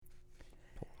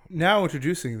Now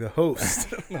introducing the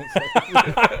host.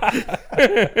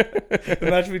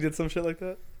 Imagine we did some shit like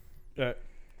that. All right.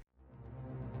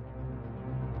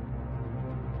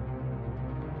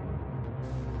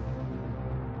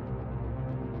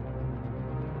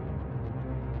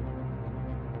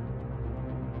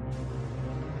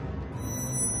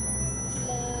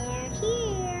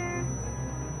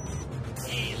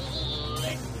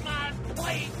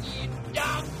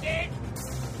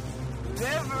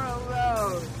 Never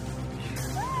alone.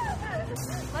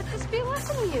 Let this be a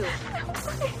lesson to you.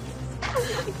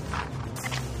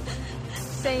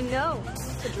 Say no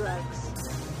to drugs.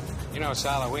 You know, it's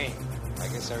Halloween. I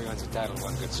guess everyone's entitled to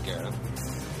one good scare, huh?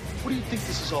 What do you think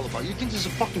this is all about? You think this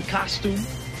is a fucking costume?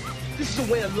 This is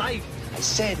a way of life. I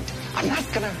said, I'm not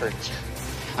gonna hurt you.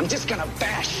 I'm just gonna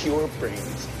bash your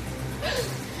brains.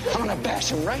 I'm gonna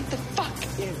bash them right the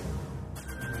fuck in.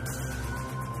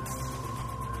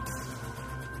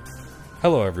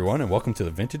 Hello, everyone, and welcome to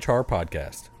the Vintage Horror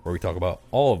Podcast, where we talk about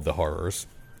all of the horrors,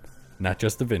 not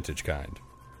just the vintage kind.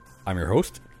 I'm your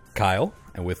host, Kyle,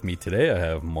 and with me today I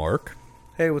have Mark.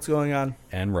 Hey, what's going on?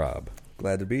 And Rob.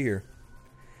 Glad to be here.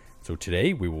 So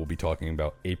today we will be talking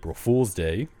about April Fool's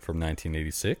Day from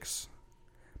 1986.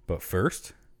 But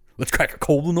first, let's crack a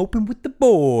cold one open with the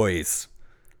boys.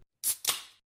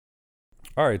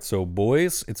 Alright, so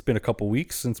boys, it's been a couple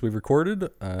weeks since we've recorded.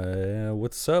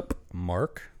 What's up,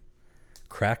 Mark?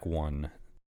 Crack one.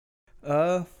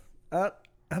 I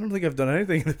don't think I've done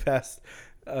anything in the past.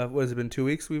 What has it been, 2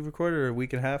 weeks we've recorded, or a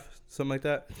week and a half, something like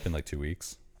that? It's been like 2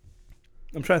 weeks.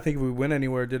 I'm trying to think if we went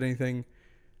anywhere, did anything.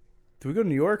 Did we go to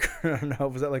New York? I don't know.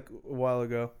 Was that like a while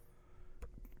ago?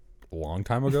 A long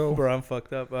time ago? Bro, I'm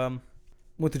fucked up.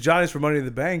 Went to Johnny's for Money in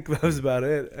the Bank. That was about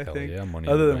it, I Hell think. yeah, Money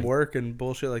in Other the than Bank. work and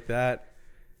bullshit like that,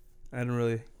 I didn't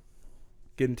really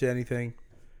get into anything.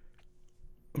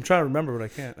 I'm trying to remember, but I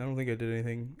can't. I don't think I did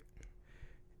anything.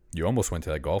 You almost went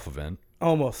to that golf event.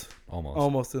 Almost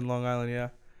Almost. in Long Island, yeah.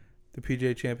 The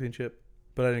PGA Championship,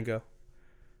 but I didn't go.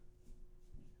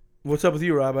 What's up with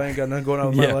you, Rob? I ain't got nothing going on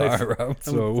with my life. All right, Rob.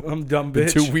 So I'm dumb been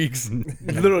bitch. 2 weeks.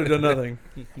 Literally done nothing.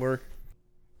 Work.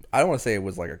 I don't want to say it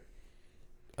was like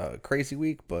a crazy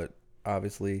week, but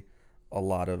obviously a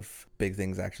lot of big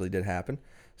things actually did happen.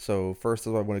 So first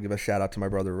of all, I want to give a shout out to my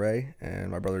brother Ray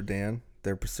and my brother Dan.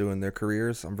 They're pursuing their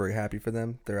careers. I'm very happy for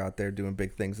them. They're out there doing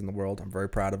big things in the world. I'm very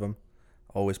proud of them.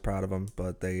 Always proud of them.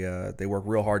 But they work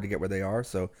real hard to get where they are.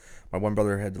 So my one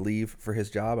brother had to leave for his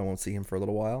job. I won't see him for a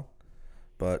little while.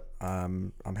 But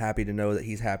I'm happy to know that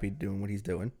he's happy doing what he's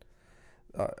doing.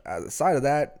 Aside of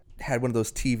that, had one of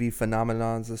those TV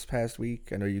phenomenons this past week.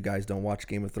 I know you guys don't watch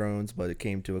Game of Thrones, but it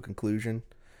came to a conclusion.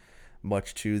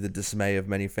 Much to the dismay of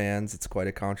many fans. It's quite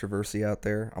a controversy out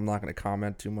there. I'm not going to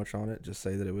comment too much on it. Just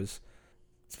say that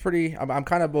it's pretty... I'm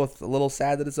kind of both a little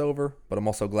sad that it's over, but I'm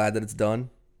also glad that it's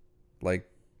done. Like,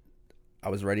 I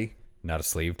was ready. Not a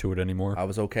slave to it anymore. I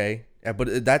was okay. Yeah,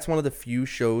 but that's one of the few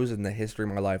shows in the history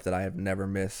of my life that I have never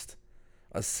missed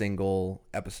a single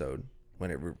episode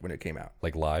when it came out.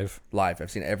 Like live? Live.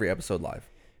 I've seen every episode live.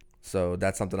 So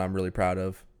that's something I'm really proud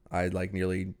of. I like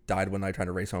nearly died one night trying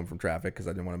to race home from traffic because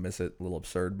I didn't want to miss it. A little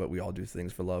absurd, but we all do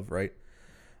things for love, right?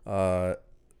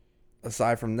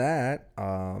 Aside from that,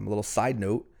 a little side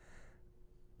note.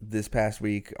 This past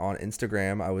week on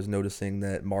Instagram, I was noticing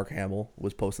that Mark Hamill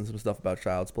was posting some stuff about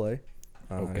Child's Play.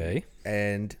 Okay.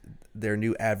 And their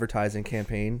new advertising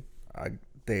campaign,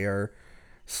 they are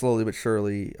slowly but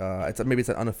surely, maybe it's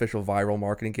an unofficial viral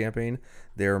marketing campaign.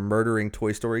 They're murdering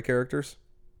Toy Story characters.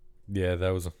 Yeah, that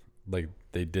was like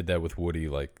they did that with Woody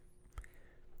like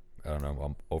I don't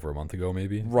know, over a month ago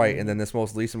maybe. Right, and then this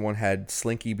most recent one had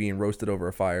Slinky being roasted over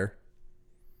a fire.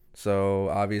 So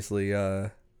obviously,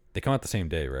 They come out the same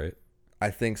day, right? I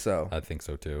think so. I think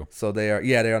so too. So they are,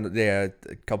 yeah, they're on. A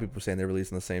couple people were saying they're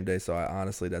releasing the same day. So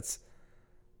honestly, that's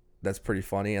pretty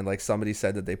funny. And like somebody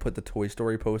said that they put the Toy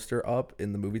Story poster up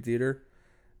in the movie theater,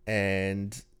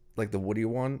 and like the Woody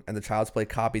one, and the Child's Play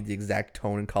copied the exact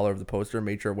tone and color of the poster, and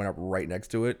made sure it went up right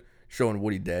next to it, showing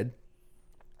Woody dead.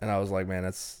 And I was like, man,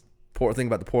 that's poor thing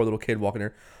about the poor little kid walking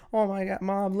there. Oh my God,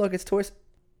 Mom, look, it's Toy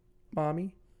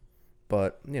Mommy.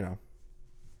 But you know,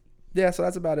 yeah. So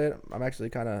that's about it. I'm actually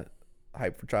kind of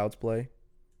hyped for Child's Play.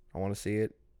 I want to see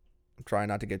it. I'm trying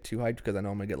not to get too hyped because I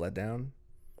know I'm going to get let down.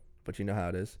 But you know how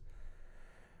it is.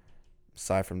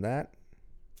 Aside from that,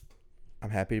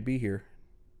 I'm happy to be here.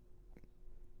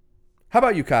 How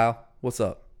about you, Kyle? What's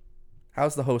up?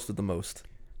 How's the host of the most?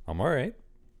 I'm all right.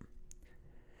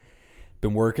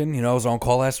 Been working. I was on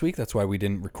call last week. That's why we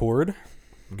didn't record.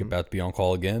 About to be on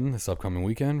call again this upcoming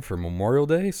weekend for Memorial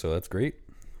Day, so that's great.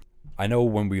 I know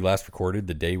when we last recorded,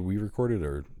 the day we recorded,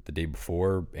 or the day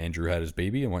before Andrew had his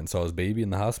baby and went and saw his baby in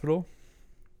the hospital.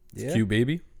 It's Yeah. a cute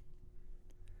baby.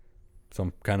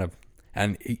 Some kind of,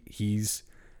 and he's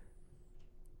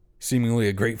seemingly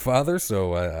a great father.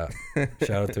 So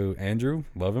shout out to Andrew.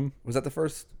 Love him. Was that the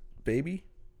first baby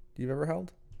you've ever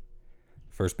held?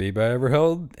 First baby I ever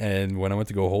held, and when I went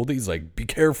to go hold it, he's like, "Be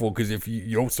careful, because if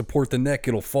you don't support the neck,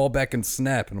 it'll fall back and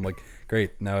snap." And I'm like,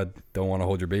 "Great, now I don't want to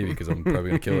hold your baby because I'm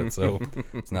probably gonna kill it, so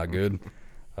it's not good."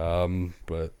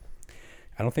 But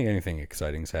I don't think anything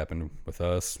exciting's happened with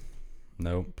us.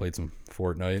 No, played some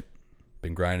Fortnite,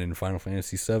 been grinding Final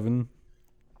Fantasy VII.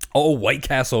 Oh, White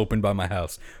Castle opened by my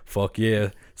house. Fuck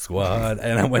yeah, squad!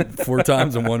 And I went 4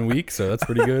 times in 1 week, so that's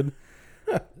pretty good.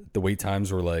 The wait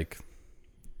times were like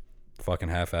fucking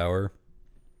half hour,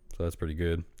 so that's pretty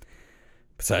good.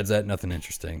 Besides that, nothing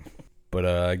interesting. But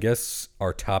I guess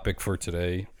our topic for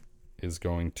today is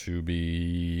going to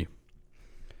be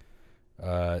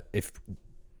if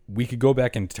we could go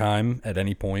back in time at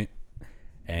any point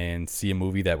and see a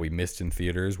movie that we missed in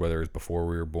theaters, whether it was before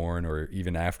we were born or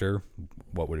even after,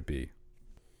 what would it be?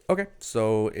 Okay,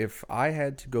 so if I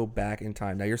had to go back in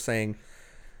time, now you're saying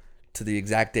to the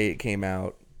exact date it came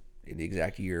out, in the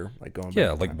exact year, like going back.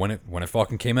 Yeah, in like time. when it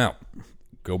fucking came out.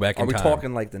 Go back in Are we time.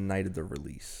 talking like the night of the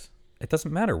release? It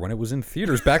doesn't matter when it was in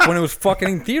theaters. Back when it was fucking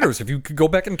in theaters. If you could go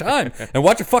back in time and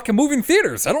watch a fucking movie in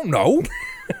theaters, I don't know.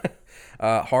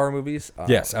 Horror movies?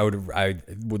 Yes, I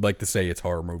would like to say it's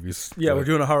horror movies. Yeah, but we're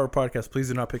doing a horror podcast. Please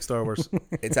do not pick Star Wars.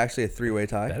 It's actually a 3-way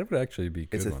tie. That would actually be a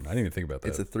good It's a- one. I didn't even think about that.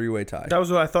 It's a 3-way tie. That was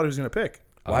what I thought he was going to pick.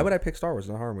 Why would I pick Star Wars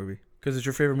in a horror movie? Because it's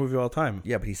your favorite movie of all time.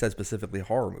 Yeah, but he said specifically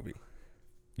horror movie.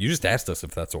 You just asked us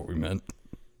if that's what we meant,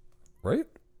 right?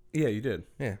 Yeah, you did.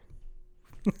 Yeah.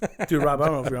 Dude, Rob, I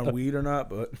don't know if you're on weed or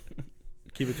not, but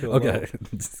keep it to a Okay, low.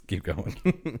 just keep going.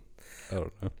 I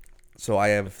don't know. So I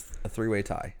have a 3-way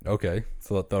tie. Okay,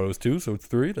 so I thought it was 2, so it's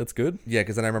 3. That's good. Yeah,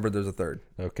 because then I remember there's a third.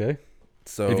 Okay.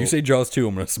 So If you say Jaws 2,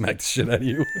 I'm gonna smack the shit out of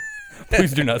you.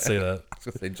 Please do not say that. I was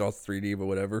gonna say Jaws 3D, but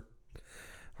whatever.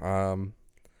 No,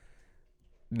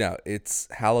 it's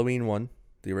Halloween 1,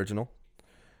 the original,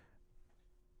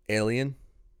 Alien,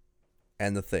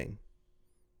 and The Thing.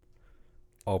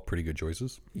 All pretty good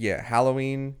choices. Yeah,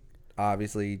 Halloween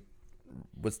obviously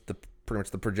was pretty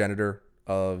much the progenitor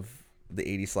of the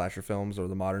 80s slasher films or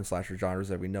the modern slasher genres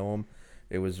that we know them.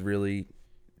 It was really,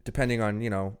 depending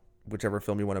on, whichever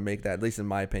film you want to make that, at least in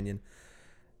my opinion,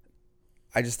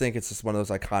 I just think it's just one of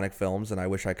those iconic films, and I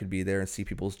wish I could be there and see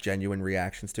people's genuine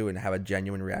reactions to it and have a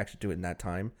genuine reaction to it in that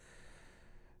time.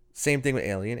 Same thing with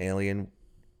Alien. Alien,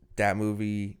 that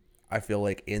movie, I feel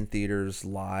like in theaters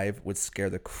live would scare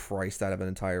the Christ out of an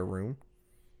entire room.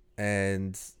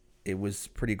 And it was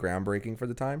pretty groundbreaking for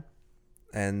the time.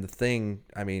 And The Thing,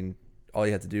 I mean, all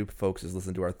you have to do, folks, is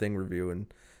listen to our Thing review, and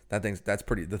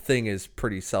The Thing is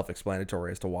pretty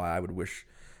self-explanatory as to why I would wish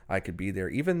I could be there,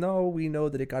 even though we know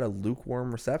that it got a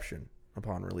lukewarm reception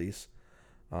upon release.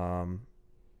 I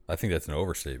think that's an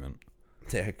overstatement.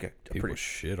 Yeah, People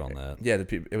shit on that. Yeah,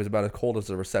 it was about as cold as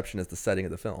the reception as the setting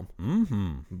of the film.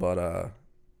 Mm-hmm. But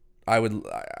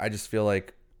I just feel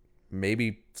like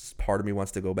maybe part of me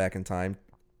wants to go back in time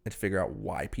and figure out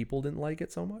why people didn't like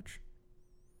it so much.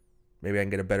 Maybe I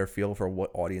can get a better feel for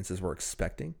what audiences were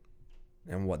expecting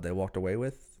and what they walked away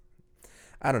with.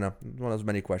 I don't know. One of those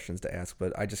many questions to ask,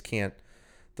 but I just can't.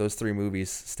 Those 3 movies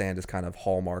stand as kind of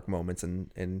hallmark moments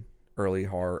in early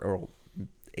horror or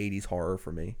 80s horror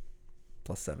for me.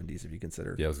 Plus 70s if you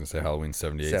consider. Yeah, I was gonna say Halloween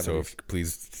 78. So 70s. if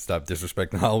please stop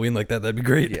disrespecting Halloween like that. That'd be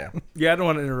great. Yeah. Yeah, I don't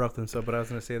want to interrupt him, but I was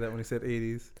going to say that when he said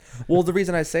 80s. Well, the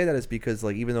reason I say that is because,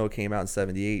 like, even though it came out in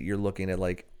 78, you're looking at,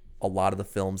 like, a lot of the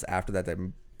films after that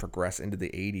progress into the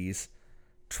 80s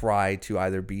try to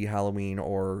either be Halloween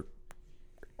or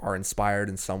are inspired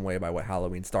in some way by what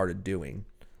Halloween started doing.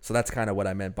 So that's kind of what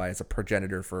I meant by it's a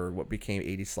progenitor for what became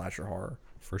 80s slasher horror.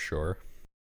 For sure.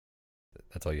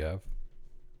 That's all you have?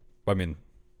 I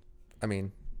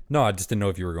mean, no, I just didn't know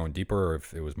if you were going deeper or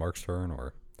if it was Mark's turn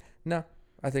or... No,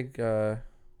 I think I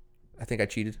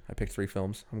cheated. I picked 3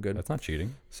 films. I'm good. That's not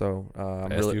cheating. So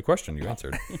I'm I asked you a question. You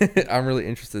answered. I'm really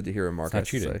interested to hear what Mark It's not has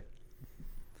to cheating. say.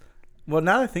 Well,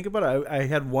 now that I think about it, I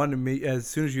had one to me as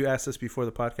soon as you asked this before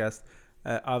the podcast.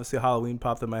 Obviously, Halloween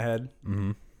popped in my head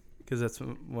because that's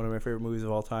one of my favorite movies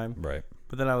of all time. Right.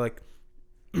 But then I like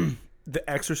The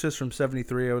Exorcist from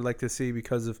 '73. I would like to see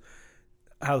because of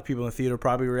how the people in the theater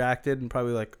probably reacted and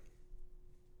probably like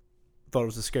thought it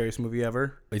was the scariest movie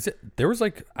ever. Is it? There was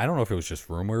like, I don't know if it was just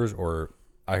rumors or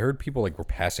I heard people like were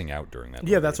passing out during that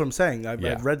movie. Yeah, that's what I'm saying. I've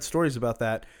Yeah. read stories about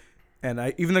that.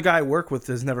 And even the guy I work with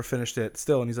has never finished it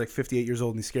still, and he's like 58 years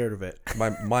old and he's scared of it.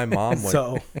 My mom went.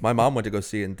 So- My mom went to go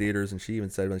see it in theaters, and she even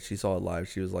said when she saw it live,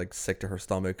 she was like sick to her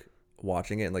stomach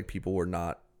watching it, and like people were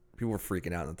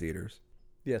freaking out in the theaters.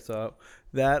 Yeah, so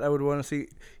that I would want to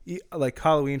see. Like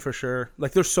Halloween for sure.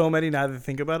 Like there's so many now that I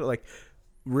think about it. Like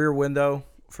Rear Window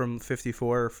from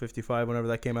 54 or 55, whenever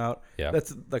that came out. Yeah.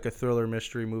 That's like a thriller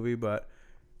mystery movie, but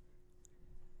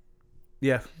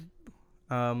yeah.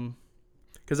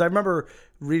 Because I remember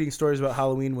reading stories about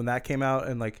Halloween when that came out,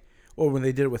 and like, or when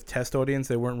they did it with test audience,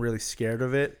 they weren't really scared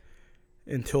of it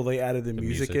until they added the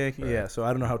music in. right. Yeah, so I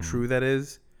don't know how true that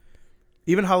is.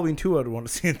 Even Halloween 2, I'd want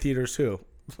to see in theaters too.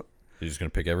 You're just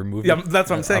gonna pick every movie. Yeah, that's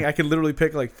what I'm saying. I could literally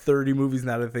pick like 30 movies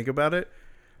now that I think about it.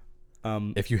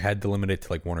 If you had to limit it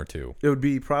to like one or two. It would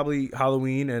be probably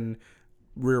Halloween and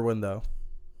Rear Window.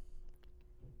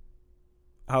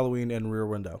 Halloween and Rear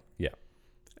Window. Yeah.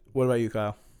 What about you,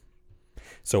 Kyle?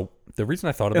 So the reason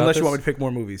I thought about Unless this, you want me to pick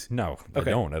more movies. no, Okay.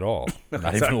 I don't at all.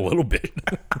 Not even a little bit.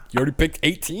 You already picked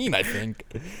 18, I think.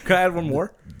 Can I add one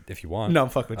more? If you want. No, I'm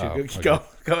fucking with you. Oh, okay.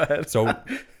 Go ahead. So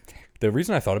the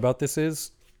reason I thought about this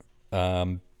is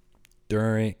in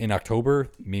October,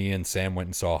 me and Sam went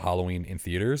and saw Halloween in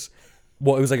theaters.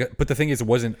 Well, it was like, but the thing is, it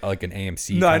wasn't like an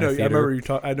AMC. No, I kind know. of I theater. remember you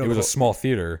talking. I know. It was a small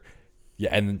theater. Yeah,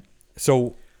 and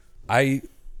so I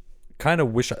kind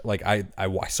of wish like I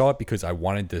saw it because I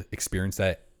wanted to experience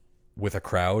that with a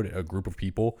crowd, a group of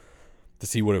people, to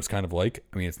see what it was kind of like.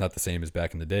 I mean, it's not the same as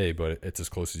back in the day, but it's as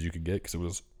close as you could get because it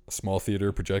was a small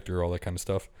theater, projector, all that kind of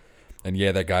stuff. And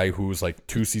yeah, that guy who was like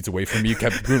 2 seats away from me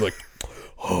kept going like,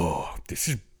 "Oh, this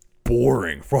is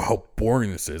boring for how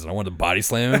boring this is." And I wanted to body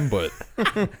slam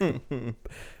him,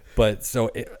 but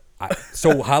so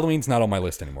Halloween's not on my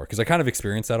list anymore because I kind of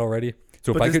experienced that already.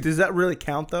 So But if does that really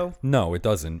count though? no, it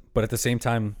doesn't. But at the same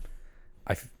time,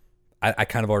 I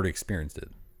kind of already experienced it.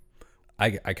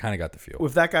 I kind of got the feel.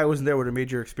 If that guy wasn't there, would it have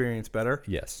made your experience better?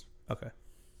 Yes. Okay.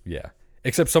 Yeah.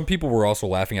 Except some people were also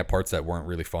laughing at parts that weren't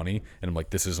really funny. And I'm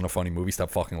like, this isn't a funny movie. Stop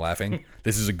fucking laughing.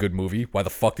 This is a good movie. Why the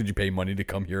fuck did you pay money to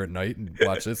come here at night and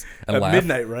watch this and At laugh?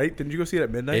 midnight, right? Didn't you go see it at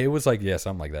midnight? It was like, yeah,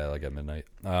 something like that, like at midnight.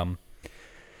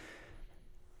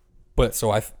 But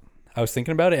so I was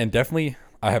thinking about it, and definitely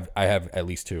I have at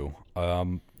least two.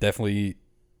 Definitely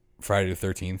Friday the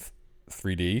 13th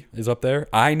 3D is up there.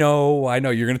 I know.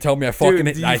 You're gonna tell me I fucking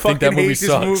Dude, you I think that fucking movie hate this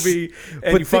sucks. movie, and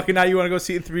But you fucking now you want to go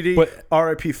see it in 3D. But-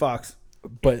 R.I.P. Fox.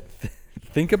 But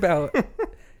think about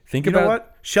You know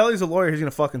what? Shelley's a lawyer. He's gonna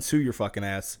fucking sue your fucking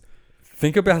ass.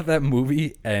 Think about that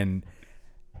movie and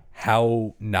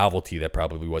how novelty that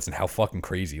probably was, and how fucking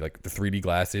crazy like the 3D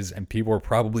glasses, and people were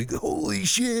probably, holy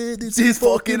shit, this is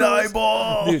fucking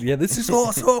eyeball, dude. Yeah, this is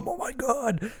awesome. Oh my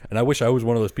god. And I wish I was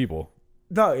one of those people.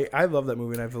 No, I love that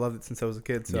movie, and I've loved it since I was a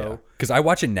kid. So because I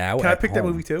watch it now. Can I at pick that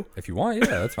home. movie too? If you want, yeah,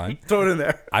 that's fine. throw it in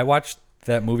there. I watched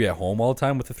that movie at home all the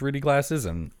time with the 3D glasses,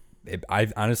 and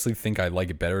I honestly think I like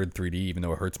it better in 3D, even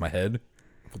though it hurts my head.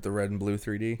 With the red and blue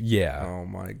 3D? Yeah. Oh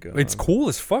my god. It's cool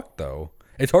as fuck, though.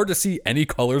 It's hard to see any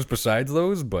colors besides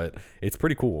those, but it's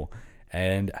pretty cool.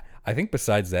 And I think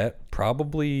besides that,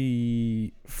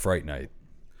 probably Fright Night.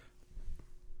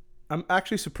 I'm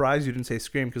actually surprised you didn't say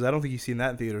Scream, because I don't think you've seen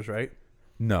that in theaters, right?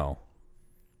 No.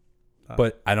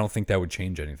 But I don't think that would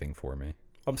change anything for me.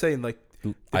 I'm saying like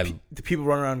the people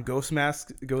run around ghost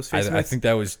masks, ghost face I masks. think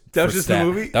that was That for was just the Stab.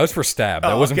 movie? That was for Stab.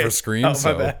 That Oh, wasn't okay. for Scream. Oh, my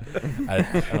so bad.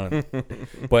 I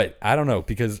don't, but I don't know,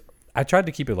 because I tried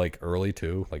to keep it like early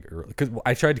too, like because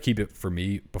I tried to keep it for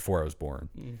me before I was born,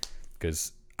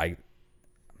 because I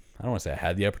don't want to say I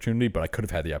had the opportunity, but I could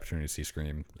have had the opportunity to see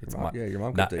Scream. It's your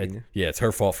mom not- kept taking you. Yeah, it's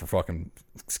her fault for fucking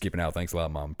skipping out. Thanks a lot,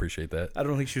 Mom. Appreciate that. I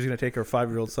don't think she was gonna take her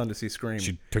 5-year-old son to see Scream.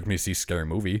 She took me to see Scary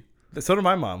Movie, So did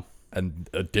my mom. and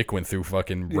a dick went through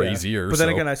fucking Ray's Yeah. ear. But then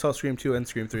so- again, I saw Scream 2 and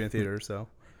Scream 3 in theaters. So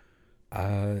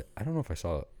I don't know if I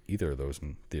saw either of those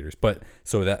in theaters, but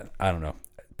so that I don't know,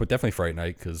 but definitely Fright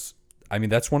Night, because I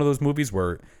mean that's one of those movies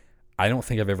where I don't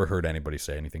think I've ever heard anybody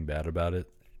say anything bad about it.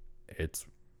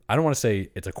 I don't want to say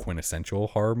it's a quintessential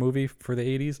horror movie for the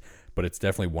 80s, but it's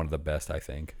definitely one of the best, I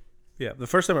think. yeah, the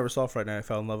first time I ever saw Fright Night, I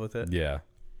fell in love with it. Yeah,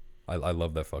 I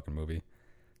love that fucking movie.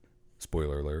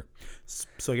 Spoiler alert.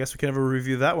 So I guess we can never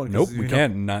review that one. 'cause, Nope, you we know,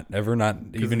 can't. Not ever. Not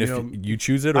even you if know, you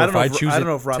choose it, or I if don't know I if, choose it. I don't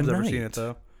know if Rob's ever tonight. seen it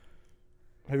though.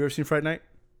 Have you ever seen Fright Night?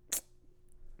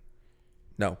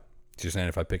 No. Just saying,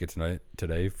 if I pick it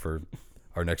today for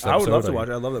our next I episode, would love to watch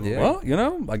it. I love that movie. Yeah. Well, you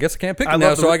know, I guess I can't pick I it now,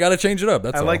 love the so re- I got to change it up.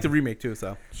 That's I all. like the remake too.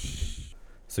 So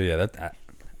yeah, that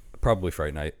probably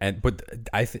Fright Night. But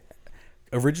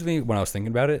originally when I was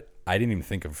thinking about it, I didn't even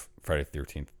think of Friday the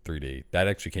 13th 3D. That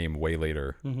actually came way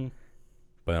later. Mm-hmm.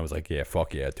 But I was like, yeah,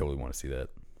 fuck yeah, I totally want to see that.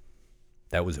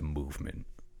 That was a movement.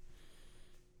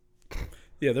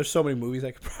 Yeah, there's so many movies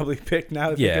I could probably pick now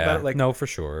to think Yeah, about it. Like no, for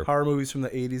sure. horror movies from the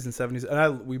 80s and 70s.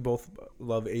 And we both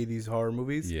love 80s horror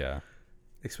movies, Yeah,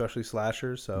 especially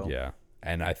slashers. So yeah.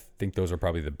 And I think those are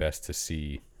probably the best to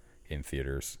see in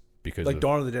theaters because like of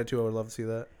Dawn of the Dead 2, I would love to see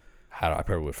that. how I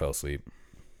probably would have fell asleep.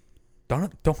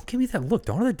 Don't give me that look.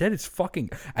 Dawn of the Dead is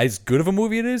fucking as good of a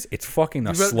movie it is. It's fucking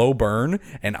a slow burn,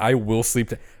 and I will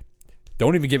sleep.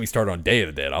 Don't even get me started on Day of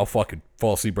the Dead. I'll fucking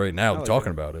fall asleep right now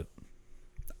talking about it.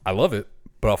 I love it,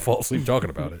 but I'll fall asleep talking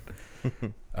about it.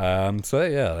 So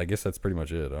yeah, I guess that's pretty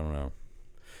much it. I don't know.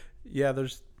 Yeah,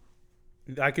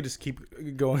 I could just keep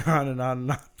going on and on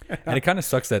and on. And it kind of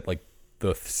sucks that like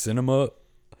the cinema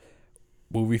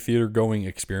movie theater going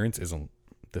experience isn't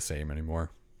the same anymore.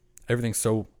 Everything's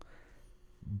so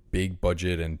big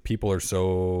budget and people are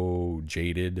so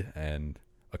jaded and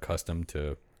accustomed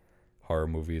to horror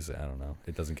movies. I don't know.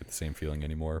 It doesn't get the same feeling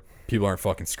anymore. People aren't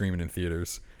fucking screaming in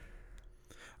theaters.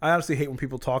 I honestly hate when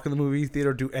people talk in the movie theater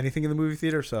or do anything in the movie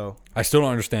theater. So I still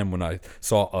don't understand when I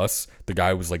saw Us, the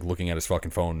guy was like looking at his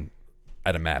fucking phone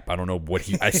at a map. I don't know what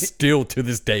I still to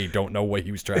this day don't know what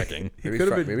he was tracking.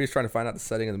 Maybe he's trying to find out the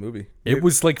setting of the movie. It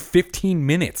was like 15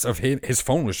 minutes of his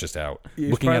phone was just out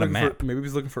he's looking at a probably map. Maybe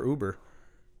he's looking for Uber.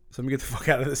 So let me get the fuck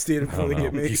out of this theater I before don't they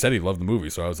get know. me. He said he loved the movie,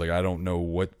 so I was like, I don't know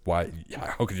why.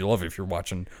 How could you love it if you're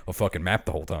watching a fucking map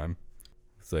the whole time?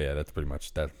 So yeah, that's pretty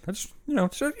much that. I just, I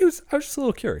was just a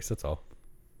little curious. That's all.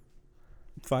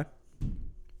 Fine.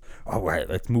 All right,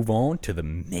 let's move on to the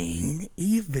main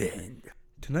event.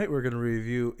 Tonight we're going to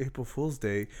review April Fool's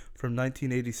Day from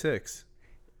 1986.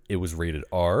 It was rated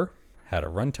R, had a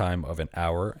runtime of 1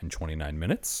 hour and 29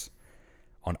 minutes.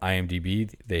 On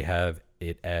IMDb, they have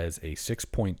it as a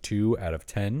 6.2 out of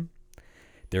 10.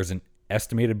 There's an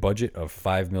estimated budget of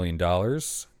 $5 million,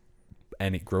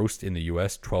 and it grossed in the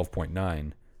U.S.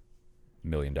 $12.9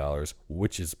 million,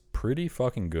 which is pretty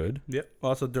fucking good. Yep.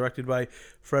 Also directed by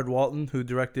Fred Walton, who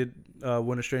directed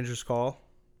When a Stranger's Call.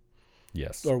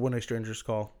 Yes. Or When a Stranger's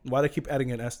Call. Why do they keep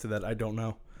adding an S to that? I don't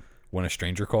know. When a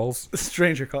Stranger Calls?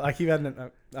 Stranger Call. I keep adding it.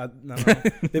 No.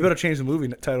 They better change the movie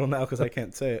title now because I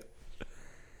can't say it.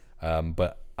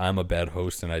 But I'm a bad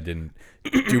host and I didn't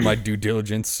do my due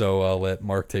diligence, so I'll let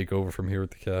Mark take over from here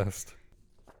with the cast.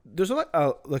 There's a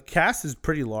lot. The cast is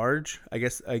pretty large. I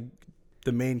guess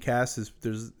the main cast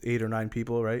there's 8 or 9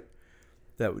 people, right?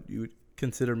 That you would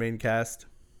consider main cast.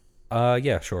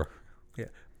 Yeah, sure. Yeah.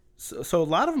 So a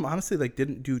lot of them honestly like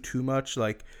didn't do too much.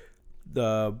 Like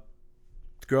the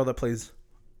girl that plays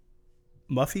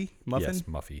Muffy. Yes,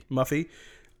 Muffy. Muffy.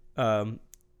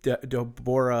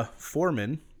 Deborah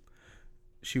Foreman.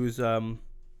 She wasn't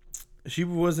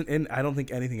in, I don't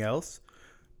think, anything else.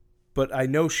 But I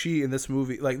know she in this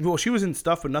movie, she was in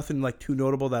stuff, but nothing like too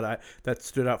notable that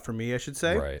stood out for me, I should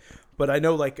say. Right. But I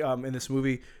know in this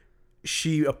movie,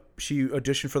 she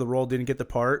auditioned for the role, didn't get the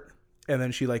part, and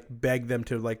then she like begged them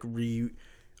to like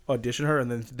re-audition her, and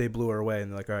then they blew her away,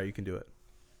 and they're like, all right, you can do it.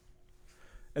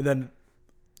 And then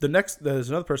there's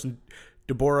another person,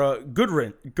 Deborah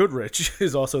Goodrich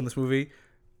is also in this movie,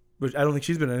 which I don't think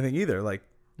she's been in anything either, like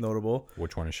notable.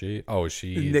 Which one is she? Oh, is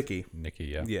she? Nikki. Nikki,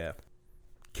 yeah. Yeah.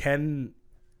 Ken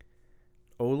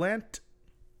Olant.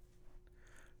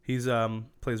 He's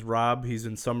plays Rob. He's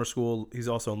in Summer School. He's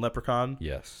also in Leprechaun.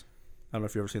 Yes. I don't know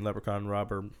if you've ever seen Leprechaun,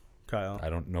 Rob or Kyle. I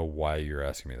don't know why you're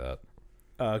asking me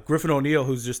that. Griffin O'Neill,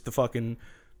 who's just the fucking...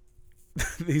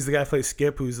 he's the guy who plays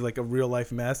Skip, who's like a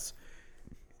real-life mess.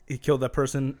 He killed that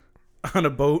person on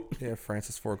a boat. Yeah,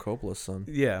 Francis Ford Coppola's son.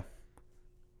 Yeah.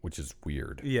 Which is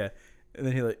weird. Yeah. And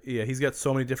then he's got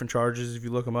so many different charges. If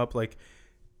you look him up, like,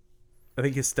 I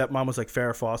think his stepmom was like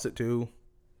Farrah Fawcett too.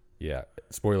 Yeah.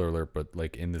 Spoiler alert, but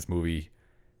like in this movie,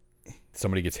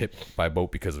 somebody gets hit by a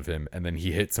boat because of him, and then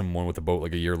he hit someone with a boat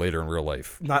like a year later in real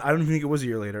life. I don't even think it was a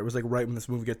year later. It was like right when this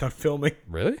movie got done filming.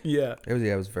 Really? Yeah.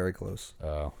 It was very close.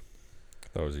 Oh. I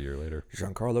thought it was a year later.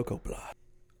 Giancarlo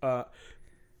Coppola.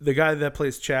 The guy that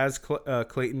plays Chaz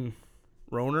Clayton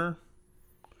Roner.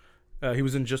 He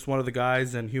was in Just One of the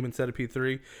Guys and Human Centipede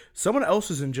 3. Someone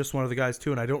else is in Just One of the Guys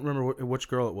too, and I don't remember which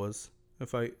girl it was.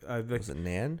 Was it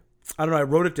Nan? I don't know. I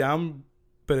wrote it down,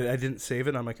 but I didn't save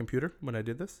it on my computer when I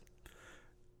did this.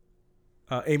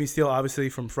 Amy Steele, obviously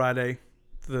from Friday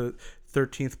the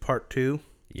 13th, Part 2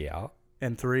 Yeah.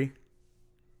 and 3.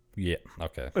 Yeah.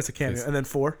 Okay. It's a cameo, and then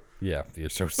 4. Yeah. You're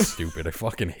so stupid. I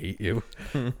fucking hate you.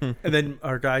 And then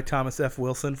our guy Thomas F.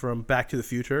 Wilson from Back to the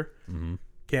Future,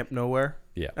 Camp Nowhere.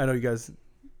 Yeah. I know you guys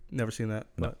never seen that,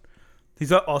 but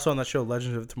he's also on that show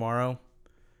Legends of Tomorrow.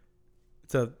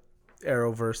 It's a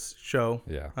Arrowverse show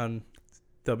Yeah. on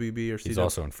WB or CW. He's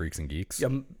also in Freaks and Geeks.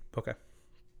 Yeah, okay.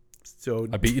 So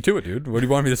I beat you to it, dude. What do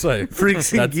you want me to say?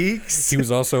 Freaks and That's- Geeks. He was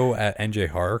also at NJ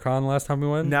HorrorCon last time we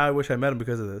went. Now I wish I met him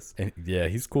because of this. And yeah,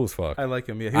 he's cool as fuck. I like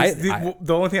him. Yeah,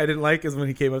 the only thing I didn't like is when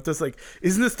he came up to us like,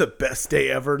 "Isn't this the best day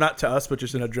ever?" Not to us, but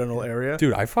just in a general area.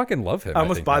 Dude, I fucking love him. I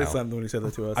almost think body now. slammed him when he said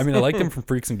that to us. I mean, I liked him from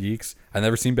Freaks and Geeks. I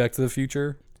never seen Back to the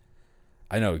Future.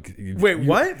 I know. Wait,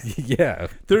 what? Yeah,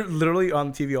 They're literally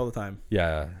on TV all the time.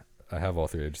 yeah. I have all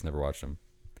three. I just never watched them.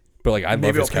 But like, I Maybe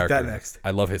love his I'll pick character. that next.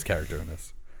 I love his character in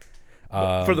this.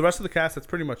 For the rest of the cast, that's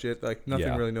pretty much it. Like nothing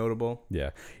Yeah. really notable. Yeah.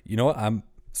 You know what?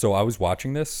 So I was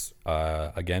watching this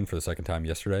again for the second time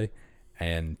yesterday,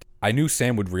 and I knew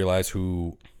Sam would realize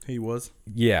who. He was.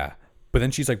 Yeah. But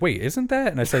then she's like, "Wait, isn't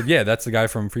that?" And I said, "Yeah, that's the guy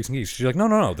from Freaks and Geeks." She's like,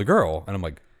 "No, the girl." And I'm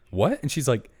like, "What?" And she's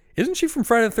like, "Isn't she from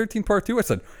Friday the 13th Part 2?" I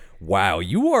said, "Wow,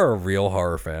 you are a real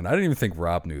horror fan." I didn't even think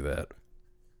Rob knew that.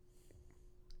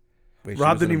 Wait, she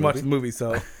Rob was in didn't a even watch the movie,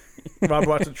 so Rob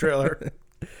watched the trailer.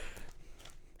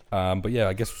 But yeah,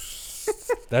 I guess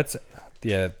that's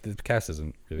the cast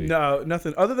isn't really. No,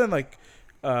 nothing other than like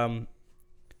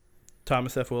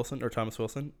Thomas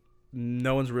Wilson.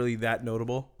 No one's really that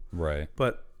notable. Right.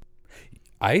 But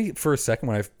I, for a second,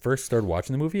 when I first started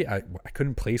watching the movie, I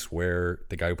couldn't place where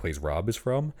the guy who plays Rob is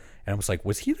from. And I was like,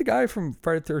 was he the guy from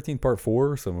Friday the 13th Part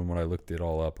 4? So when I looked it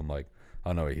all up, I'm like,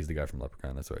 oh no, wait, he's the guy from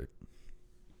Leprechaun. That's right.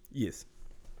 yes,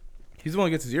 he's the one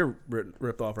who gets his ear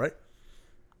ripped off, right?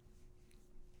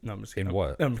 No, I'm just kidding. In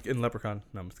what? In Leprechaun.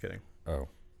 No, I'm just kidding. Oh.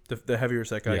 The heavier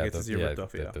set guy gets his ear ripped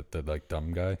off. The like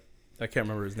dumb guy. I can't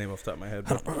remember his name off the top of my head.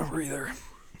 I But don't remember either.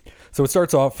 So it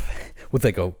starts off with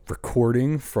like a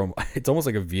recording from. It's almost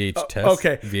like a VHS.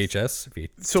 okay. VHS.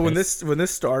 so when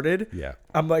this started, Yeah.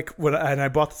 I'm like, and I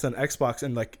bought this on Xbox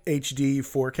in like HD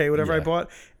 4K, whatever I Yeah. bought,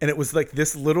 and it was like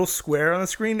this little square on the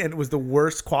screen, and it was the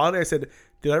worst quality. I said,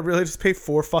 did I really just pay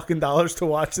 $4 to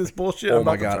watch this bullshit? Oh I'm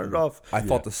my about to turn it god! off. I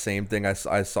thought the same thing. I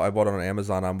bought it on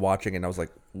Amazon. I'm watching it and I was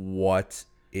like, "What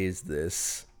is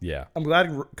this?" Yeah. I'm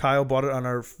glad Kyle bought it on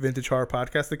our Vintage Horror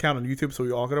Podcast account on YouTube, so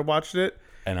we all could have watched it.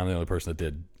 And I'm the only person that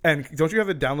did. And don't you have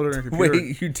it downloaded on your computer?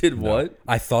 Wait, you did what?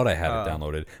 I thought I had it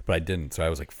downloaded, but I didn't. So I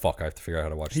was like, "Fuck! I have to figure out how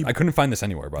to watch this." I couldn't find this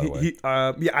anywhere, by the way.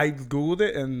 Yeah, I googled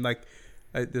it and like,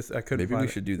 I couldn't. Maybe find we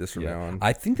it. should do this from now on.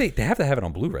 I think they have to have it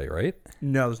on Blu-ray, right?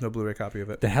 No, there's no Blu-ray copy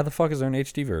of it. Then how the fuck is there an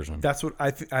HD version? That's what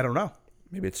I don't know.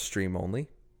 Maybe it's stream only.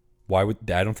 Why would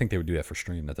I don't think they would do that for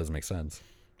stream. That doesn't make sense.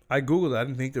 I googled it. I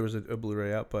didn't think there was a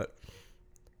Blu-ray out, but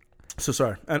so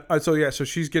sorry. And so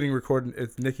she's getting recorded.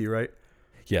 It's Nikki, right?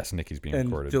 Yes, Nikki's being And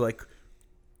recorded. they're like,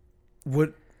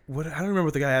 what? I don't remember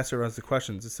what the guy asked her as the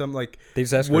questions. It's something like, They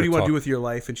just asked her what to do you want talk- to do with your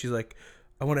life? And she's like,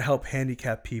 I want to help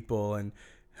handicapped people and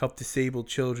help disabled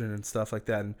children and stuff like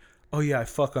that. And oh yeah, I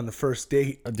fuck on the first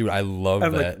date. Dude, I love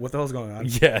I'm that. like, what the hell's going on?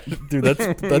 Yeah, dude, that's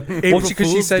April because she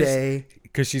Fool's said Day.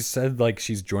 because she said like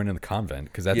she's joining the convent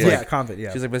because that's Yeah, like convent.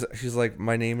 Yeah, She's like,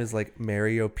 my name is like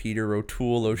Mary O'Peter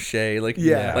O'Toole O'Shea. Like,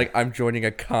 Yeah. like I'm joining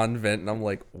a convent, and I'm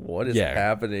like, what is Yeah.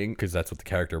 happening? because that's what the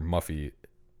character Muffy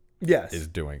yes, is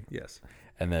doing. yes.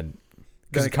 And then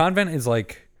because Then the convent is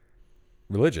like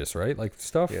religious, right? Like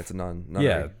stuff. Yeah, it's a nun.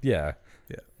 yeah, yeah.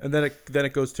 Yeah, and then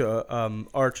it goes to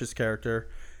Arch's character,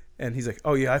 and he's like,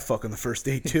 "Oh yeah, I fuck on the first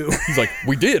date too." He's like,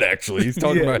 we did actually. He's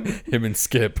talking Yeah. about him and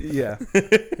Skip. yeah,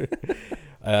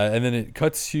 And then it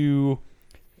cuts to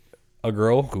a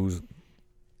girl who's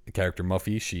the character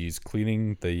Muffy. She's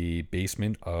cleaning the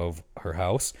basement of her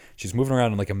house. She's moving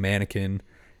around like a mannequin,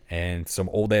 and some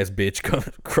old ass bitch,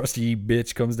 crusty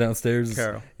bitch, comes downstairs.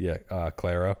 Carol. Yeah,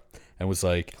 Clara, and was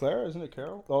like, Clara, isn't it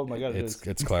Carol? Oh my god,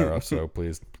 it's Clara. So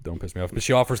please don't piss me off. But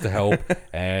she offers to help,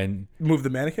 and Move the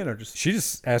mannequin or just? she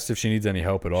just asked if she needs any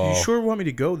help at all. You sure want me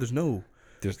to go? There's no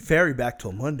There's- ferry back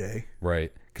till Monday.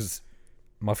 Right, because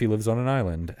Muffy lives on an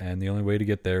island, and the only way to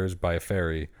get there is by a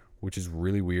ferry, which is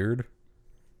really weird.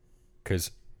 Because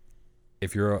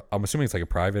if you're, I'm assuming it's like a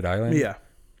private island. Yeah,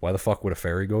 Why the fuck would a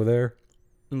ferry go there?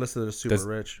 unless they're super Does-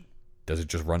 rich. Does it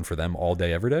just run for them all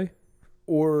day, every day?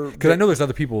 Or Because I know there's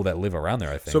other people that live around there.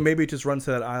 I think. so maybe it just runs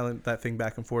to that island, that thing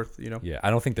back and forth. You know? Yeah, I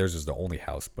don't think theirs is the only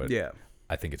house, but Yeah.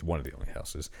 I think it's one of the only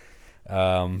houses.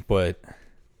 But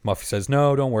Muffy says,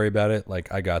 "No, don't worry about it.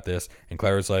 Like, I got this." And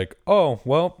Clara's like, "Oh,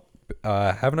 well,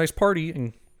 have a nice party."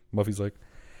 And Muffy's like,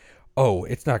 "Oh,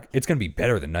 it's not. It's gonna be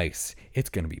better than nice. It's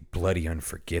gonna be bloody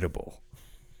unforgettable."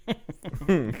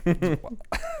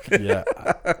 Yeah.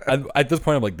 At this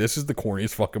point, I'm like, this is the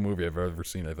corniest fucking movie I've ever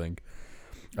seen. I think.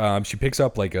 She picks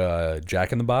up like a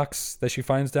Jack in the Box that she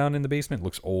finds down in the basement. It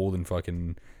looks old and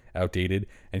fucking outdated,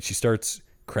 and she starts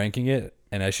cranking it.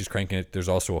 And as she's cranking it, there's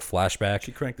also a flashback.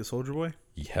 She cranked the Soldier Boy.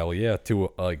 Hell yeah,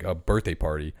 to like a birthday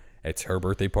party. It's her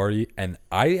birthday party, and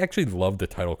I actually love the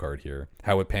title card here.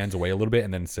 How it pans away a little bit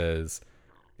and then says,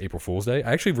 April Fool's Day.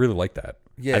 I actually really liked that.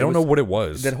 Yeah, I it don't know was- what it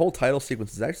was. That whole title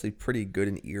sequence is actually pretty good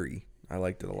and eerie. I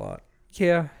liked it a lot.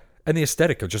 Yeah, and the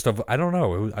aesthetic of I don't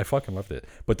know. I fucking loved it.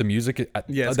 But the music,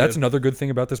 Yeah, it's that's good. another good thing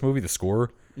about this movie. The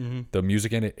score, the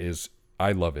music in it is,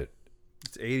 I love it.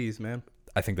 It's 80s, man.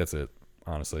 I think that's it.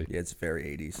 Honestly, Yeah, it's very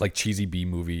 80s. like cheesy B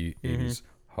movie 80s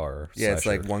horror. yeah, it's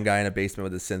slasher. like one guy in a basement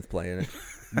with a synth playing it.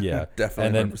 Yeah,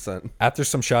 Definitely And then 100%. after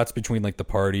some shots between like the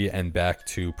party and back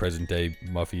to present day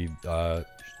Muffy,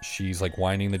 she's like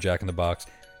whining the Jack in the Box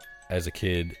as a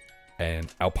kid,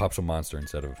 and out pops a monster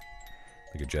instead of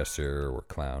like a jester or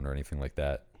clown or anything like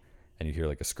that, and you hear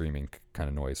like a screaming kind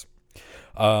of noise.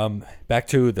 Back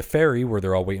to the ferry where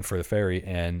they're all waiting for the ferry,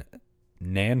 and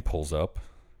Nan pulls up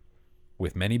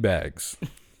with many bags.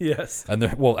 Yes.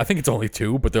 And well, I think it's only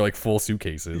 2, but they're like full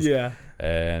suitcases. Yeah.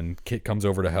 And Kit comes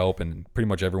over to help, and pretty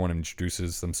much everyone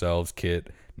introduces themselves: Kit,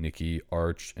 Nikki,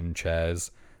 Arch, and Chaz.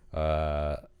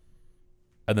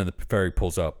 And then the ferry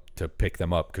pulls up to pick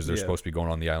them up because they're Yeah. supposed to be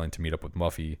going on the island to meet up with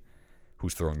Muffy,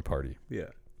 who's throwing the party. Yeah.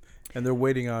 And they're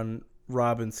waiting on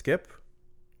Rob and Skip.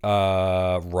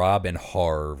 Rob and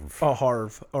Harv. Oh,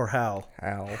 Harv or Hal.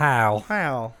 Hal.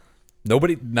 Hal.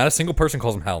 Nobody, not a single person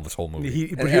calls him Hal in this whole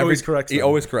movie. But he always corrects He them.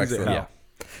 always corrects He's a them. Hal.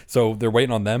 Yeah. So they're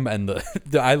waiting on them, and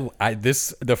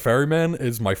the ferryman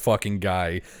is my fucking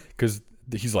guy because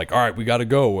he's like, all right, we got to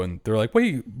go, and they're like,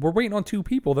 wait, we're waiting on 2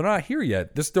 people. They're not here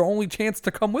yet. This is their only chance to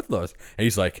come with us. And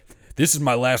he's like, this is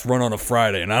my last run on a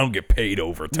Friday, and I don't get paid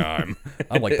overtime.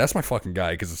 I'm like, that's my fucking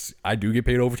guy because I do get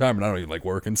paid overtime, and I don't even like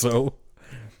working. So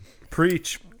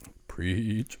Preach.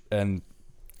 And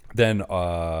then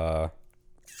Rob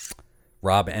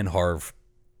and Harv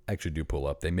actually do pull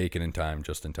up. They make it in time,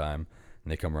 just in time,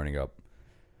 and they come running up.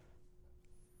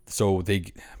 So they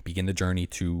begin the journey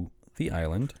to the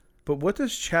island. But what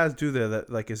does Chaz do there?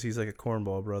 That like is he's like a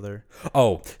cornball brother?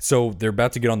 Oh, so they're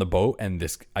about to get on the boat, and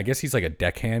this, I guess he's like a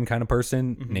deckhand kind of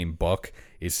person named Buck,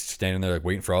 is standing there like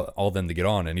waiting for all of them to get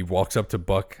on, and he walks up to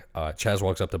Buck. Chaz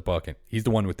walks up to Buck, and he's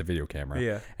the one with the video camera.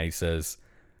 Yeah. And he says,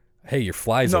 "Hey, your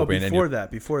fly's No, open."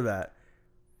 before that,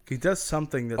 he does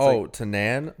something that's Oh, like to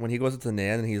Nan, when he goes up to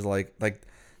Nan and he's like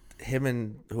him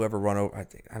and whoever run over,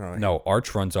 I don't know. No,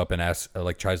 Arch runs up and asks,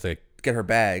 tries to. Get her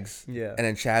bags. Yeah. And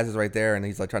then Chaz is right there and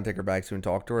he's like trying to take her bags to and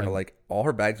talk to her. And like all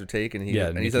her bags are taken. And he, Yeah,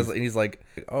 and he says, and he's like,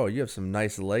 oh, you have some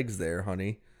nice legs there,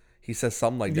 honey. He says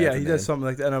something like that. yeah, to he Nan. does something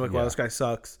like that, and I'm like, wow, Yeah. this guy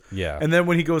sucks. Yeah. And then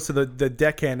when he goes to the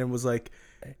deckhand and was like,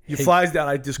 your flies down,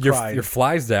 I just cried. Your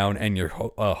fly's down and your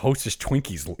hostess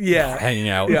Twinkies Yeah. hanging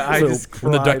out. Yeah, I just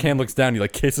when the cried. deckhand looks down, he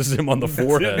like kisses him on the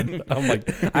forehead. I'm like,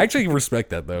 I actually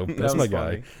respect that though. That's was my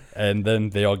funny. guy. And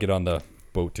then they all get on the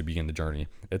boat to begin the journey.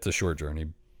 It's a short journey,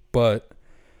 but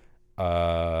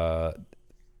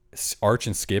Arch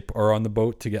and Skip are on the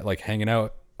boat to get like hanging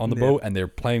out on the boat, and they're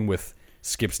playing with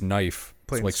Skip's knife. It's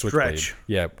Playing like switchblade. stretch.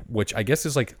 Yeah, which I guess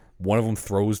is like one of them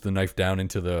throws the knife down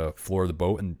into the floor of the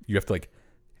boat, and you have to like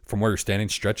from where you're standing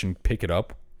stretch and pick it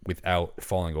up without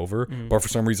falling over. But for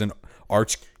some reason,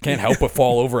 Arch can't help but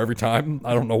fall over every time.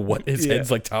 I don't know what his Yeah.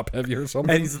 head's like top heavy or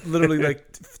something. and he's literally like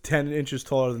 10 inches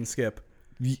taller than Skip.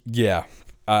 Yeah,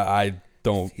 I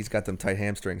don't. He's got them tight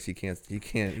hamstrings.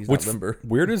 He's What's not limber.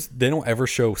 weird is they don't ever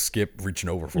show Skip reaching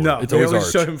over for No, it. It's they always always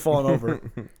Arch. show him falling over.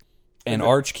 And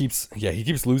Arch keeps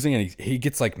losing, and he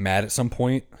gets like mad at some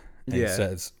point. And he Yeah.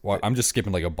 says, "Well, I'm just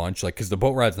skipping like a bunch, like because the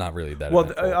boat ride's not really that." Well,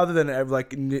 eventful." other than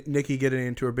like Nikki getting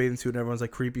into her bathing suit and everyone's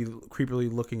like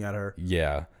creepily looking at her.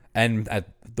 Yeah. And at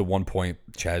the one point,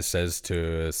 Chaz says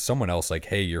to someone else, like,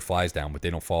 hey, your fly's down, but they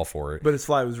don't fall for it. But his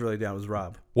fly was really down. It was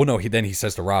Rob. Well, no, he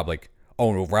says to Rob, like,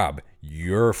 oh, no, Rob,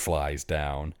 your fly's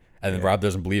down. And then Rob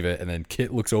doesn't believe it. And then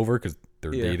Kit looks over because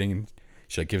they're Yeah. dating. And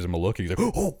she like gives him a look. And he's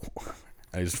like, oh.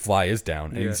 And his fly is down.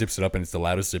 And Yeah. he zips it up, and it's the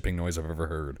loudest zipping noise I've ever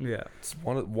heard. Yeah. It's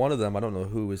one of them. I don't know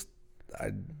who is.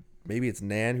 Maybe it's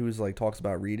Nan who's like talks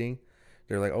about reading.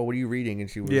 They're like, oh, what are you reading? And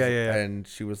she was, Yeah. and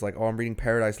she was like, oh, I'm reading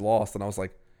Paradise Lost. And I was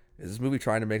like, is this movie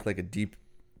trying to make like a deep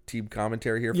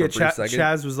commentary here for Yeah, a brief second?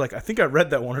 Chaz was like, I think I read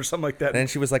that one or something like that. And then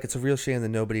she was like, it's a real shame that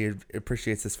nobody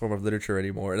appreciates this form of literature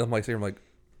anymore. And I'm like,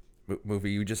 movie,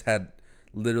 you just had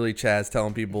literally Chaz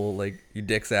telling people like, you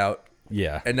dicks out.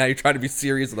 Yeah. And now you're trying to be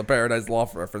serious with a Paradise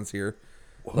Lost reference here.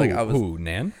 Like I was, Who,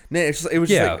 Nan? Nah, it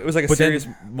was Yeah, just like a but then- serious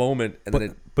moment, and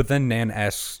then But then Nan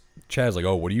asks Chaz, like,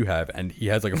 oh, what do you have? And he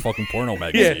has like a fucking porno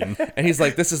magazine. and he's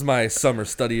like, "This is my summer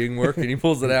studying work," and he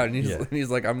pulls it out, and Yeah. he's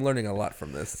like, "I'm learning a lot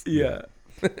from this." yeah.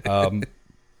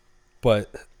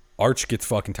 But Arch gets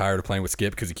fucking tired of playing with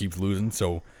Skip because he keeps losing.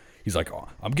 So he's like, oh,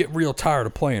 I'm getting real tired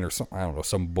of playing or something. I don't know,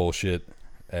 some bullshit.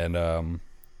 And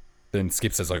then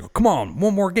Skip says, like, come on,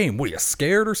 one more game. What are you,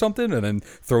 scared or something? And then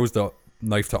throws the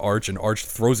knife to Arch, and Arch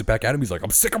throws it back at him. He's like, "I'm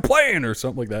sick of playing," or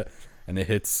something like that, and it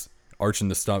hits Arch in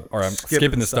the stomach, or I'm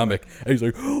skipping the stomach, and he's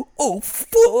like, "Oh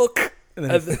fuck,"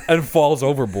 and falls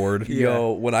overboard.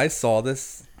 Yo, when I saw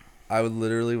this, I would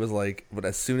literally was like, but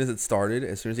as soon as it started,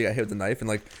 as soon as he got hit with the knife and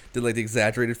like did like the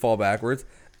exaggerated fall backwards,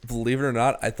 believe it or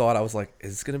not, I thought, I was like,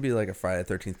 is this gonna be like a Friday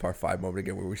the 13th Part 5 moment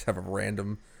again, where we just have a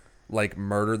random like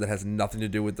murder that has nothing to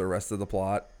do with the rest of the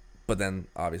plot, but then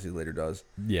obviously later does.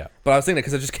 Yeah. But I was thinking that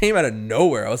because it just came out of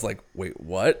nowhere. I was like, wait,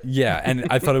 what? Yeah, and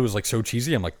I thought it was like so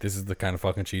cheesy. I'm like, this is the kind of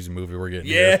fucking cheesy movie we're getting.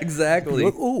 Yeah, here. exactly.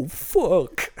 Like, oh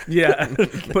fuck. Yeah,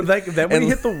 but like then when And- he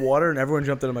hit the water and everyone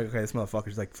jumped in, I'm like, okay, this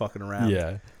motherfucker's like fucking around.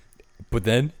 Yeah, but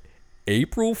then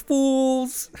April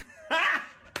Fools.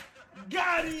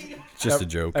 Just a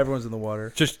joke. Everyone's in the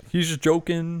water. He's just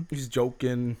joking. He's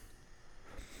joking.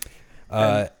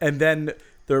 And then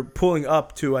they're pulling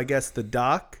up to, I guess, the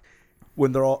dock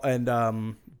when they're all,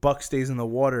 and Buck stays in the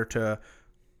water to,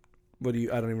 I don't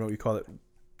even know what you call it,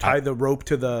 tie the rope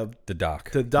to the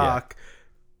dock.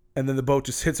 And then the boat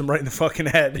just hits him right in the fucking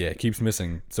head. Yeah, it keeps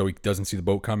missing, so he doesn't see the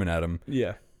boat coming at him.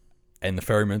 Yeah. And the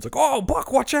ferryman's like, "Oh,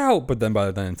 Buck, watch out!" But then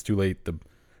by then it's too late. The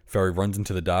ferry runs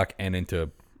into the dock and into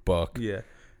Buck. Yeah.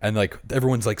 And like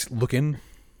everyone's like looking,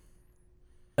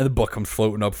 and the Buck comes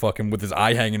floating up, fucking with his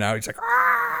eye hanging out. He's like,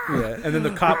 "Ah!" Yeah. And then the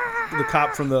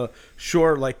cop from the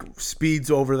shore like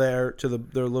speeds over there to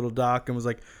their little dock and was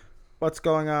like, "What's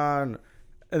going on?"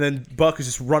 And then Buck is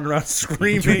just running around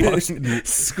screaming,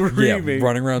 screaming, Yeah,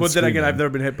 running around But then again, screaming. I've never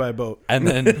been hit by a boat. And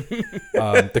then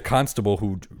the constable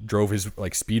who drove his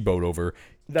like speedboat over.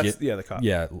 The cop.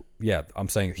 Yeah. I'm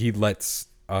saying he lets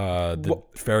the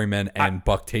ferryman and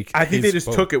Buck take. I think they his just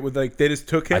boat. took it with like they just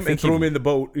took I him and think threw he- him in the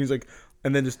boat. He's like,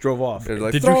 and then just drove off. They're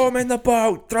like, Did throw you- him in the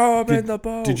boat, throw him in the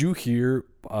boat. Did you hear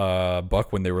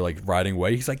Buck when they were like riding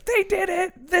away? He's like, "They did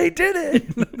it! They did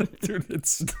it!" Dude,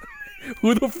 it's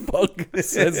who the fuck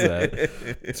says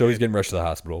that? So he's getting rushed to the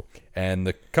hospital, and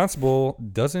the constable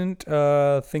doesn't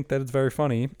think that it's very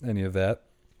funny, any of that.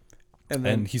 And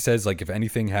then And he says like, if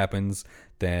anything happens,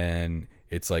 then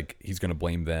it's like he's gonna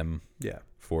blame them yeah,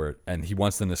 for it, and he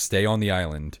wants them to stay on the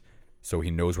island so he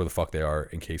knows where the fuck they are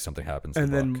in case something happens. and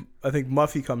to then Buck. I think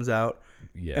Muffy comes out,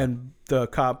 Yeah. and the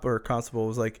cop or constable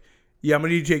was like, "Yeah, I'm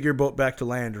gonna need you to take your boat back to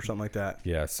land or something like that."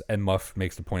 Yes, and Muff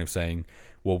makes the point of saying,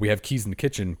 "Well, we have keys in the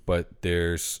kitchen, but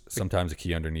there's sometimes a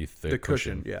key underneath the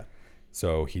cushion." Yeah,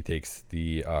 So he takes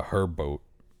the her boat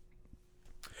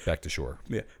back to shore.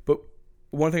 yeah. But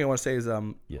one thing I want to say is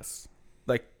Yes.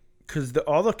 like because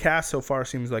all the cast so far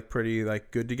seems like pretty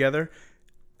like good together,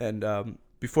 and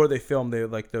before they filmed, they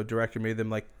like the director made them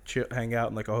like hang out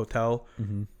in like a hotel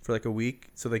for like a week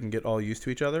so they can get all used to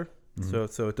each other,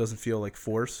 so it doesn't feel like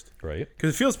forced, Right.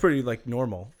 because it feels pretty like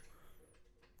normal.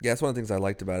 Yeah, that's one of the things I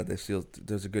liked about it.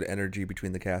 There's a good energy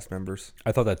between the cast members.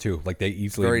 I thought that too. Like they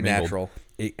easily Very mingled. natural.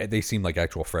 They seem like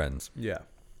actual friends. Yeah,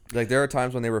 Like there are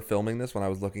times when they were filming this, when I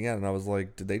was looking at it, and I was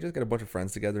like, did they just get a bunch of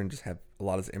friends together and just have a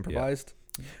lot of this improvised?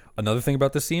 Another thing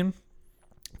about this scene,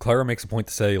 Clara makes a point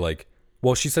to say like,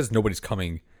 well, she says nobody's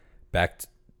coming back.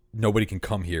 Nobody can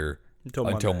come here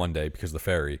until Monday because of the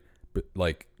ferry. But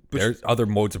like, there's other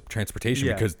modes of transportation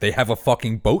Yeah. because they have a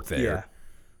fucking boat there. yeah,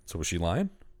 So was she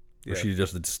lying? Or Yeah. she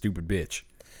just a stupid bitch?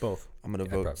 both. I'm gonna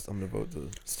probably. vote. I'm gonna vote the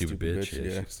Stupid bitch. Yeah, Yeah.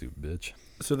 she's a stupid bitch.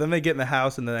 So then they get in the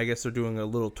house, and then I guess they're doing a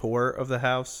little tour of the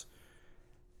house.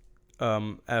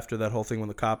 After that whole thing when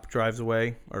the cop drives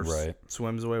away or Right.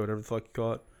 swims away, whatever the fuck you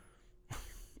call it.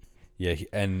 Yeah,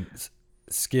 and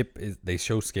Skip is. They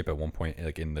show Skip at one point,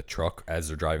 like in the truck as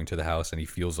they're driving to the house, and he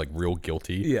feels like real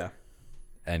guilty. Yeah,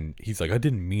 And he's like, "I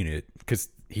didn't mean it," because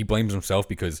he blames himself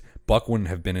because Buck wouldn't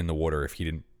have been in the water if he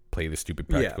didn't play the stupid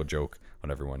practical joke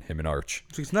on everyone. Him and Arch.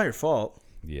 so it's not your fault.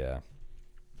 Yeah.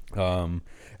 And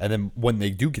then when they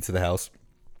do get to the house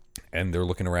and they're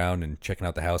looking around and checking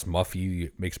out the house,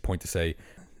 Muffy makes a point to say,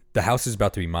 "The house is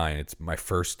about to be mine. It's my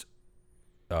first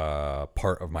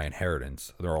part of my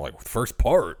inheritance." They're all like, "First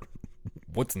part?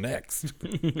 What's next?"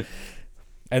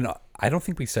 And I don't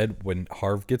think we said when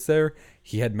Harv gets there,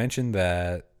 he had mentioned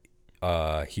that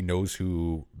he knows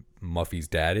who Muffy's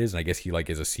dad is, and I guess he like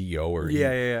is a CEO or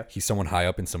Yeah. he's someone high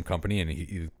up in some company, and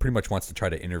he pretty much wants to try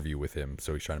to interview with him,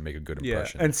 so he's trying to make a good Yeah,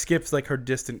 impression. and Skip's like her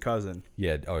distant cousin.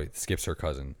 Yeah. Oh, Skip's her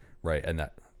cousin, right? And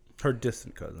that. Her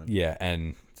distant cousin. Yeah,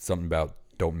 and something about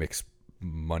don't mix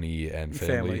money and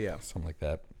family. Family, yeah. Something like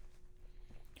that.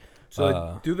 So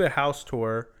they do the house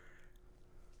tour,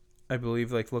 I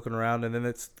believe, like looking around, and then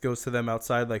it goes to them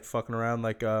outside, like fucking around,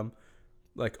 like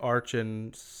Arch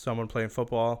and someone playing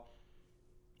football,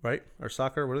 right? Or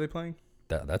soccer. What are they playing?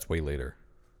 That's way later.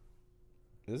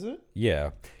 Is it? Yeah.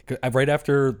 'Cause right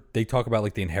after they talk about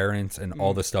like the inheritance and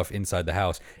all the stuff inside the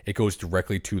house, it goes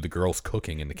directly to the girls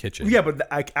cooking in the kitchen. Yeah, but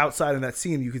like outside in that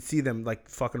scene, you could see them like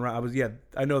fucking around.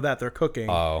 I know that they're cooking.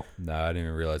 Oh, no, I didn't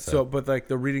even realize that. So, but like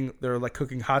they're like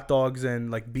cooking hot dogs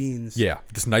and like beans. Yeah,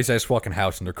 this nice ass fucking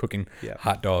house, and they're cooking Yeah.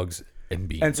 hot dogs and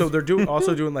beans. And so they're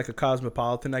also doing like a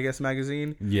Cosmopolitan, I guess,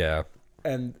 magazine. yeah,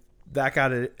 And that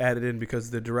got added in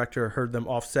because the director heard them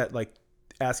offset like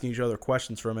asking each other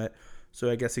questions from it. So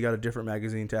I guess he got a different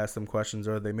magazine to ask them questions,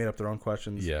 or they made up their own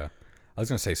questions. yeah. I was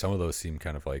gonna say some of those seem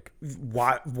kind of like.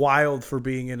 Wild for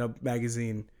being in a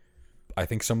magazine. I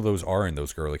think some of those are in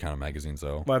those girly kind of magazines,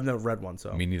 though. Well, I've never read one,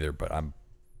 so Me neither, but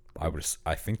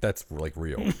I think that's like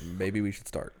real. Maybe we should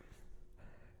start.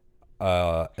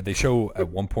 They show at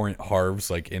one point Harv's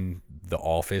like in the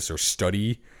office or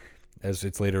study, as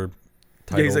it's later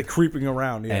titled. yeah, he's like creeping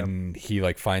around. Yeah, And he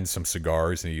like finds some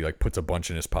cigars and he like puts a bunch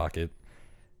in his pocket.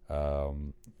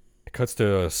 It cuts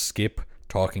to Skip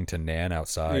talking to Nan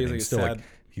outside. Yeah, he's and like he's still sad. like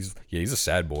he's a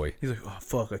sad boy. he's like, oh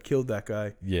fuck, I killed that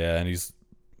guy. Yeah, and he's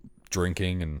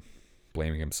drinking and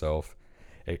blaming himself.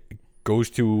 It goes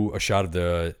to a shot of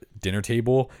the dinner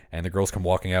table, and the girls come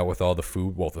walking out with all the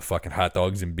food, well, the fucking hot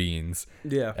dogs and beans.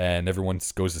 Yeah. And everyone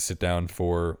goes to sit down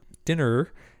for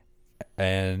dinner.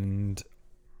 And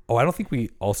I don't think we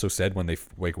also said when they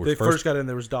were They first got in,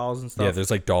 there was dolls and stuff. yeah,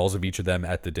 there's like dolls of each of them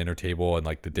at the dinner table, and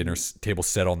like the dinner table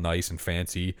set all nice and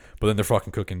fancy, but then they're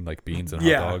fucking cooking like beans and hot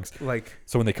dogs. like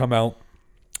So when they come out,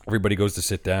 everybody goes to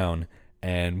sit down,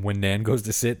 and when Nan goes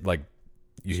to sit, like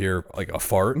you hear like a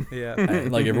fart. yeah.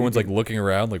 And like everyone's like looking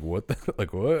around, like what,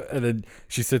 like what? And then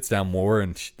she sits down more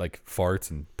and she like farts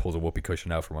and pulls a whoopee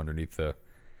cushion out from underneath the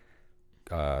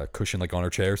cushion, like on her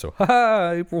chair. So,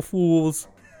 haha, April Fools.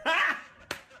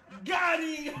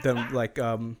 Then like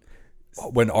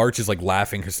When Arch is like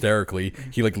laughing hysterically,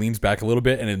 he like leans back a little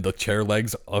bit, and then the chair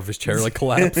legs of his chair like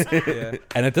collapse. yeah.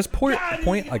 And at this point,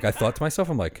 like I thought to myself,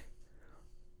 I'm like,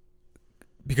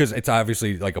 because it's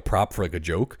obviously like a prop for like a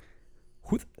joke.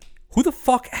 Who the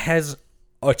fuck has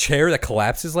a chair that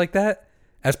collapses like that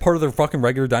as part of their fucking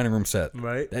regular dining room set?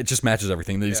 Right. It just matches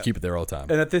everything. They just keep it there all the time.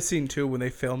 And at this scene too, when they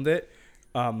filmed it,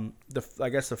 I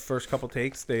guess the first couple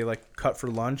takes they like cut for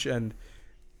lunch, and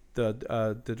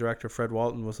the director Fred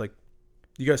Walton was like,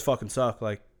 "You guys fucking suck.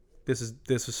 Like this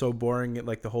is so boring."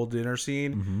 Like the whole dinner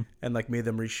scene, and like made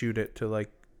them reshoot it to like,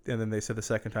 and then they said the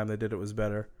second time they did it was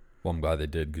better. Well, I'm glad they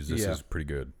did because this Yeah. is pretty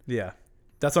good. Yeah,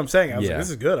 that's what I'm saying. I was Yeah. like,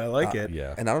 this is good. I like it.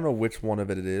 Yeah. And I don't know which one of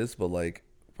it is, but like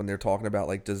when they're talking about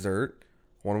like dessert,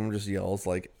 one of them just yells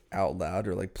like out loud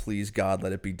or like, "Please God,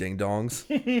 let it be ding dongs."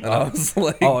 And I was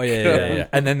like, Oh yeah.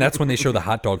 And then that's when they show the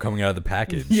hot dog coming out of the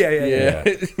package. Yeah.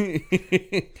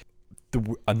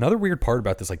 Another weird part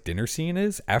about this like dinner scene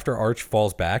is after Arch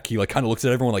falls back, he like kind of looks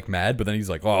at everyone like mad, but then he's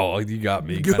like, "Oh, you got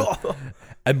me." Kinda.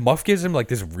 And Muff gives him like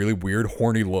this really weird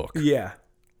horny look. Yeah.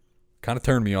 Kind of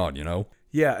turned me on, you know.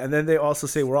 Yeah, and then they also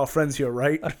say we're all friends here,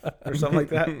 right? Or something like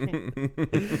that.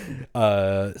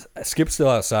 Skip's still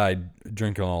outside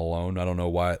drinking all alone. I don't know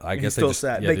why. I guess He's they still just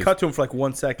sad. yeah, They cut to him for like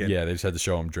 1 second. Yeah, they just had to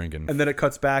show him drinking. And then it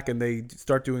cuts back and they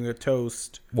start doing a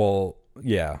toast. Well,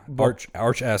 yeah.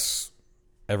 Arch asks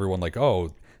everyone like,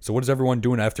 "Oh, so what is everyone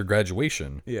doing after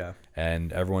graduation?" Yeah.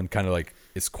 And everyone kind of like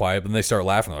is quiet, but then they start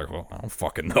laughing. They're like, "Well, I don't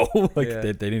fucking know." Like Yeah.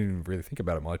 they didn't even really think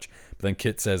about it much. But then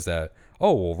Kit says that,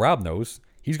 "Oh, well, Rob knows.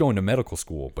 He's going to medical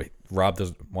school," but Rob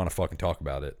doesn't want to fucking talk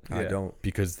about it. I don't.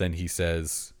 Because then he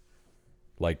says,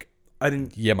 like, I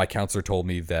didn't. "Yeah, my counselor told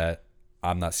me that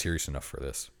I'm not serious enough for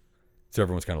this." So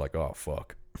everyone's kind of like, "Oh,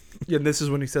 fuck." Yeah, and this is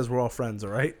when he says we're all friends,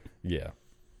 all right? Yeah.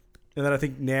 And then I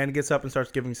think Nan gets up and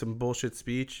starts giving some bullshit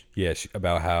speech. Yeah,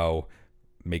 about how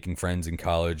making friends in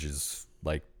college is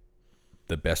like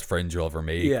the best friends you'll ever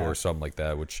make, Yeah. or something like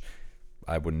that, which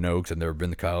I wouldn't know because I've never been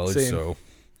to college. Same. So,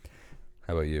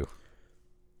 how about you?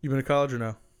 You been to college or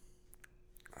no?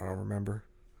 I don't remember.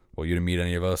 Well, you didn't meet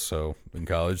any of us, so in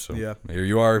college. So Yeah. here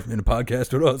you are in a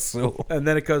podcast with us. So And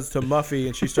then it goes to Muffy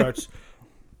and she starts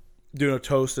doing a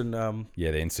toast and yeah,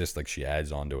 they insist like she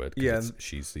adds onto it. 'Cause Yeah.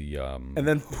 she's the and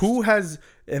then who has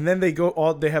and then they go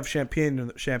all they have champagne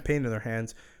in their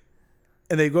hands.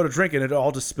 And they go to drink and it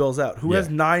all just spills out. Who has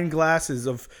Yeah. 9 glasses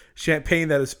of champagne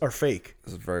that are fake?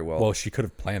 This is very well. well, she could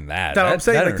have planned that. That's what I'm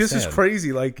saying. That I Like this is understand.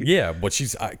 crazy. Like Yeah, but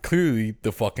she's queerly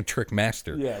the fucking trick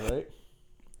master. yeah, right.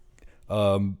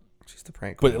 She's the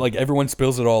prank. But queen. like everyone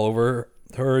spills it all over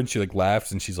her, and she like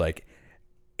laughs, and she's like,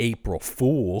 "April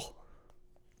Fool."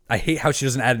 I hate how she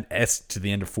doesn't add an S to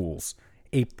the end of fools.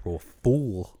 April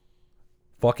Fool.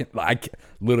 Fucking,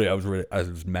 literally, I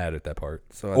was mad at that part.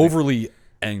 So I think- overly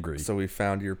angry. So we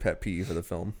found your pet peeve of the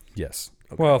film. Yes.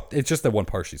 Well, it's just that one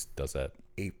part she does that.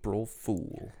 April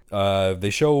Fool. They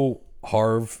show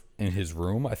Harv in his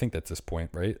room. I think that's this point,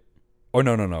 right? Oh,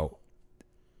 no.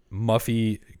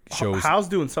 Muffy shows... Hal's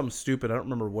doing something stupid. I don't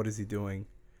remember what is he doing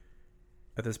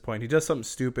at this point. He does something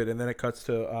stupid, and then it cuts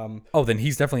to... Oh, then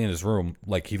he's definitely in his room.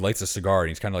 Like, he lights a cigar, and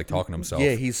he's kind of like talking to himself.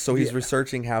 Yeah, he's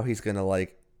researching how he's gonna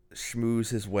like schmooze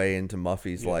his way into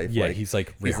Muffy's life. Yeah, like, he's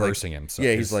like rehearsing himself.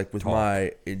 Yeah, he's like, with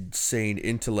my insane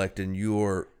intellect and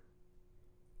your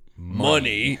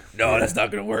money. No, that's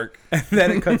not gonna work. And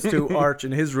then it cuts to Arch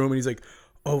in his room, and he's like,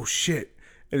 oh, shit.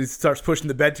 And he starts pushing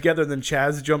the bed together, and then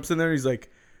Chaz jumps in there, and he's like...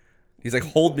 He's like,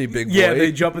 hold me, big boy. Yeah,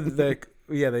 they jump in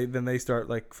then they start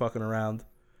like fucking around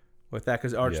with that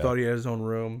because Arch thought he had his own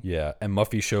room. Yeah, and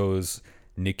Muffy shows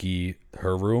Nikki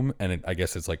her room, and I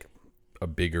guess it's like a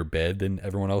bigger bed than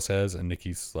everyone else has, and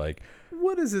Nikki's like,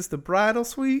 what is this, the bridal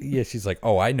suite? yeah, she's like,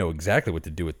 oh, I know exactly what to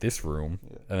do with this room.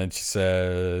 And then she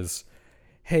says,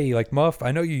 hey, like, Muff,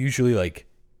 I know you usually like,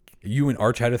 you and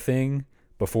Arch had a thing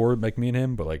before, like me and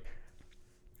him, but like,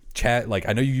 Chaz, like,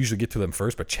 I know you usually get to them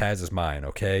first, but Chaz is mine,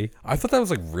 okay? I thought that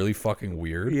was like really fucking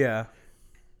weird. Yeah.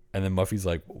 And then Muffy's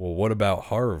like, well, what about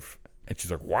Harv? And she's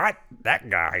like, what? That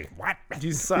guy? What?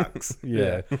 He sucks.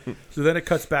 Yeah. So then it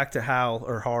cuts back to Hal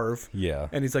or Harv. Yeah.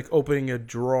 And he's like opening a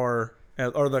drawer,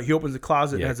 he opens a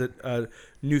closet and has a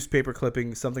newspaper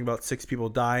clipping, something about 6 people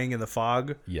dying in the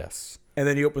fog. Yes. And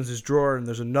then he opens his drawer and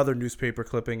there's another newspaper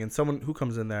clipping and someone who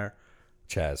comes in there.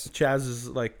 Chaz Is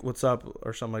like, what's up?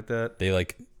 Or something like that. They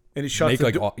like, and he shuts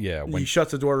make the like, he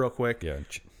shuts the door real quick. Yeah.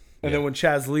 And then when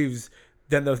Chaz leaves,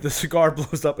 then the cigar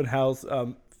blows up in Hal's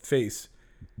face.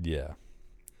 Yeah.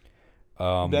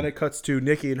 Then it cuts to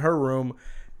Nikki in her room,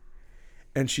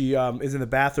 and she is in the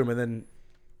bathroom, and then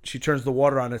she turns the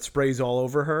water on, and it sprays all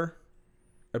over her.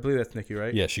 I believe that's Nikki,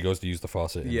 right? Yeah, she goes to use the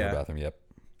faucet in Yeah. the bathroom, yep.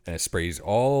 And it sprays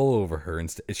all over her.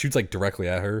 It shoots like directly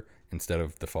at her instead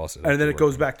of the faucet. And then it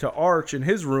goes back to Arch in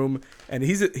his room, and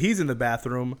he's in the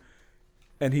bathroom,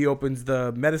 and he opens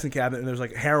the medicine cabinet, and there's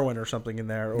like heroin or something in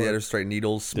there. Or, Yeah, there's straight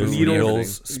needles, There's spoons, needles,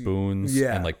 everything. spoons,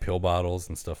 Yeah. and like pill bottles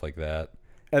and stuff like that.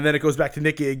 and then it goes back to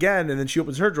Nikki again, and then she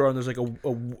opens her drawer, and there's like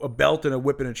a belt and a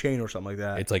whip and a chain or something like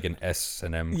that. It's like an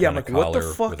S&M Yeah, I'm kind of like, what the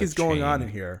collar fuck with a is going on chain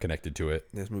in here? connected to it.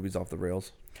 This movie's off the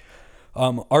rails.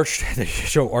 Arch, they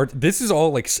show Arch. This is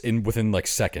all like within like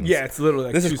seconds. Yeah, it's literally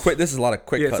like This is quick. This is a lot of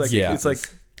quick Yeah, it's cuts. like, Yeah. it's like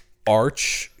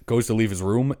Arch goes to leave his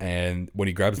room, and when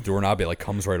he grabs the doorknob, it like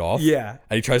comes right off. Yeah.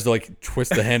 And he tries to like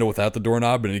twist the handle without the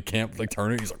doorknob, and he can't like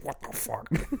turn it. He's like, what the fuck?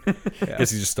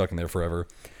 Guess he's just stuck in there forever.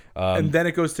 and then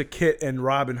it goes to Kit and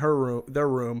Rob in their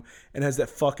room, and has that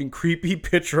fucking creepy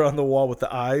picture on the wall with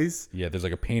the eyes. Yeah, there's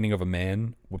like a painting of a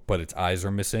man, but its eyes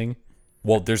are missing.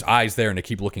 Well, there's eyes there, and they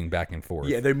keep looking back and forth.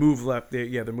 Yeah, they move left.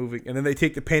 They're moving, and then they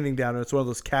take the painting down, and it's one of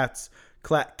those cat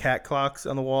clocks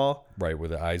on the wall. Right, where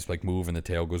the eyes like move and the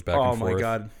tail goes back Oh and forth. my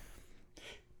god!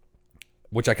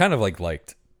 Which I kind of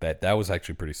liked. That was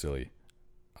actually pretty silly.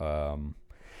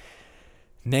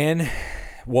 Nan,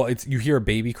 well, you hear a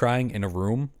baby crying in a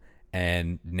room,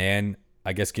 and Nan,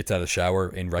 I guess, gets out of the shower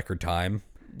in record time.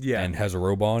 Yeah. And has a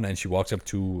robe on, and she walks up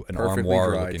to an Perfectly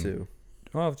armoire dry, looking. too.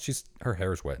 Well, her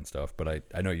hair is wet and stuff, but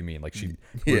I know what you mean. Like she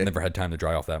Yeah. never had time to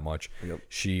dry off that much. Yep.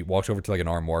 She walks over to like an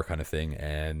armoire kind of thing,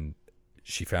 and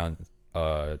she found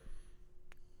a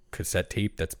cassette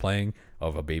tape that's playing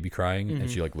of a baby crying, and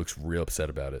she like looks real upset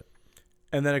about it.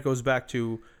 And then it goes back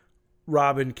to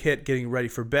Rob and Kit getting ready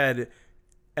for bed,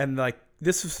 and like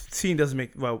this scene doesn't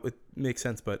make it makes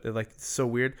sense, but it's so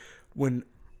weird when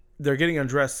they're getting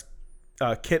undressed.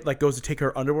 Kit like goes to take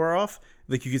her underwear off.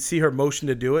 Like you can see her motion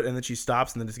to do it, and then she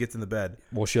stops and then just gets in the bed.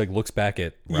 Well, she like looks back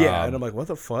at Rob, Yeah, and I'm like, what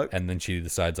the fuck? and then she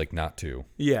decides like not to.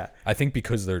 Yeah, I think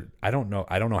because I don't know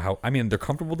how. I mean, they're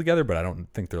comfortable together, but I don't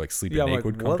think they're like sleeping yeah. I'm naked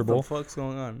like, what comfortable. the fuck's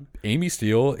going on? Amy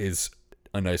Steele is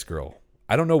a nice girl.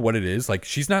 I don't know what it is. Like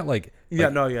she's not like Yeah,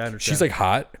 like, no, yeah, I understand. she's like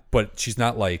hot, but she's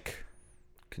not like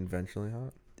Conventionally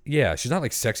hot. yeah, she's not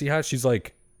like sexy hot. She's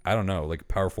like I don't know, like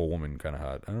powerful woman kind of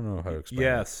hot. I don't know how to explain.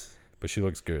 yes. it, but she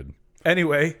looks good.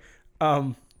 Anyway,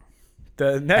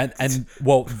 the next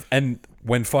And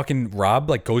when fucking Rob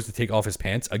like goes to take off his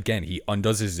pants again, he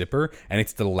undoes his zipper, and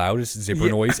it's the loudest zipper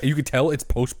noise, and you can tell it's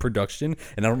post production.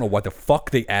 And I don't know what the fuck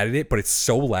they added it, but it's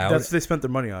so loud, that's what they spent their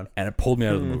money on. and it pulled me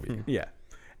out of the movie. Yeah,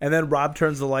 and then Rob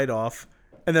turns the light off,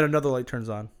 and then another light turns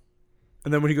on,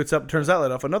 and then when he gets up and turns that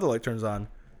light off, another light turns on.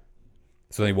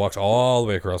 So then he walks all the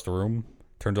way across the room,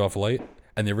 turns off a light,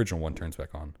 and the original one turns back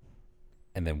on.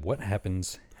 And then what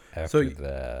happens after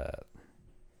that?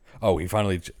 Oh, he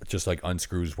finally just like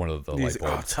unscrews one of the light He's like,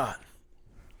 oh, bulbs. it's hot.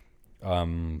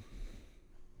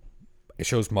 It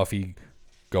shows Muffy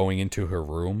going into her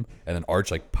room, and then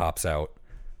Arch like pops out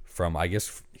from, I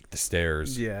guess, the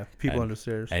stairs. Yeah, people and, under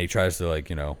stairs. And he tries to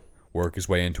like, work his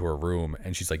way into her room,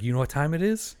 and she's like, "You know what time it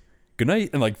is? Good night."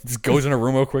 And like just goes in her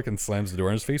room real quick and slams the door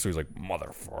in his face. So he's like,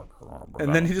 "Motherfucker."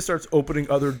 And then he just starts opening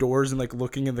other doors and like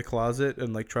looking in the closet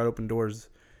and like try to open doors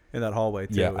in that hallway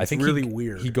too. Yeah, it's I think really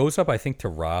weird. He goes up, I think, to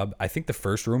Rob. I think the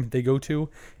first room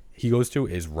he goes to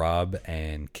is Rob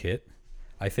and Kit,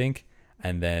 I think.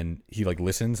 And then he like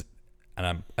listens,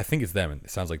 and I think it's them. It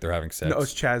sounds like they're having sex. No,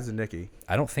 it's Chaz and Nikki.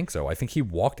 I don't think so. I think he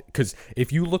walked, because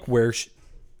if you look where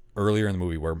earlier in the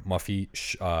movie where Muffy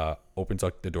opens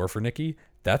up the door for Nikki,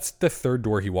 that's the third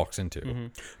door he walks into. Mm-hmm.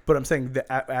 But I'm saying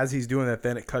that as he's doing that,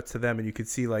 then it cuts to them, and you could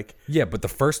see like Yeah, but the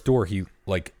first door he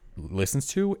like listens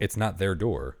to, it's not their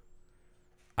door.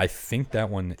 I think that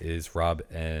one is Rob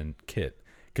and Kit,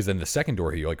 because then the second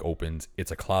door he like opens,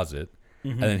 it's a closet,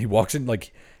 and then he walks in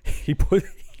like he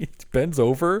bends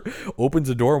over, opens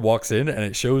the door, walks in, and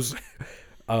it shows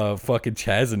fucking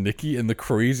Chaz and Nikki in the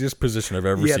craziest position I've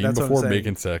ever seen that's what I'm before saying.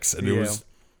 making sex, and it Yeah. was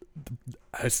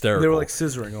hysterical. they were like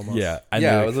scissoring almost. yeah, and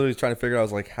Yeah, I they, was literally trying to figure out. I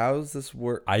was like, "How does this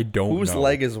work? I don't Whose know.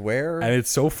 leg is where?" And it's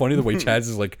so funny the way Chaz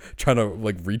is like trying to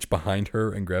like reach behind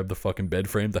her and grab the fucking bed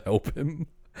frame to help him.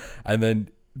 And then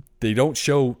they don't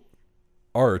show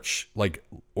Arch, like,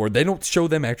 or they don't show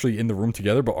them actually in the room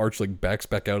together, but Arch like backs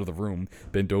back out of the room,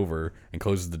 bent over, and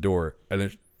closes the door. And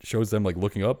it shows them like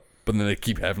looking up, but then they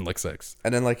keep having like sex.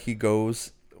 And then like he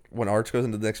goes, when Arch goes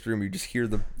into the next room, you just hear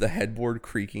the headboard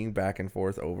creaking back and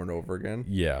forth over and over again.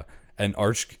 Yeah. And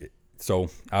Arch, so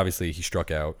obviously he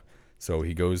struck out. So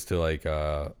he goes to like,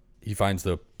 he finds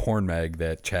the porn mag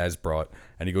that Chaz brought,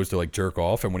 and he goes to like jerk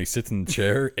off. And when he sits in the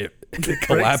chair, it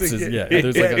collapses. again. Yeah.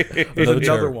 There's like There's another another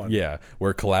chair, one. Yeah. Where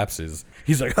it collapses.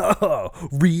 He's like, "Oh,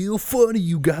 real funny,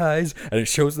 you guys." And it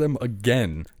shows them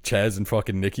again, Chaz and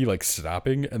fucking Nikki like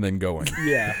stopping and then going.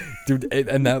 Yeah. Dude,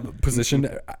 and that position,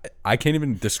 I can't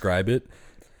even describe it.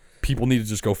 People need to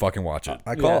just go fucking watch it.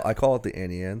 I call it the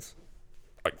Annie Ann's.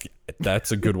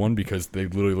 That's a good one because they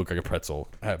literally look like a pretzel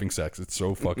having sex. It's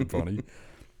so fucking funny.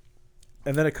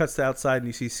 And then it cuts to outside, and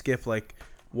you see Skip like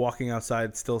walking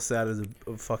outside, still sad as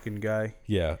a fucking guy.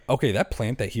 Yeah. Okay, that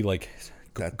plant that he like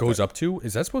goes up to,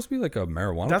 is that supposed to be like a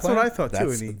marijuana That's plant? what I thought too.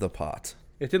 That's And the pot.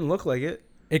 it didn't look like it.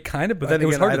 It kind of, but But then it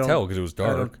was again, hard I to don't- tell because it was I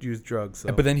dark. don't use drugs.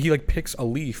 So. But then he like picks a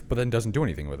leaf, but then doesn't do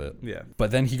anything with it. Yeah. But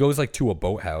then he goes like to a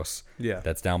boathouse. Yeah.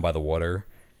 That's down by the water,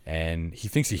 and he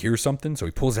thinks he hears something, so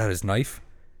he pulls out his knife,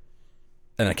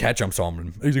 and a cat jumps on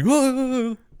him. He's like,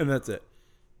 "Ah!" And that's it.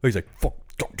 He's like, "Fuck,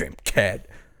 goddamn cat!"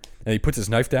 And he puts his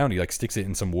knife down. He like sticks it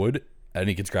in some wood, and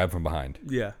he gets grabbed from behind.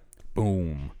 Yeah.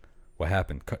 Boom. What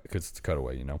happened? Because it's a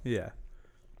cutaway, you know. Yeah.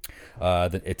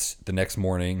 Then it's the next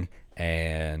morning,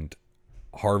 and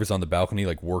Harv is on the balcony,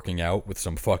 like working out with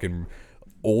some fucking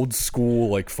old school,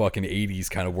 like fucking 80s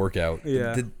kind of workout.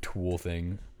 Yeah. The tool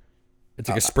thing. It's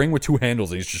like a spring with two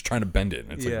handles, and he's just trying to bend it,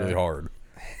 and it's like Yeah. really hard.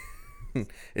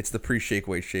 It's the pre-shake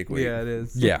weight, shake weight. Yeah, it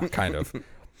is. Yeah, kind of.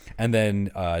 And then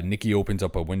Nikki opens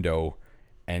up a window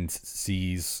and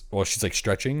sees, well, she's like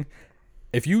stretching.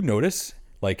 If you notice,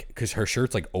 like, because her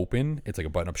shirt's like open, it's like a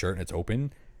button-up shirt and it's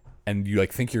open, and you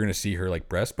like think you're gonna see her like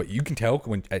breast, but you can tell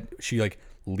when she like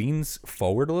leans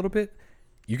forward a little bit,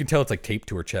 you can tell it's like taped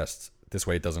to her chest. This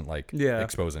way, it doesn't like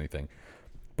expose anything.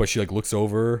 But she like looks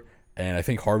over, and I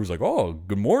think Harvey's like, "Oh,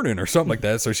 good morning" or something like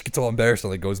that. So she gets all embarrassed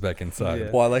and like goes back inside.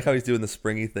 Yeah. Well, I like how he's doing the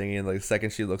springy thing, and like the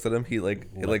second she looks at him, he like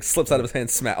it like slips out of his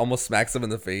hand, almost smacks him in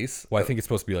the face. Well, I think it's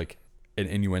supposed to be like an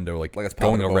innuendo, like Like it's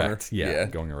going popping a boner? erect. Yeah, Yeah.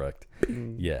 going erect.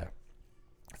 Yeah.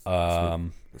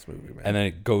 This movie, man. And then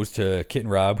it goes to Kit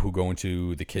and Rob, who go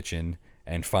into the kitchen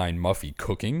and find Muffy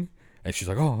cooking. And she's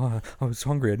like, "Oh, I was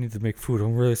hungry. I need to make food.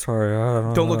 I'm really sorry.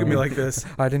 Don't look at me like this.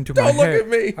 I didn't do Don't my look hair. at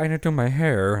me." I didn't do my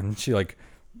hair." And she like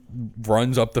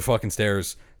runs up the fucking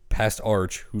stairs past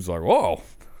Arch, who's like, "Whoa,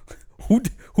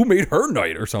 who made her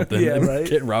night or something?" Yeah, and right.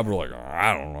 Kit and Rob are like,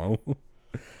 "I don't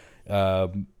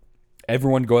know."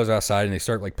 Everyone goes outside and they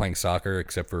start like playing soccer,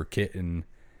 except for Kit and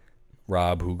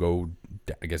Rob, who go,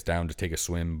 I guess, down to take a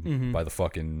swim by the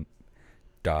fucking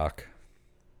dock.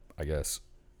 I guess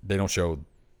they don't show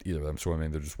either of them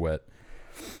swimming; they're just wet.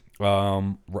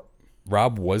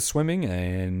 Rob was swimming,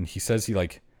 and he says he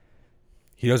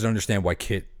doesn't understand why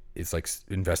Kit is like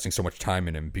investing so much time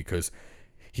in him, because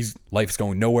life's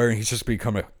going nowhere, and he's just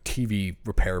become a TV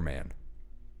repairman.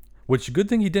 Which, good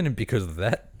thing he didn't, because of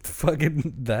that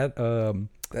fucking That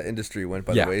industry went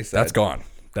by yeah, the wayside. that's gone.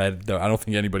 I don't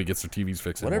think anybody gets their TVs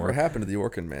fixed Whatever anymore. happened to the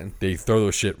Orkin man? They throw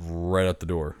those shit right out the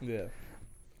door. Yeah.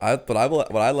 What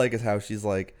I like is how he's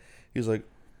like, I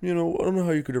don't know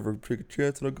how you could ever take a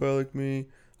chance on a guy like me.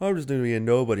 I'm just gonna be a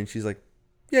nobody. And she's like,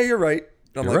 yeah, you're right.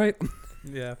 And I'm You're like, right.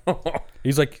 Yeah.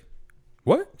 He's like,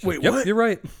 what? She's Wait, like, yep, what? you're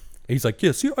right. And he's like,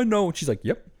 yeah, see, I know. And she's like,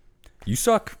 yep, you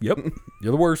suck. Yep,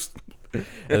 you're the worst. And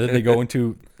then they go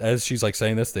into, as she's like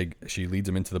saying this, she leads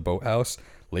him into the boathouse,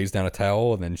 lays down a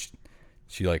towel, and then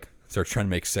she like starts trying to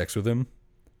make sex with him.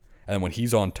 And when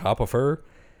he's on top of her,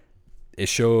 it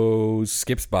shows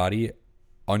Skip's body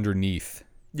underneath.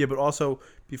 Yeah, but also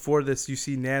before this, you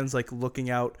see Nan's like looking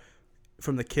out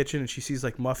from the kitchen, and she sees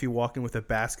like Muffy walking with a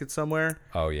basket somewhere,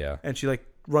 Oh yeah, and she like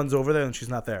runs over there, and she's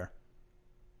not there.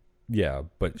 yeah.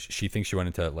 But she thinks she went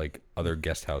into that like other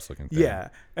guest house looking thing. Yeah,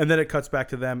 and then it cuts back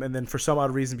to them, and then for some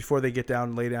odd reason, before they get down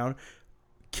and lay down,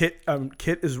 Kit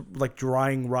is like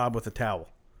drying Rob with a towel,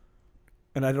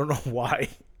 and I don't know why.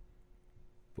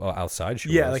 Well, outside she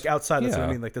Yeah, was. like outside. That's what I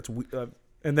Yeah. mean. Like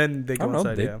and then they I go don't know.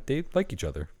 inside. They like each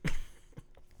other.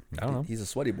 I don't know. He's a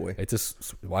sweaty boy. It's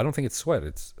just. Well, I don't think it's sweat.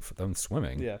 It's them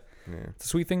swimming. Yeah. It's a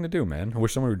sweet thing to do, man. I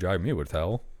wish someone would drive me with a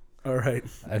towel. All right.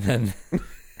 And then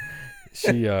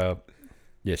she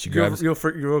grabs. You'll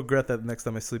regret that next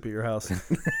time I sleep at your house.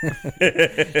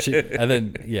 And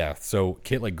then so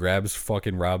Kit like grabs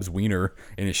fucking Rob's wiener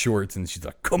in his shorts, and she's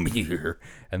like, "Come here!"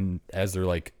 And as they're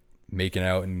like making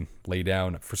out and lay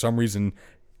down, for some reason,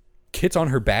 Kit's on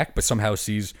her back, but somehow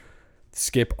sees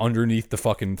Skip underneath the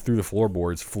fucking through the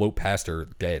floorboards float past her,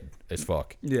 dead as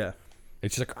fuck. Yeah.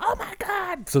 And she's like, "Oh my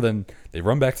god!" So then they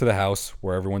run back to the house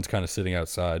where everyone's kind of sitting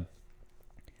outside,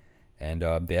 and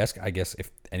they ask, I guess, if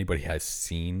anybody has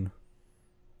seen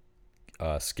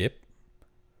Skip,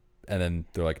 and then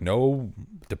they're like, "No,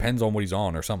 depends on what he's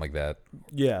on," or something like that.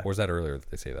 Yeah. Or was that earlier that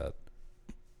they say that?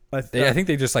 I I think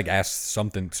they just like asked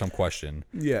some question,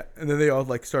 Yeah, and then they all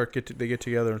like they get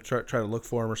together and try to look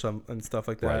for him or some and stuff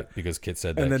like that. right? Because Kit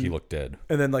said And that then- he looked dead.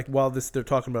 And then like while they're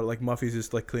talking about it, like Muffy's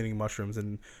just like cleaning mushrooms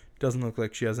and doesn't look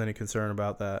like she has any concern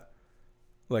about that.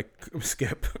 Like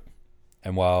Skip.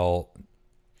 And while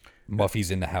Muffy's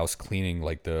in the house cleaning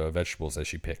like the vegetables that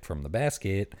she picked from the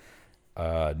basket,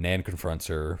 Nan confronts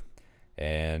her,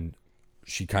 and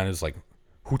she kind of is like,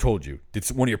 "Who told you? Did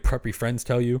one of your preppy friends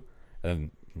tell you?"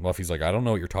 And Muffy's like, "I don't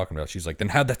know what you're talking about." She's like, "Then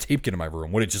how'd that tape get in my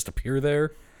room? Would it just appear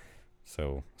there?"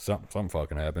 So something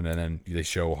fucking happened, and then they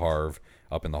show Harv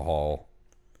up in the hall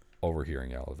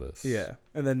overhearing all of this. Yeah,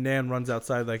 and then Nan runs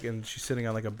outside like, and she's sitting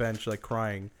on like a bench like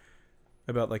crying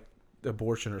about like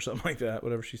abortion or something like that.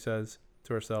 Whatever she says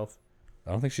to herself.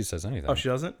 I don't think she says anything. Oh, she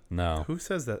doesn't. No. Who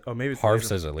says that? Oh, maybe it's Harv later.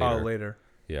 says it Oh, later. later.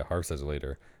 Yeah, Harv says it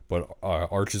later. But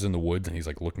Arch is in the woods, and he's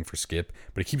like looking for Skip,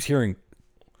 but he keeps hearing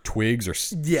twigs or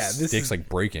this sticks is- like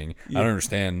breaking. I don't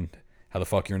understand how the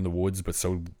fuck you're in the woods, but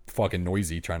so fucking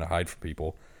noisy trying to hide from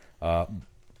people.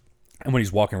 And when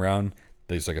he's walking around,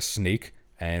 there's like a snake,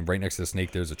 and right next to the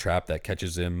snake, there's a trap that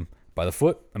catches him by the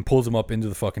foot and pulls him up into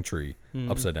the fucking tree,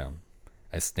 upside down.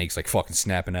 And snake's like fucking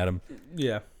snapping at him.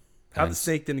 Yeah. How the And-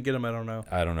 snake didn't get him, I don't know.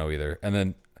 I don't know either. And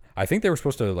then I think they were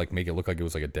supposed to like make it look like it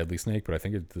was like a deadly snake, but I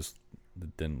think it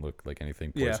didn't look like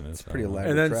anything Yeah, poisonous. it's pretty I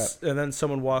don't know. elaborate. And then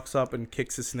someone walks up and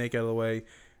kicks the snake out of the way,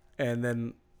 and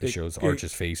then It shows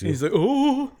Arch's face. He's like,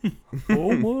 "Oh,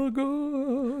 Oh my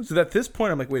god! So at this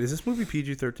point, I'm like, wait, is this movie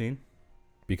PG-13?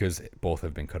 Because both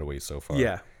have been cutaways so far.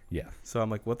 Yeah. Yeah. So I'm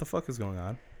like, what the fuck is going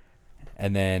on?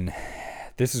 And then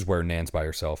this is where Nan's by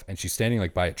herself, and she's standing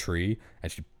like by a tree,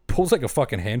 and she pulls like a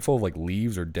fucking handful of like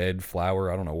leaves or dead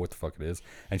flower. I don't know what the fuck it is.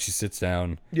 And she sits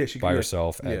down Yeah, she by like-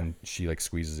 herself, yeah. and she like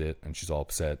squeezes it, and she's all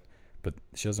upset, but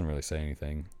she doesn't really say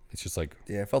anything. It's just like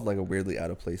Yeah, it felt like a weirdly out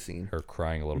of place scene. her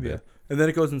crying a little Yeah. bit. And then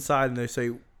it goes inside, and they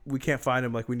say, we can't find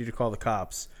him. Like, we need to call the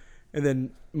cops. And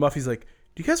then Muffy's like,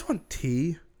 do you guys want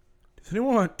tea? Does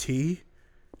anyone want tea?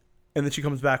 And then she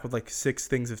comes back with like 6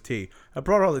 things of tea. I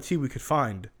brought all the tea we could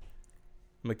find.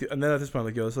 I'm like, and then at this point, I'm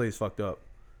like, yo, this lady's fucked up.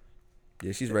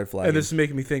 Yeah, she's red flagging. And this is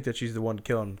making me think that she's the one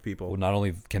killing people. Well, not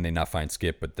only can they not find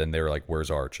Skip, but then they were like,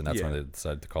 "Where's Arch?" And that's Yeah. when they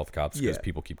decided to call the cops because Yeah.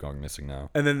 people keep going missing now.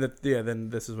 And then then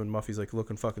this is when Muffy's like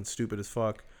looking fucking stupid as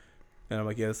fuck. And I'm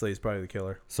like, yeah, this lady's probably the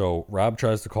killer. So Rob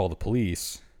tries to call the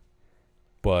police,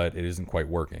 but it isn't quite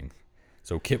working.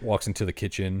 So Kit walks into the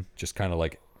kitchen, just kind of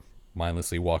like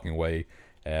mindlessly walking away,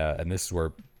 and this is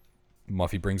where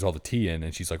Muffy brings all the tea in,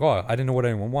 and she's like, "Oh, I didn't know what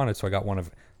anyone wanted, so I got one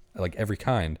of like every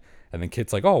kind." And then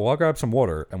Kit's like, "Oh, well, I'll grab some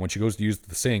water." And when she goes to use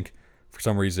the sink, for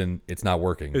some reason, it's not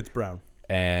working. It's brown.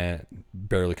 And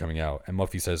barely coming out. And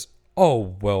Muffy says,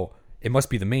 "Oh, well, it must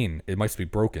be the main. It must be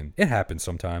broken. It happens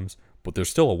sometimes, but there's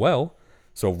still a well."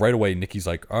 So right away, Nikki's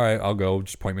like, "All right, I'll go.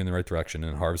 Just point me in the right direction."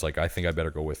 And Harv's like, "I think I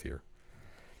better go with you."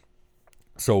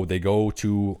 So they go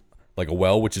to like a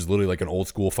well, which is literally like an old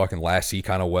school fucking Lassie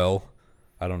kind of well.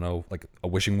 I don't know, like a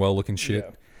wishing well looking shit.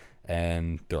 Yeah.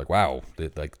 And they're like, "Wow,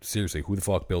 like seriously, who the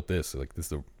fuck built this? Like this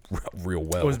is a real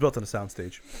well." It was built on a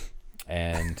soundstage.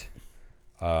 And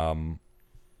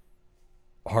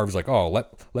Harv's like, oh,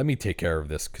 let me take care of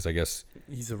this because I guess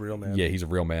He's a real man. yeah, he's a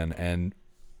real man. And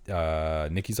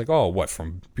Nikki's like, oh, what,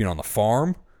 from being on the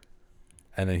farm?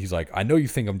 And then he's like, I know you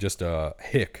think I'm just a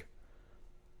hick,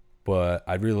 but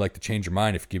I'd really like to change your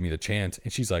mind if you give me the chance.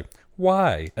 And she's like,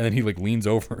 why? And then he like leans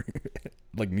over,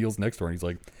 like kneels next to her, and he's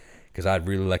like, because I'd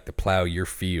really like to plow your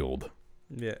field.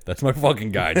 Yeah. That's my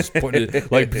fucking guy. Just putting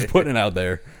it like just putting it out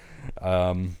there.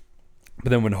 But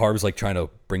then when Harv's like trying to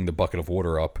bring the bucket of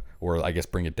water up, or I guess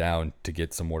bring it down to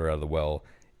get some water out of the well,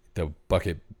 the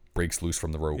bucket breaks loose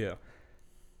from the rope. Yeah.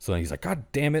 So then he's like, God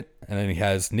damn it. And then he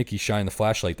has Nikki shine the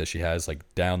flashlight that she has like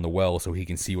down the well so he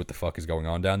can see what the fuck is going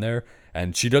on down there.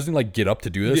 And she doesn't like get up to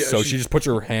do this. Yeah, So she just puts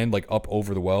her hand like up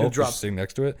over the well, And drops- just sitting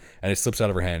next to it. And it slips out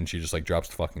of her hand and she just like drops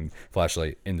the fucking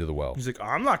flashlight into the well. He's like,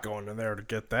 I'm not going in there to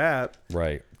get that.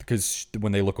 Right. Because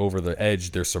when they look over the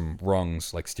edge, there's some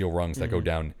rungs, like steel rungs that go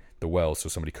down the well. So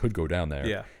somebody could go down there.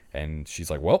 Yeah. And she's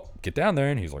like, well, get down there.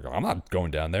 And he's like, I'm not going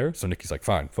down there. So Nikki's like,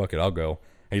 fine, fuck it, I'll go.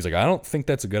 And he's like, I don't think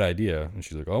that's a good idea. And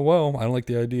she's like, oh, well, I don't like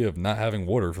the idea of not having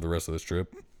water for the rest of this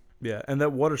trip. Yeah. And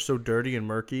that water's so dirty and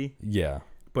murky. Yeah.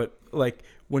 But like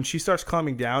when she starts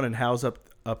climbing down and Hal's up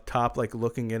top, like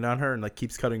looking in on her and like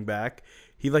keeps cutting back,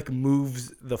 he like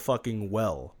moves the fucking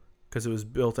well because it was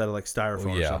built out of like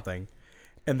styrofoam or yeah. something.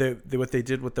 And what they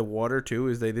did with the water too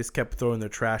is they just kept throwing their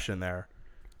trash in there.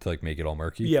 To like make it all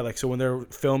murky. Yeah, like so when they're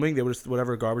filming, they would just,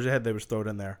 whatever garbage they had, they would just throw it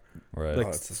in there. Right. Like, Oh,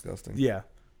 it's disgusting. Yeah.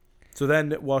 So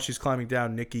then while she's climbing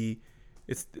down, Nikki,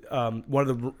 it's one of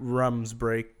the rungs,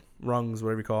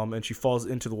 whatever you call them, and she falls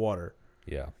into the water.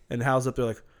 Yeah. And Hal's up there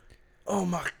like, oh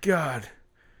my God,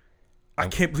 I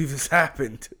can't believe this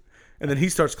happened. And then he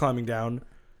starts climbing down.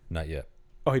 Not yet.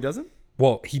 Oh, he doesn't?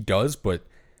 Well, he does, but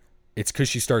it's because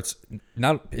she starts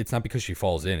it's not because she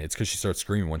falls in. It's because she starts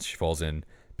screaming once she falls in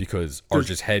because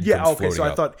Arch's head comes okay. floating So I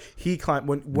up. thought he climbed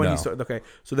when No. he started. Okay,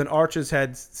 so then Arch's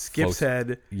head, Skip's Floats-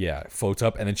 head. Yeah, floats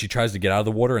up, and then she tries to get out of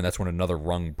the water, and that's when another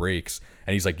rung breaks,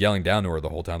 and he's like yelling down to her the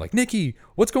whole time, like, Nikki,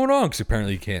 what's going on? Because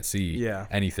apparently he can't see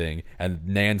anything, and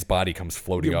Nan's body comes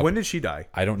floating up. When did she die?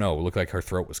 I don't know. It looked like her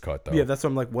throat was cut, though. Yeah, that's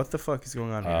what I'm like. What the fuck is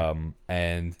going on here?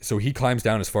 And so he climbs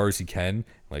down as far as he can,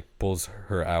 like pulls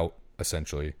her out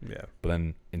essentially. Yeah. But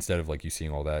then instead of like you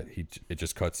seeing all that, it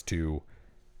just cuts to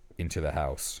into the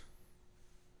house.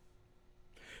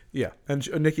 Yeah, and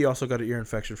Nikki also got an ear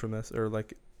infection from this, or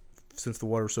like, since the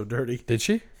water was so dirty. Did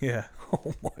she? Yeah.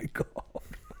 Oh my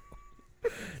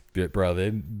god. Yeah, bro,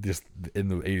 they just in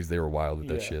the 80s they were wild with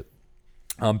that shit.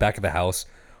 Back at the house,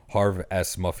 Harv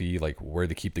asks Muffy like where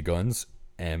to keep the guns,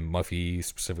 and Muffy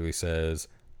specifically says,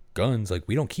 "Guns? Like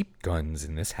we don't keep guns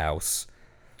in this house."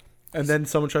 And then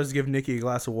someone tries to give Nikki a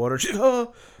glass of water. She,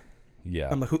 oh. Yeah.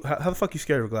 I'm like, how the fuck you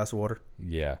scared of a glass of water?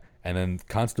 Yeah. And then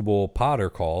Constable Potter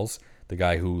calls, the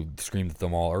guy who screamed at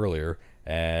them all earlier,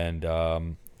 and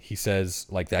he says,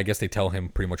 like, I guess they tell him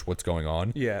pretty much what's going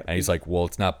on. Yeah. And he's like, well,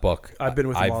 it's not Buck. I've been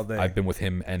with him all day. I've been with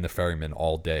him and the ferryman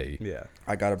all day. Yeah.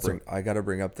 I gotta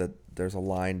bring up that there's a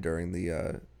line during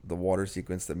the water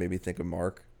sequence that made me think of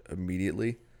Mark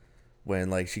immediately, when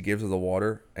like she gives her the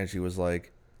water and she's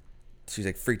like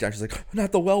freaked out. She's like,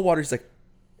 not the well water.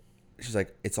 She's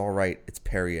like, it's all right. It's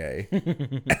Perrier.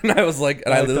 And I was like,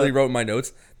 and I literally wrote in my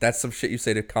notes, that's some shit you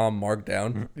say to calm Mark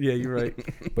down. Yeah, you're right.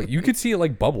 But you could see it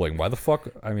like bubbling. Why the fuck?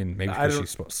 I mean, maybe because she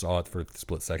saw it for a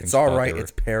split second. It's She all thought right. they were-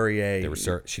 It's Perrier. They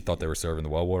were she thought they were serving the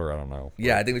well water. I don't know.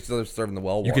 Yeah, I think she thought they were serving the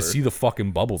well water. You could see the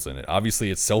fucking bubbles in it.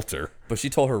 Obviously, it's seltzer. But she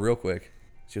told her real quick.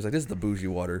 She was like, this is the bougie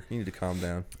water. You need to calm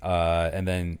down. And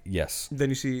then, yes. Then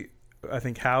you see, I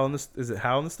think Hal in this, is it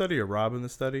Hal in the study or Rob in the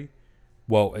study?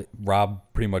 Well, Rob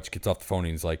pretty much gets off the phone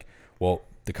and he's like, well,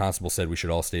 the constable said we should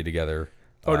all stay together.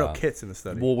 Oh, no, Kit's in the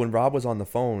study. Well, when Rob was on the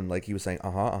phone, like he was saying,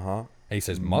 And he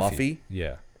says, Muffy.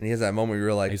 Yeah. And he has that moment where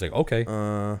you're like, And he's like, okay.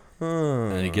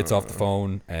 And he gets off the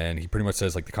phone and he pretty much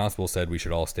says, like, the constable said we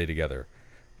should all stay together.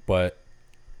 But,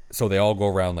 so they all go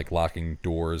around, like, locking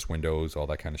doors, windows, all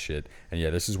that kind of shit. And yeah,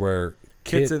 this is where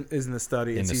Kit Kit is in the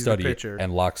study in and the sees study the picture.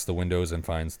 and locks the windows and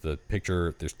finds the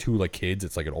picture. There's two like kids.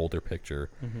 It's like an older picture.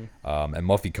 And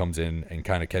Muffy comes in and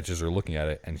kind of catches her looking at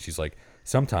it, and she's like,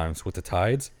 sometimes with the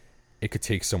tides, it could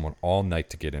take someone all night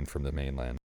to get in from the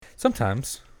mainland.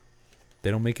 Sometimes they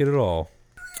don't make it at all.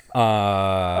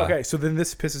 Okay, so then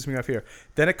this pisses me off here.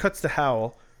 Then it cuts to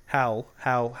Harv.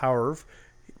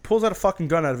 He pulls out a fucking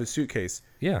gun out of his suitcase.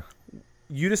 Yeah.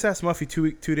 You just asked Muffy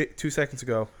 2 seconds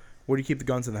ago, where do you keep the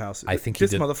guns in the house? I think he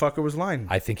this did- motherfucker was lying.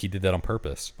 I think he did that on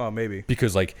purpose. Oh, maybe.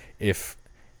 Because like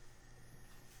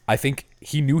I think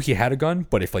he knew he had a gun,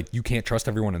 but if like you can't trust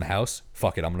everyone in the house,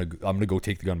 fuck it, I'm gonna go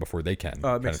take the gun before they can.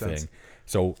 It makes sense.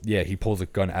 So yeah, he pulls a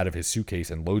gun out of his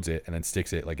suitcase and loads it, and then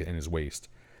sticks it like in his waist.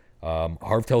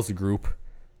 Harv tells the group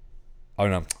Oh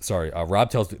no, sorry.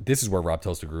 Rob tells. This is where Rob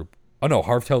tells the group. Oh no,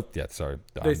 Harv tells. Yeah, sorry.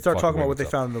 They start talking about what they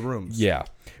found. found in the rooms. Yeah.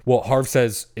 Well, Harv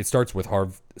says it starts with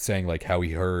Harv saying like how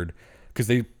he heard, because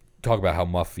they talk about how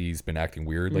Muffy's been acting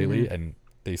weird lately, and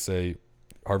they say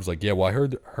Harv's like, yeah, well, I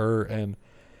heard her and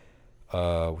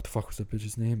what the fuck was that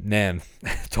bitch's name? Nan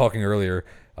talking earlier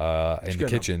in the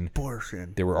kitchen.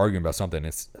 Abortion. They were arguing about something.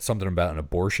 It's something about an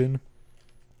abortion.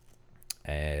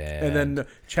 And then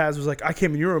Chaz was like, I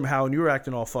came in your room, Hal, and you were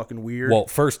acting all fucking weird. Well,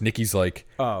 first Nikki's like,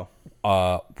 oh.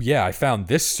 Yeah, I found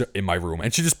this in my room.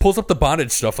 And she just pulls up the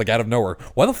bondage stuff like out of nowhere.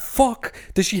 Why the fuck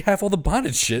does she have all the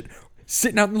bondage shit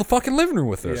sitting out in the fucking living room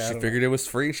with her? She figured it was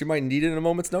free. She might need it in a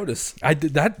moment's notice.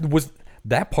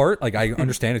 That part, like, I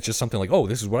understand it's just something like, oh,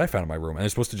 this is what I found in my room. And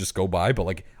it's supposed to just go by. But,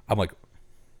 like, I'm like,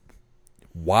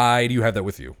 why do you have that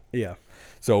with you? Yeah.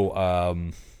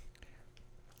 So,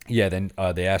 yeah, then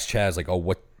they asked Chaz, like, oh,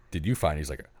 what did you find?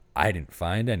 He's like, I didn't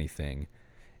find anything.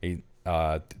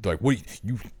 They're like, what?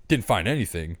 You didn't find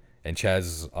anything? And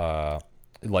Chaz,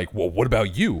 like, well, what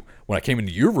about you? When I came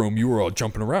into your room, you were all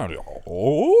jumping around.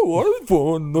 Oh, I didn't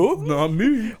find nothing. Not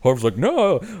me. Harv's like,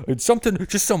 no, it's something,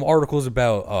 just some articles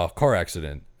about a car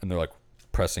accident. And they're like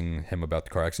pressing him about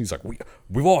the car accident. He's like,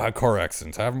 we've all had car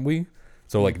accidents, haven't we?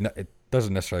 So, like, it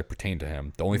doesn't necessarily pertain to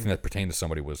him. The only thing that pertained to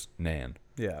somebody was Nan.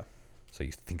 Yeah. So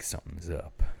you think something's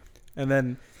up. And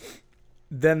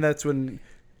then that's when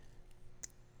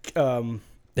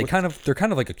they're kind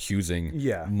of like accusing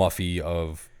Yeah. Muffy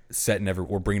of setting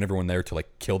or bringing everyone there to like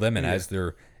kill them. And as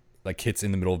they're like Kit's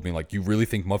in the middle of being like, you really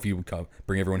think Muffy would come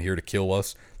bring everyone here to kill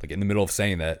us? Like in the middle of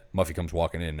saying that, Muffy comes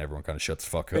walking in and everyone kind of shuts the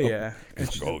fuck up. Yeah. And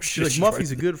Like, oh shit, she's like,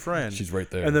 Muffy's a good friend. She's right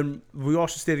there. And then we all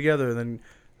should stay together. And then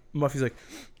Muffy's like,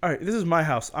 all right, this is my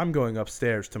house. I'm going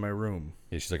upstairs to my room.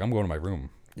 Yeah, she's like, I'm going to my room.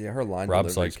 Yeah, her line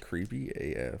Rob's delivery is like, creepy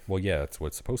AF. Well, yeah, that's what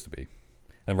it's supposed to be.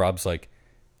 And Rob's like,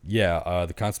 yeah,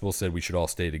 the constable said we should all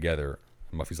stay together.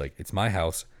 And Muffy's like, it's my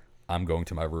house. I'm going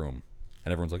to my room.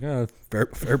 And everyone's like,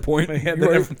 fair point. Yeah,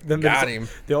 You're right. then Got him.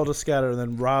 They all just scatter. And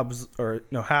then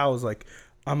Hal's like,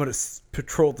 I'm going to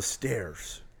patrol the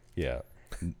stairs. Yeah.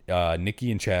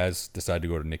 Nikki and Chaz decide to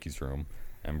go to Nikki's room.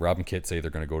 And Rob and Kit say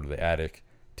they're going to go to the attic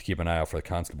to keep an eye out for the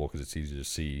constable because it's easy to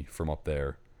see from up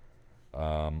there.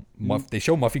 They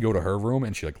show Muffy go to her room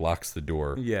and she like locks the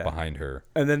door behind her.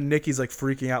 And then Nikki's like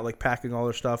freaking out, like packing all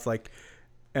her stuff, like,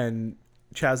 and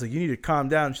Chaz's like, you need to calm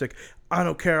down. She's like, I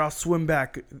don't care, I'll swim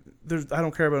back. I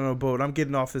don't care about no boat. I'm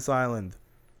getting off this island.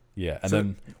 Yeah, and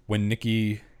then when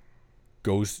Nikki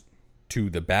goes to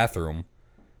the bathroom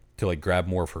to like grab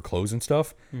more of her clothes and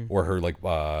stuff, or her like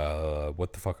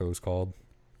what the fuck are those called?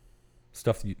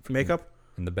 Stuff Makeup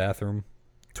in the bathroom.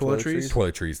 Toiletries.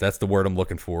 Toiletries. That's the word I'm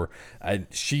looking for.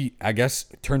 She, I guess,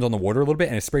 turns on the water a little bit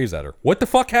and it sprays at her. What the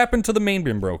fuck happened to the main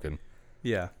being broken?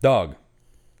 Yeah. Dog,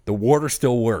 the water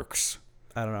still works.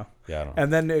 I don't know. Yeah, I don't know.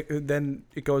 And then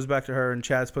it goes back to her, and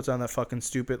Chaz puts on that fucking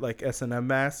stupid like S&M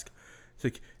mask. It's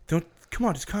like, come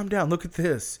on, just calm down. Look at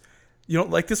this. You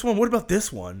don't like this one? What about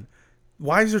this one?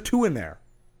 Why is there two in there?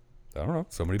 I don't know.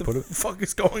 Somebody What put the it. fuck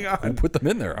is going on? Who put them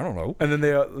in there? I don't know. And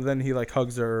then he like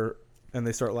hugs her, and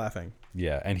they start laughing.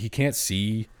 Yeah, and he can't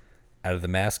see out of the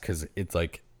mask because it's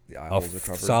like The a eyeballs are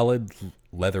covered. solid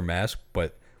leather mask,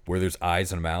 but where there's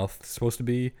eyes and mouth supposed to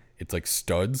be, it's like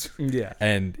studs. Yeah.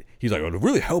 And he's like, it would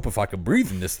really help if I could breathe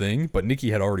in this thing. But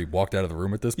Nikki had already walked out of the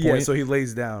room at this point. Yeah, so he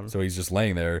lays down. So he's just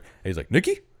laying there. And he's like,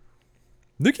 Nikki?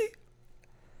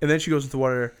 And then she goes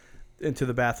into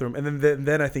the bathroom, and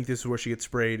then I think this is where she gets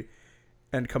sprayed,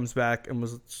 and comes back and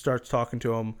starts talking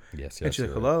to him. Yes. And she's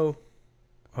like, hello,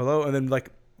 and then like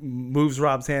moves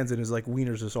Rob's hands, and his like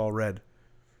wiener's just all red.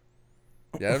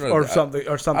 Yeah, I don't know. Or something.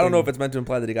 I don't know if it's meant to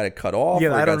imply that he got it cut off. Yeah,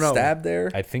 or I don't got know. stabbed there.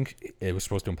 I think it was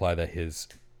supposed to imply that his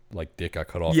like dick got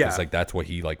cut off. Yeah. Because like that's what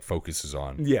he like focuses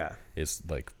on. Yeah. Is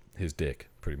like his dick,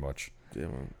 pretty much. Yeah,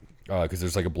 well, Because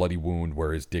there's like a bloody wound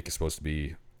where his dick is supposed to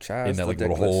be Chaz, in that like the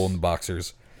little dickless. hole in the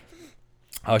boxers.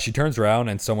 She turns around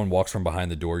and someone walks from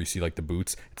behind the door. You see like the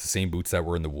boots. It's the same boots that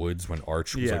were in the woods when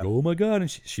Arch was Yeah. like, "Oh my god!"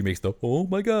 And she makes the "Oh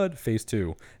my god" face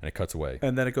too, and it cuts away.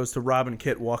 And then it goes to Rob and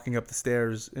Kit walking up the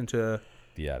stairs into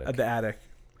The attic. the attic.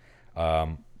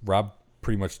 Rob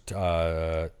pretty much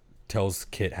tells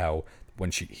Kit how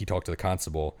when he talked to the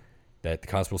constable that the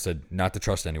constable said not to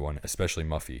trust anyone, especially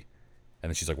Muffy. And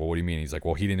then she's like, "Well, what do you mean?" He's like,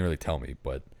 "Well, he didn't really tell me,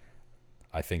 but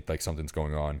I think like something's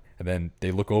going on." And then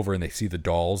they look over and they see the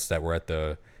dolls that were at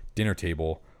the dinner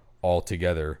table all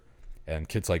together. And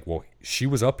Kit's like, "Well, she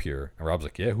was up here." And Rob's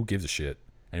like, "Yeah, who gives a shit?"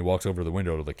 And he walks over to the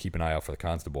window to like keep an eye out for the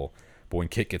constable. But when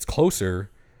Kit gets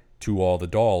closer to all the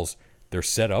dolls, they're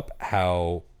set up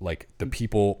how like the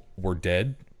people were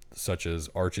dead, such as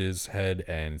Arch's head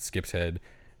and Skip's head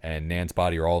and Nan's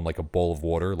body are all in like a bowl of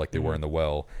water, like they were in the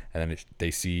well. And then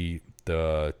they see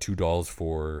the 2 dolls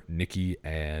for Nikki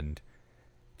and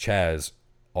Chaz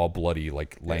all bloody,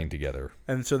 like laying together.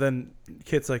 And so then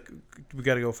Kit's like, we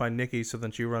got to go find Nikki. So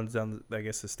then she runs down, I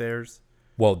guess, the stairs.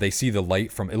 Well, they see the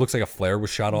light from, it looks like a flare was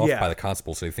shot off Yeah. by the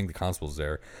constable, so they think the constable's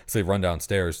there. So they run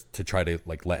downstairs to try to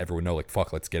like let everyone know, like,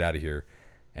 fuck, let's get out of here.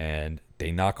 And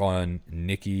they knock on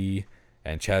Nikki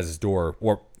and Chaz's door,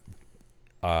 or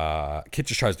Kit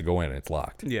just tries to go in and it's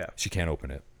locked. Yeah. She can't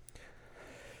open it.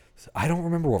 So I don't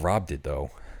remember what Rob did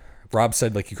though. Rob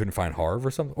said like he couldn't find Harv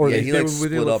or something. Or Yeah, they, he They like would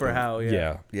split look up. for and- Hal.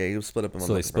 yeah. Yeah, he was split up. And So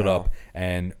they looking split for up, Hal.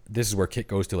 and this is where Kit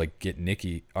goes to like get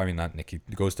Nikki. I mean, not Nikki.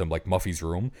 Goes to like Muffy's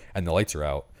room, and the lights are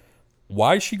out.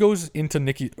 Why she goes into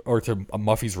Nikki or to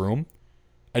Muffy's room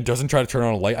and doesn't try to turn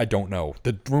on a light, I don't know.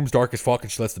 The room's dark as fuck,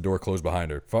 and she lets the door close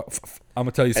behind her. I'm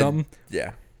gonna tell you something.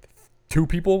 Yeah. 2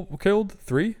 people were killed.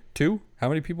 3, 2. How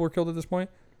many people were killed at this point?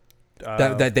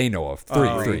 That they know of.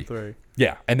 Three. Three.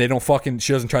 Yeah, and they don't fucking.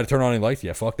 She doesn't try to turn on any lights.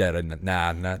 Yeah, fuck that.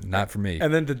 Nah, not for me.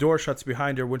 And then the door shuts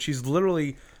behind her when she's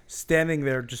literally standing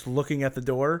there just looking at the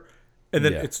door. And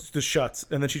then Yeah. it's just shuts.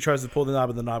 And then she tries to pull the knob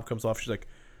and the knob comes off. She's like,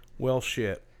 well,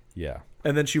 shit. Yeah.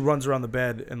 And then she runs around the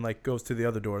bed and like goes to the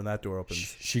other door and that door opens.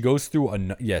 She goes through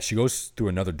she goes through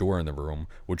another door in the room,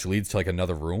 which leads to like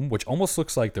another room, which almost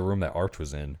looks like the room that Arch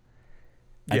was in.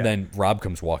 And Yeah. then Rob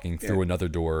comes walking through another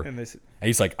door, And and they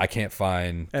he's like, "I can't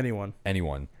find anyone.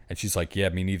 anyone." And she's like, "Yeah,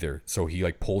 me neither." So he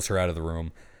like pulls her out of the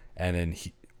room, and then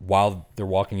while they're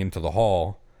walking into the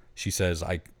hall, she says,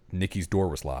 Nikki's door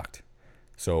was locked."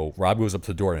 So Rob goes up to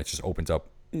the door, and it just opens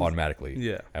up automatically.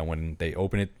 Yeah. And when they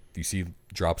open it, you see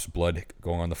drops of blood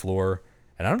going on the floor,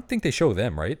 and I don't think they show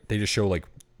them, right? They just show like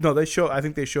No, I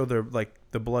think they show their like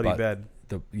the bloody But-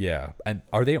 bed. yeah. And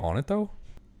are they on it though?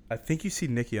 I think you see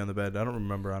Nikki on the bed. I don't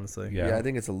remember honestly. Yeah. Yeah, I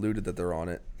think it's alluded that they're on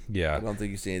it. Yeah. I don't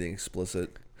think you see anything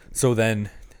explicit. So then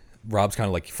Rob's kind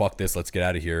of like, fuck this, let's get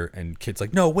out of here. And Kit's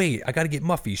like, no, wait, I got to get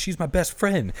Muffy. She's my best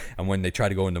friend. And when they try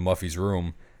to go into Muffy's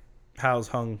room, Hal's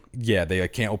hung. yeah, they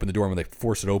like, can't open the door. And when they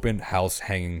force it open, Hal's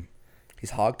hanging.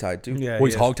 He's hogtied too. Yeah. Well,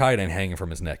 he's he is. hogtied and hanging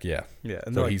from his neck, yeah. Yeah, and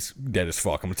So they're like- he's dead as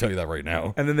fuck. I'm going to tell you that right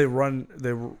now. And then they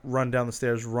run down the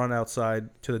stairs, run outside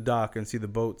to the dock and see the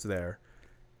boats there.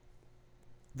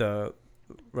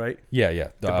 Right? Yeah.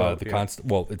 boat, The yeah.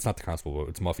 well, it's not the constable boat.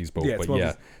 It's Muffy's boat. Yeah, it's but yeah,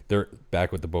 Muffy's. they're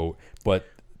back with the boat. But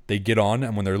they get on,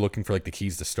 and when they're looking for like the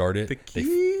keys to start it, The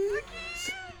keys.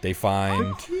 they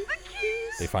find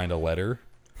a letter,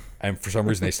 and for some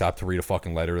reason they stop to read a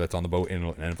fucking letter that's on the boat in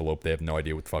an envelope. They have no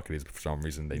idea what the fuck it is, but for some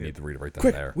reason they need to read it right then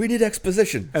Quick, and there. we need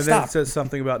exposition. And Stop. then it says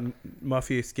something about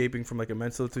Muffy escaping from like a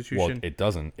mental institution. Well, it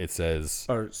doesn't. It says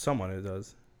or someone it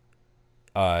does.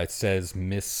 it says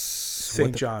Miss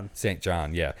St. John. St.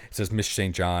 John, yeah. It says Miss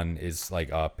St. John is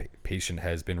like patient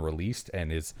has been released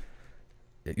and is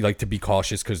like to be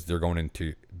cautious because they're going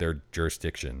into their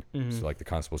jurisdiction, so like the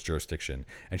constable's jurisdiction.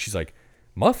 And she's like,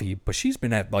 Muffy, but she's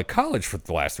been at like college for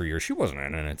the last 3 years. She wasn't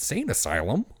in an insane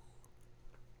asylum.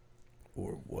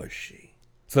 Or was she?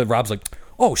 So then Rob's like,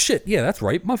 oh shit, yeah, that's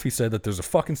right. Muffy said that there's a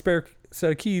fucking spare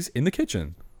set of keys in the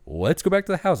kitchen. Let's go back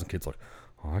to the house. And Kid's like,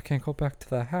 oh, I can't go back to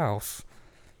the house.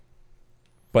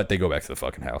 But they go back to the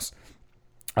fucking house.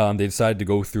 They decide to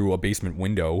go through a basement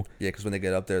window. Yeah, because when they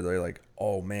get up there, they're like,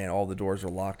 "Oh man, all the doors are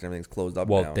locked and everything's closed up."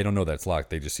 Well, now. they don't know that it's locked.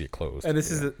 They just see it closed. And this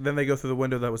is then they go through the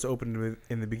window that was opened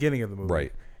in the beginning of the movie.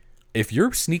 Right. If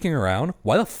you're sneaking around,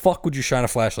 why the fuck would you shine a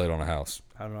flashlight on a house?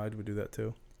 I don't know. I would do that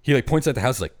too. He like points at the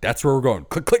house like, that's where we're going.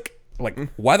 Click, click. Like,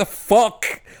 why the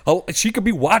fuck? She could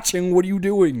be watching. What are you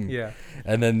doing? Yeah.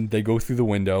 And then they go through the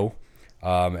window.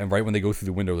 And right when they go through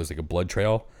the window, there's like a blood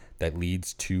trail that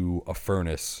leads to a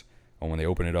furnace. And when they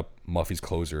open it up, Muffy's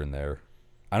clothes are in there.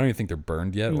 I don't even think they're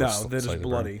burned yet. No, or they're just slightly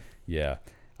bloody. burned. Yeah.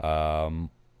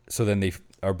 So then they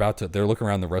are they're looking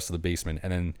around the rest of the basement,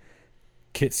 and then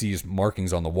Kit sees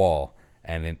markings on the wall,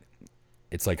 and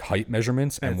it's like height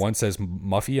measurements, and one says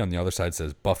Muffy, on the other side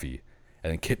says Buffy.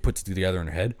 And then Kit puts it together in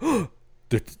her head.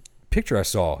 The picture I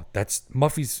saw, that's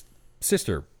Muffy's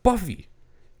sister, Buffy.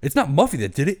 It's not Muffy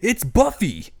that did it. It's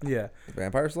Buffy. Yeah. The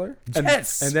Vampire Slayer.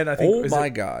 Yes. And then I think. Oh is my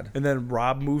it- god. And then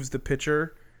Rob moves the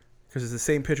picture because it's the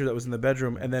same picture that was in the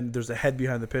bedroom, and then there's a head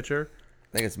behind the picture.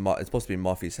 I think it's supposed to be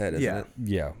Muffy's head, isn't Yeah. it?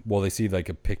 Yeah. Well, they see like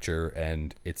a picture,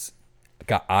 and it's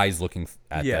got eyes looking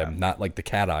at Yeah. them, not like the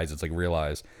cat eyes. It's like real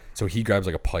eyes. So he grabs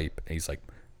like a pipe, and he's like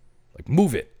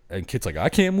move it. And Kit's like, I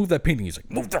can't move that painting. He's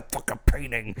like, move the fucking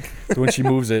painting. So when she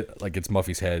moves it, like it's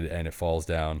Muffy's head, and it falls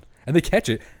down, and they catch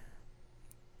it,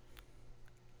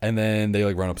 and then they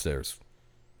like run upstairs.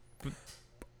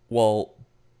 Well,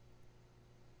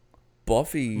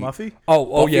 Buffy. Muffy?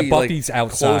 Oh yeah, Buffy, Buffy's like,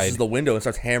 outside. Closes the window and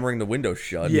starts hammering the window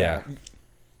shut. Yeah.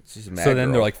 She's a mad So then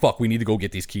girl. they're like, fuck, we need to go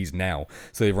get these keys now.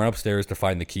 So they run upstairs to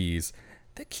find the keys.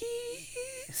 The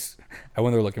keys. And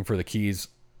when they're looking for the keys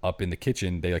up in the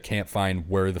kitchen, they like, can't find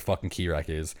where the fucking key rack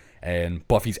is. And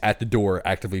Buffy's at the door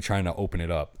actively trying to open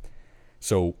it up.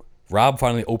 So Rob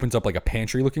finally opens up like a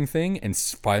pantry looking thing and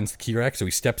finds the key rack. So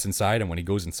he steps inside, and when he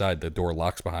goes inside, the door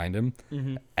locks behind him.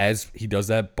 Mm-hmm. As he does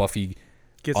that, Buffy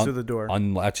Gets to the door.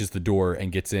 unlatches the door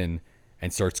and gets in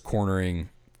and starts cornering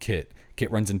Kit. Kit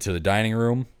runs into the dining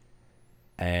room.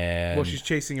 And Well, she's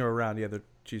chasing her around. Yeah,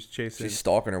 she's chasing. She's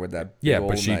stalking her with that yeah, big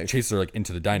but old she knife. chases her like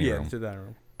into the dining yeah, room. to that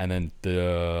room. And then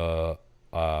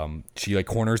she like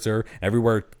corners her.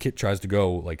 Everywhere Kit tries to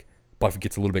go, like Buffy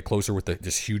gets a little bit closer with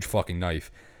this huge fucking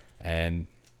knife, and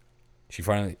she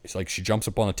finally she jumps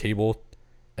up on the table,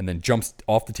 and then jumps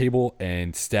off the table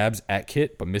and stabs at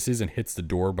Kit, but misses and hits the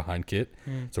door behind Kit.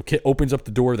 So Kit opens up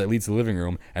the door that leads to the living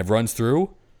room and runs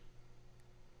through,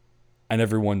 and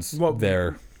everyone's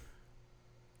there.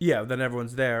 Yeah, then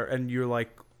everyone's there, and you're like,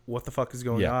 "What the fuck is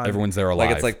going Yeah, on?" everyone's there alive.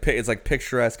 Like it's like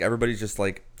picturesque. Everybody's just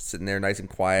like sitting there, nice and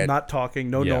quiet. not talking,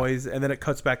 no Yeah. noise, and then it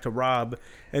cuts back to Rob,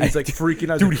 and he's like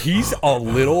freaking out. Dude, he's a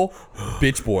little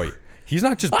bitch boy. He's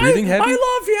not just breathing heavy. I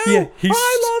love you. Yeah, he's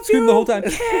I love screaming you. the whole time.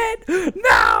 Kid,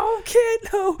 no, kid,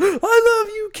 no. I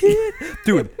love you, kid.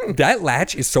 Dude, that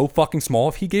latch is so fucking small.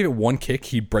 If he gave it one kick,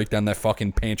 he'd break down that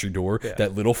fucking pantry door. Yeah.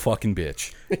 That little fucking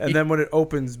bitch. And then when it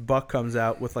opens, Buck comes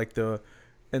out with like the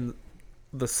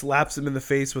slaps him in the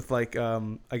face with like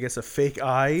I guess a fake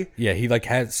eye. Yeah, he like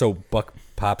has so Buck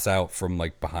pops out from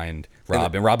like behind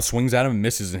Rob, and Rob swings at him and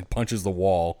misses and punches the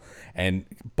wall. And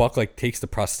Buck like takes the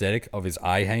prosthetic of his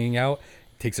eye hanging out,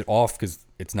 takes it off because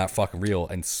it's not fucking real,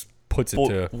 and puts it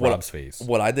to Rob's face.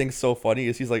 What I think is so funny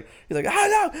is he's like,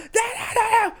 oh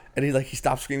no, and he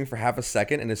stops screaming for half a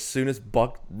second, and as soon as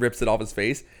Buck rips it off his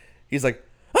face, he's like,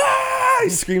 ah! He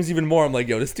screams even more. I'm like,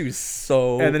 yo, this dude's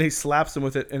so. And then he slaps him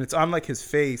with it, and it's on like his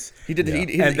face. he did And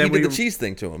he then did when the he- cheese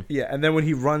thing to him. Yeah, and then when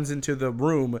he runs into the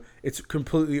room, it's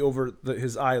completely over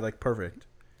his eye, like perfect.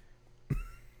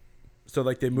 So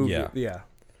like they move. Yeah. Yeah.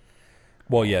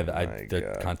 Well, yeah, my the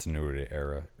God. continuity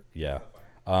era. Yeah.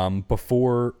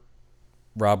 Before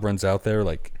Rob runs out there,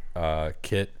 like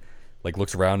Kit like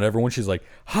looks around at everyone. She's like,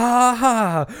 "Ha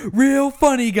ha, real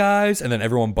funny guys!" And then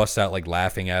everyone busts out like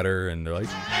laughing at her, and they're like.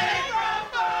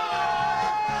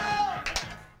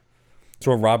 So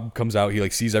when Rob comes out, he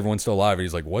like sees everyone still alive, and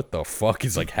he's like, "What the fuck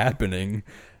is like happening?"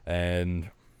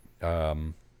 And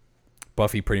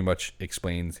Buffy pretty much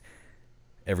explains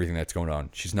everything that's going on.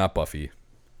 She's not Buffy.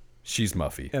 She's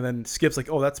Muffy. And then Skip's like,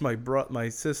 "Oh, that's my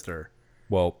sister."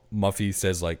 Well, Muffy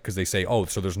says like, because they say, "Oh,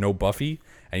 so there's no Buffy,"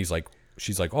 and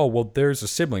she's like, "Oh, well, there's a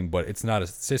sibling, but it's not a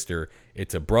sister,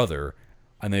 it's a brother."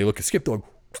 And they look at Skip, they're like,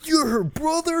 "You're her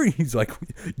brother?" And he's like,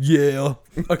 "Yeah."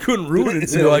 I couldn't ruin it.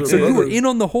 And they're like, "So you were in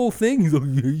on the whole thing?" He's like,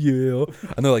 "Yeah."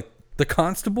 And they're like, "The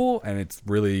constable," and it's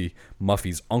really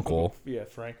Muffy's uncle. Yeah,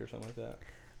 Frank or something like that.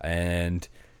 And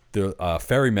the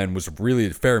ferryman was really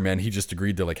the ferryman. He just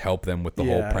agreed to like help them with the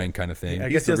whole Yeah. prank kind of thing. I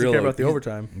He's guess he the doesn't real- care about the he's-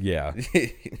 overtime. Yeah.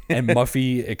 And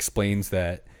Muffy explains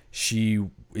that she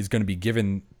is going to be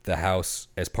given the house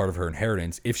as part of her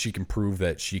inheritance if she can prove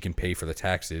that she can pay for the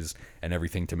taxes and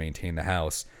everything to maintain the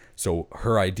house. So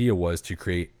her idea was to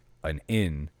create an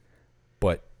inn,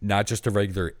 but not just a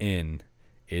regular inn.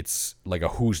 It's like a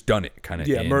whodunit kind of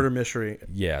Yeah, inn. murder mystery.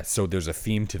 Yeah, so there's a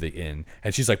theme to the inn.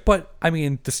 And she's like, but, I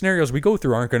mean, the scenarios we go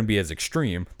through aren't going to be as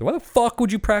extreme. Then why the fuck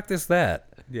would you practice that?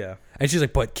 Yeah. And she's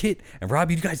like, but Kit and Rob,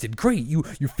 you guys did great. You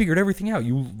figured everything out.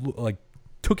 You, like,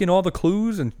 took in all the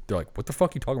clues. And they're like, what the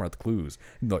fuck are you talking about, the clues?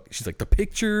 And she's like, the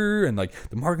picture and, like,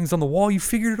 the markings on the wall. You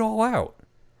figured it all out.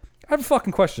 I have a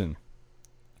fucking question.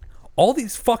 All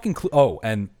these fucking clues. Oh,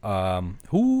 and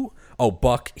who... Oh,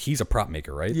 Buck, he's a prop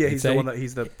maker, right? Yeah, They'd he's the say? one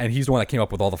that And he's the one that came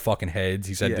up with all the fucking heads.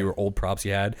 He said Yeah. they were old props he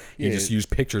had. He Yeah. just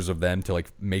used pictures of them to like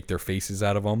make their faces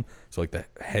out of them. So like the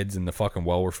heads in the fucking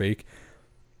well were fake.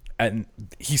 And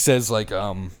he says like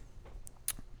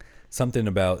something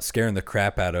about scaring the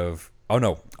crap out of. Oh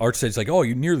no, Arch says like, "Oh,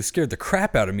 you nearly scared the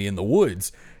crap out of me in the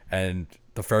woods." And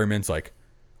the ferryman's like,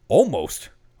 "Almost.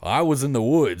 I was in the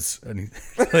woods," and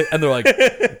they're like,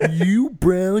 "You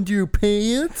browned your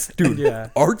pants, dude." Yeah.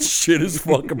 Arch shit his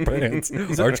fucking pants.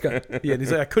 Arch got, Yeah, and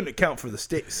he's like, I couldn't account for the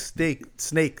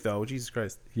snake though. Jesus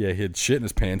Christ. yeah, he had shit in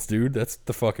his pants, dude. That's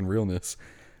the fucking realness.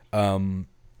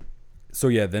 So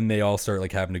yeah, then they all start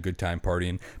like having a good time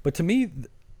partying. But to me,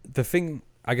 the thing,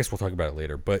 I guess we'll talk about it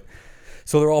later. But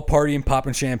so they're all partying,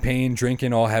 popping champagne,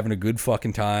 drinking, all having a good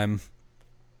fucking time,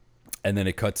 and then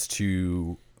it cuts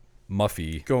to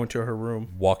Muffy Go into her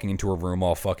room, walking into her room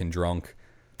all fucking drunk.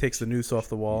 takes the noose off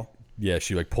the wall. Yeah,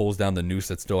 she like pulls down the noose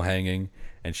that's still hanging,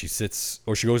 and she sits,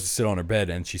 or she goes to sit on her bed,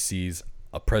 and she sees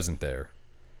a present there,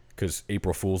 because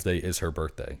April Fool's Day is her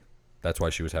birthday. That's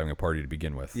why she was having a party to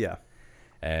begin with. Yeah.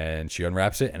 And she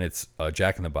unwraps it, and it's a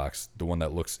Jack-in-the-Box, the one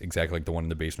that looks exactly like the one in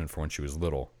the basement from when she was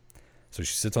little. So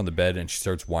she sits on the bed, and she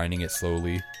starts whining it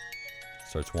slowly.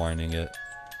 Starts whining it.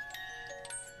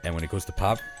 And when it goes to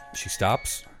pop, she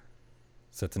stops,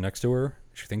 sets it next to her.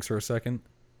 She thinks for a second.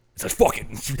 Says, fuck it.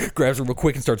 She grabs her real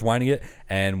quick and starts whining it.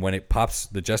 And when it pops,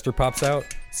 the jester pops out.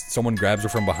 Someone grabs her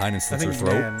from behind and slits her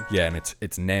throat. Nan. Yeah, and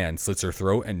it's Nan slits her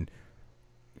throat. And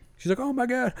she's like, oh my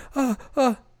God.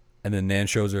 And then Nan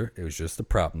shows her it was just a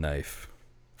prop knife.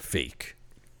 Fake.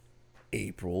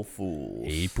 April Fools.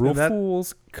 April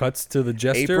Fools. Cuts to the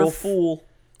jester. April Fool.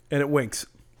 And it winks.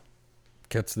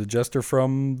 Cuts to the jester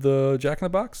from the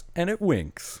Jack-in-the-Box. And it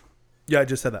winks. Yeah, I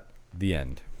just said that. The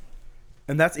end.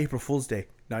 And that's April Fool's Day,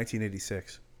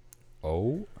 1986.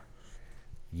 Oh,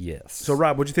 yes. So,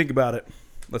 Rob, what'd you think about it?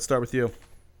 Let's start with you.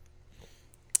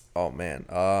 Oh man,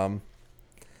 I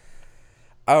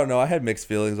don't know. I had mixed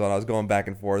feelings on it. I was going back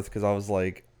and forth because I was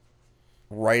like,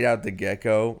 right out the get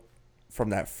go,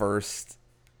 from that first,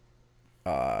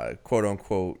 quote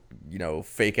unquote,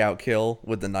 fake out kill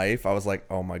with the knife. I was like,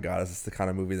 oh my God, is this the kind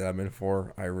of movie that I'm in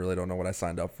for? I really don't know what I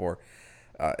signed up for.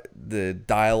 The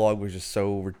dialogue was just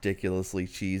so ridiculously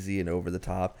cheesy and over the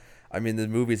top. I mean, the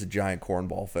movie is a giant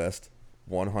cornball fest,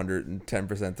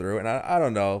 110% through. And I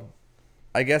don't know.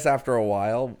 I guess after a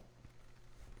while,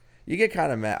 you get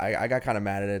kind of mad. I got kind of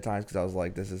mad at it at times because I was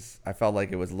like, I felt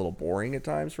like it was a little boring at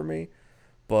times for me.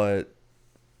 But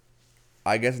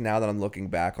I guess now that I'm looking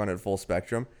back on it full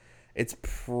spectrum, it's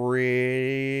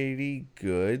pretty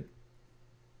good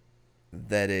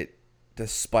that it,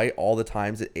 despite all the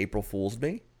times that April Fools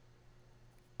me,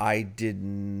 I did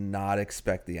not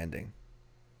expect the ending.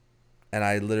 And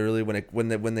I literally,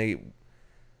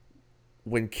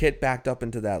 when Kit backed up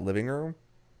into that living room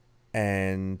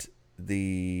and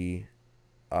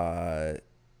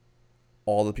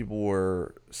all the people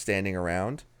were standing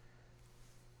around,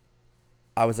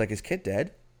 I was like, is Kit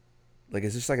dead? Like,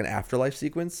 is this like an afterlife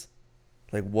sequence?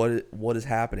 Like, what is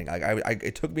happening?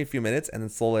 It took me a few minutes, and then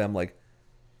slowly I'm like,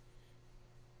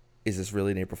 is this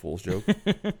really an April Fool's joke?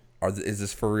 Is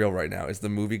this for real right now? Is the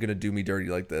movie going to do me dirty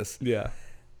like this? Yeah.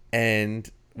 And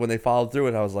when they followed through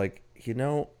it, I was like,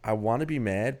 I want to be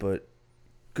mad, but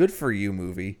good for you,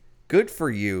 movie. Good for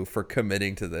you for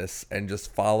committing to this and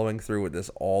just following through with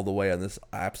this all the way on this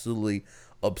absolutely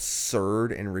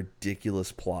absurd and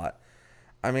ridiculous plot.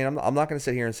 I mean, I'm not going to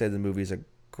sit here and say the movie is a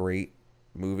great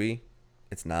movie.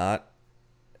 It's not.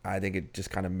 I think it just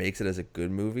kind of makes it as a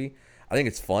good movie. I think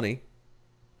it's funny.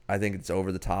 I think it's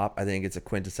over the top. I think it's a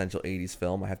quintessential 80s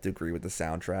film. I have to agree with the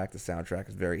soundtrack. The soundtrack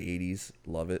is very 80s.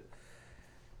 Love it.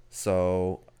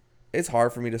 So it's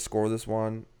hard for me to score this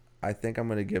one. I think I'm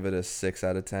going to give it a 6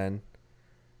 out of 10.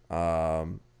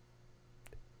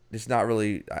 It's not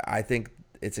really... I think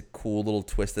it's a cool little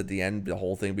twist at the end, the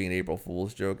whole thing being an April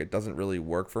Fool's joke. It doesn't really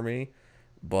work for me,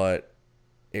 but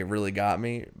it really got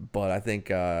me. But I think,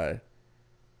 to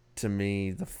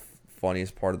me, the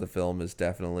funniest part of the film is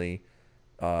definitely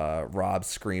Rob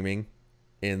screaming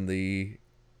in the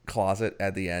closet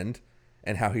at the end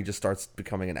and how he just starts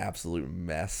becoming an absolute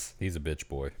mess. He's a bitch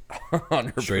boy.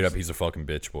 100%. Straight up, he's a fucking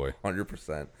bitch boy.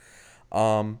 100%.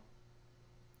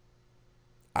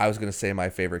 I was going to say my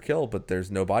favorite kill, but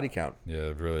there's no body count. Yeah,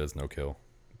 it really is no kill.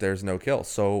 There's no kill.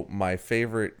 So my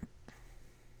favorite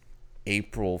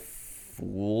April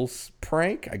Fool's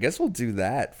prank, I guess we'll do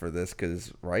that for this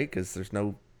because there's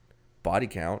no body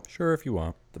count. Sure, if you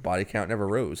want. The body count never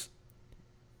rose.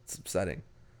 It's upsetting.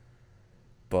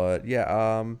 But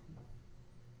yeah,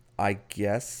 I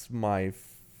guess my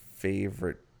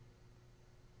favorite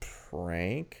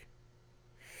prank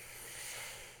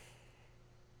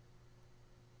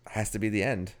has to be the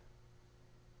end.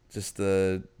 Just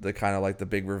the kind of like the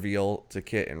big reveal to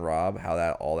Kit and Rob, how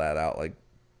all that out like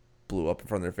blew up in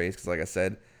front of their face. Because like I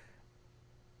said,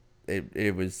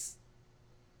 it was.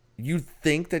 You'd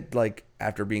think that like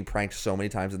after being pranked so many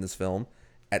times in this film,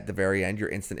 at the very end, your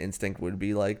instant instinct would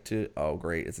be like oh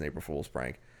great, it's an April Fool's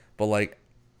prank. But like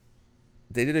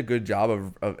they did a good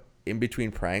job of in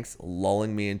between pranks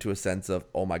lulling me into a sense of,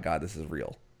 oh my God, this is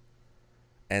real.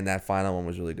 And that final one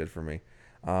was really good for me.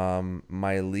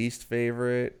 My least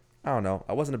favorite, I don't know.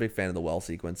 I wasn't a big fan of the well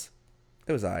sequence.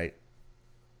 It was alright.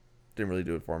 Didn't really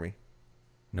do it for me.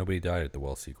 Nobody died at the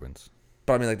well sequence.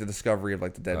 But I mean, like the discovery of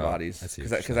like the dead Oh, bodies, I see what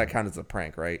because you're that saying. counts as a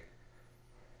prank, right?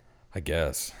 I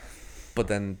guess. But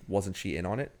then wasn't she in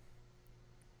on it?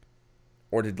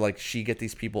 or did like she get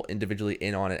these people individually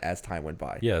in on it as time went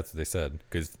by? Yeah, that's what they said.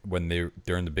 Because when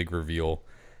during the big reveal,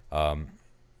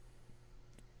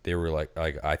 they were like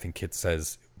I think Kit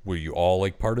says, "Were you all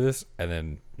like part of this?" And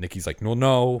then Nikki's like,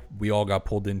 "No, we all got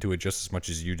pulled into it just as much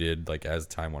as you did, like as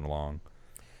time went along."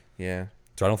 Yeah.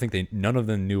 So I don't think none of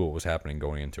them knew what was happening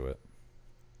going into it.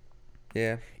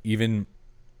 Yeah. Even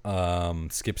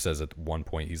Skip says at one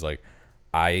point, he's like,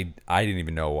 I didn't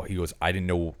even know. He goes, I didn't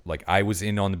know, like I was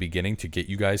in on the beginning to get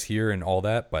you guys here and all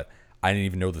that, but I didn't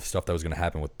even know the stuff that was going to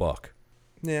happen with Buck.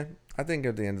 Yeah. I think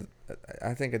at the end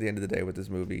of the day with this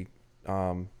movie,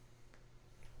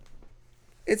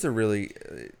 it's a real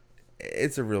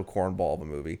cornball of a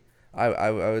movie.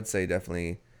 I would say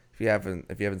definitely if you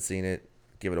haven't seen it,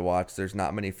 give it a watch. There's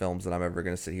not many films that I'm ever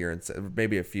going to sit here and say,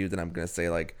 maybe a few that I'm going to say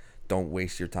like, don't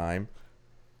waste your time.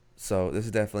 So this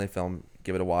is definitely a film.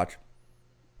 Give it a watch.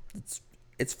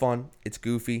 It's fun. It's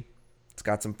goofy. It's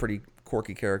got some pretty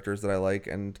quirky characters that I like,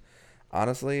 and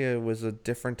honestly, it was a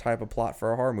different type of plot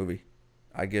for a horror movie.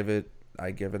 I give it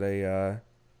 2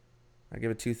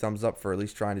 thumbs up for at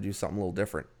least trying to do something a little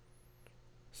different.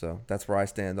 So that's where I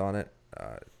stand on it.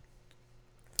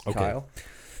 Okay. Kyle?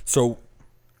 So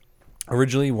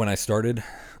originally when I started,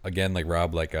 again, like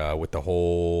Rob, like with the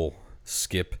whole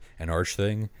Skip and Arch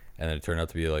thing, and then it turned out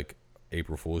to be like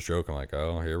April Fool's joke. I'm like,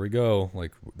 oh, here we go.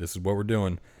 Like, this is what we're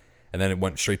doing. And then it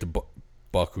went straight to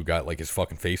Buck, who got like his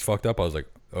fucking face fucked up. I was like,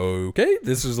 okay,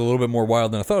 this is a little bit more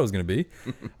wild than I thought it was going to be.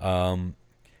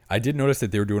 I did notice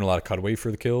that they were doing a lot of cutaway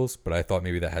for the kills, but I thought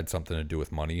maybe that had something to do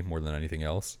with money more than anything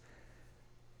else.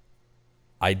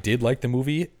 I did like the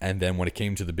movie, and then when it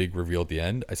came to the big reveal at the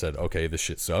end, I said, okay, this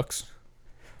shit sucks.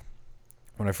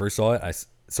 When I first saw it,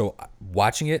 so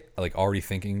watching it, like already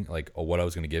thinking like, oh, what I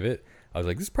was going to give it, I was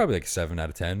like, this is probably like 7 out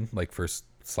of 10, like for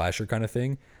slasher kind of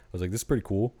thing. I was like, this is pretty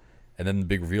cool. And then the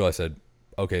big reveal, I said,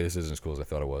 okay, this isn't as cool as I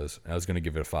thought it was. And I was going to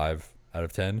give it a 5 out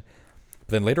of 10. But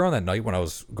then later on that night when I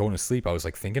was going to sleep, I was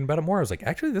like thinking about it more. I was like,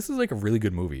 actually, this is like a really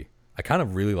good movie. I kind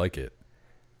of really like it.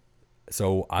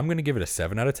 So I'm going to give it a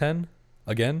 7 out of 10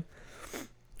 again.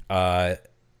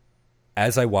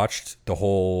 As I watched the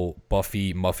whole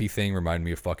Buffy Muffy thing, reminded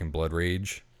me of fucking Blood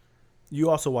Rage. You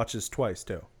also watched this twice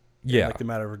too. Yeah. Like the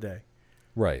matter of a day.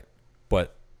 Right.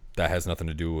 But that has nothing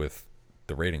to do with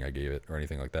the rating I gave it or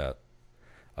anything like that.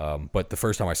 But the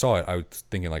first time I saw it, I was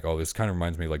thinking like, oh, this kind of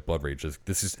reminds me of like Blood Rage.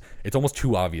 It's almost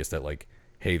too obvious that like,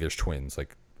 hey, there's twins.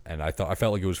 Like, and I felt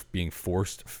like it was being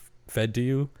forced fed to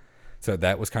you. So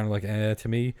that was kind of like, to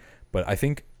me. But I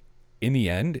think in the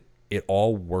end, it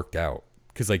all worked out.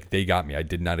 Cause like they got me. I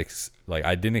did not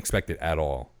I didn't expect it at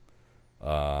all.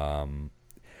 The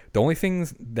only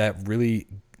things that really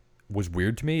was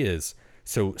weird to me is,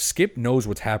 so Skip knows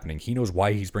what's happening. He knows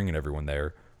why he's bringing everyone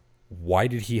there. Why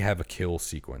did he have a kill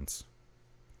sequence?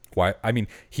 Why? I mean,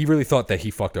 he really thought that he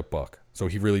fucked up Buck. So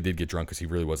he really did get drunk because he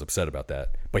really was upset about that.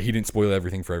 But he didn't spoil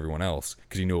everything for everyone else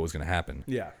because he knew it was going to happen.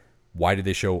 Yeah. Why did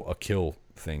they show a kill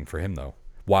thing for him, though?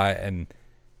 Why? And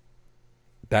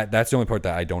that's the only part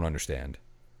that I don't understand.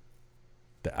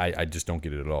 I just don't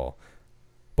get it at all.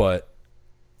 But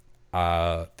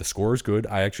the score is good.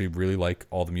 I actually really like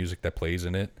all the music that plays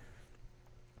in it.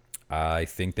 I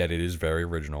think that it is very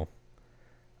original.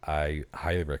 I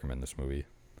highly recommend this movie.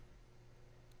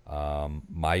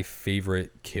 My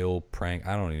favorite kill prank,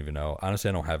 I don't even know. Honestly,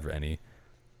 I don't have any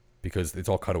because it's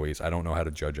all cutaways. I don't know how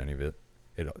to judge any of it.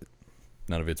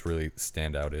 None of it's really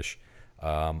standout-ish.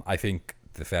 I think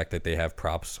the fact that they have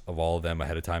props of all of them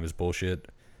ahead of time is bullshit.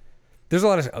 There's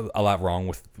a lot wrong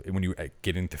with when you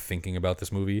get into thinking about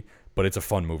this movie, but it's a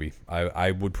fun movie.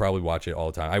 I would probably watch it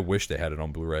all the time. I wish they had it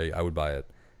on Blu-ray. I would buy it.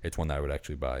 It's one that I would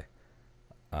actually buy.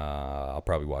 I'll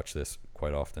probably watch this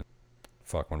quite often.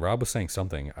 Fuck, when Rob was saying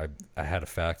something, I had a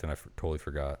fact and I totally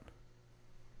forgot.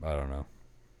 I don't know.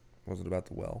 Was it about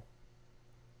the well?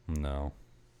 No.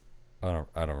 I don't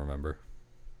remember.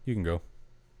 You can go.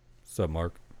 What's up,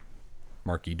 Mark?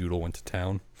 Marky Doodle went to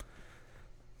town.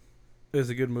 It was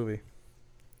a good movie.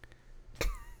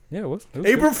 Yeah, it was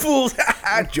April Fool's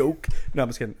joke. No, I'm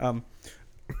just kidding.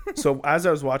 So as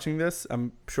I was watching this,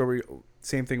 I'm sure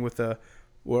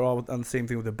we're all on the same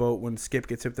thing with the boat when Skip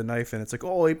gets hit with the knife and it's like,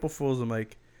 oh, April Fool's. I'm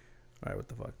like, all right, what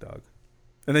the fuck, dog?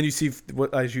 And then you see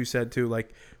what, as you said too,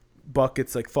 like Buck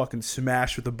gets like fucking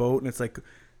smashed with the boat and it's like,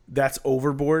 that's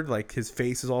overboard. Like his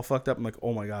face is all fucked up. I'm like,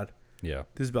 oh my God. Yeah.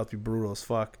 This is about to be brutal as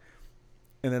fuck.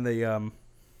 And then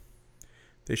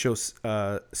they show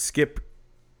Skip,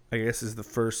 I guess, is the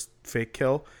first fake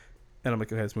kill, and I'm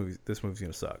like, okay, this movie's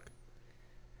gonna suck.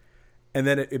 And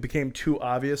then it became too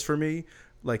obvious for me,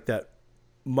 like that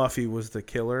Muffy was the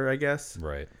killer, I guess.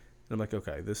 Right. And I'm like,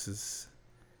 okay, this is.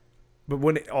 But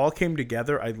when it all came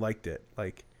together, I liked it.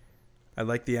 Like, I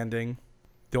liked the ending.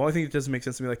 The only thing that doesn't make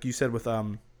sense to me, like you said, with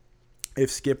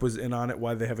if Skip was in on it,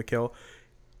 why they have a kill?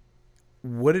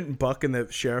 Wouldn't Buck and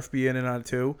the sheriff be in on it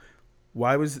too?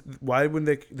 Why wouldn't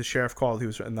the sheriff call? He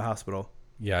was in the hospital.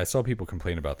 Yeah, I saw people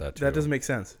complain about that too. That doesn't make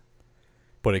sense.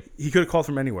 But he could have called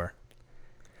from anywhere.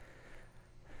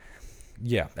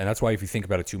 Yeah, and that's why if you think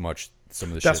about it too much, some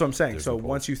of the that's shit, what I'm saying. there's So loopholes.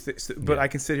 once you, but I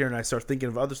can sit here and I start thinking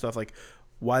of other stuff like,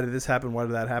 why did this happen? Why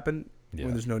did that happen? Yeah.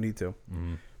 When there's no need to.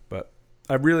 Mm-hmm. But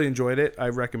I really enjoyed it. I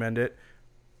recommend it.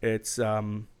 It's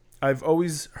I've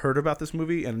always heard about this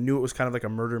movie and knew it was kind of like a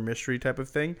murder mystery type of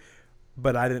thing,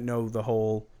 but I didn't know the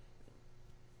whole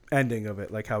ending of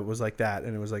it, like how it was like that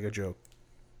and it was like a joke.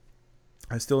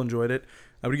 I still enjoyed it.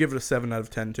 I would give it a 7 out of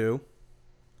 10 too.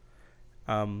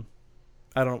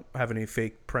 I don't have any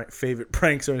favorite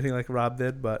pranks or anything like Rob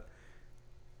did, but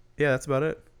yeah, that's about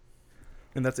it.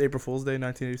 And that's April Fool's Day,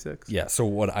 1986. Yeah, so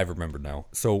what I remember now.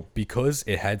 So because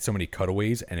it had so many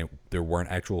cutaways and there weren't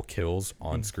actual kills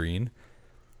on screen,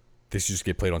 this used to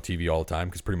get played on TV all the time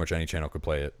because pretty much any channel could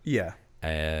play it. Yeah.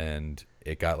 And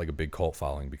it got like a big cult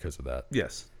following because of that.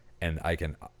 Yes. And I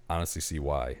can honestly see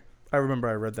why. I remember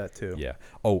I read that too. Yeah.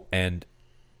 Oh, and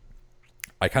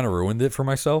I kind of ruined it for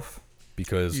myself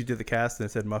because... You did the cast and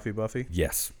it said Muffy Buffy?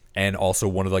 Yes. And also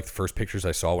one of like the first pictures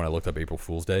I saw when I looked up April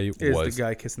Fool's Day Is was... the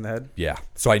guy kissing the head? Yeah.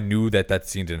 So I knew that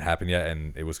scene didn't happen yet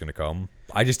and it was going to come.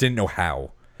 I just didn't know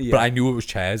how. Yeah. But I knew it was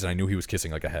Chaz and I knew he was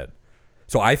kissing like a head.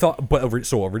 So I thought...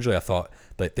 So originally I thought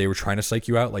that they were trying to psych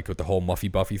you out like with the whole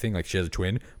Muffy Buffy thing, like she has a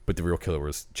twin, but the real killer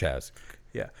was Chaz.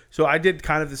 Yeah. So I did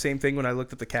kind of the same thing when I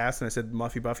looked at the cast and I said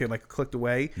Muffy Buffy. I'm like, clicked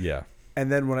away. Yeah.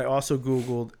 And then when I also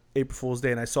Googled April Fool's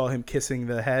Day and I saw him kissing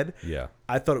the head, Yeah.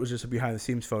 I thought it was just a behind the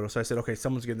scenes photo. So I said, okay,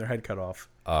 someone's getting their head cut off.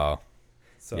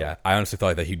 So, Yeah. I honestly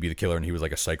thought that he'd be the killer and he was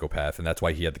like a psychopath and that's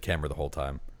why he had the camera the whole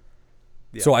time.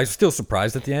 Yeah. So I was still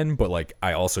surprised at the end, but like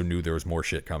I also knew there was more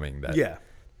shit coming. Yeah.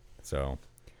 So,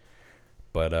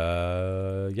 but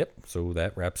yep. So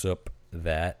that wraps up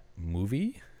that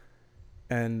movie.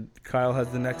 And Kyle has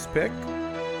the next pick.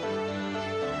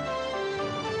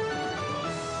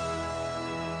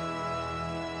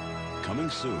 Coming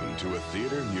soon to a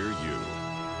theater near you.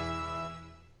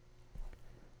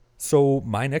 So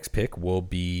my next pick will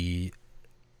be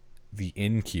The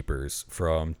Innkeepers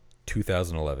from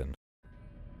 2011.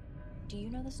 Do you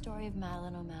know the story of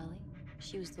Madeline O'Malley?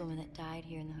 She was the woman that died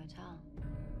here in the hotel.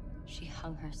 She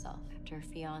hung herself after her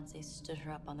fiancé stood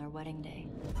her up on their wedding day.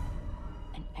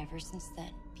 And ever since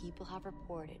then, people have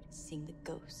reported seeing the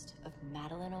ghost of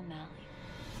Madeline O'Malley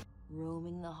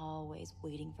roaming the hallways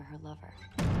waiting for her lover.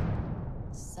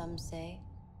 Some say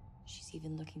she's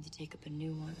even looking to take up a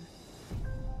new one.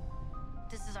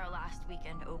 This is our last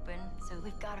weekend open, so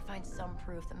we've got to find some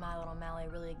proof that Madeline O'Malley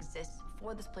really exists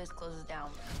before this place closes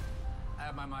down. I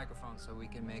have my microphone so we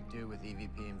can make do with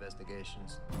EVP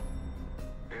investigations.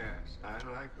 Yes, I'd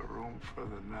like a room for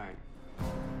the night.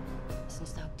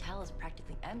 Since the hotel is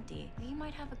practically empty, we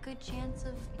might have a good chance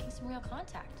of making some real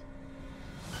contact.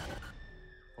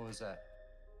 What was that?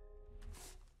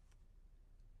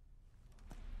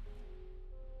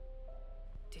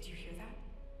 Did you hear that?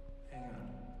 Hang on.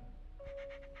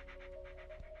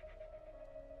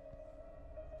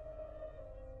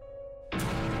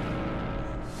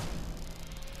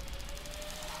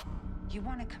 You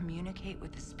want to communicate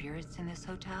with the spirits in this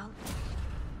hotel?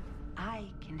 I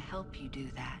can help you do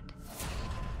that.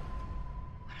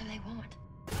 What do they want?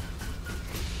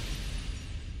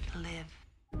 To live.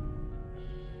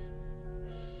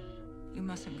 You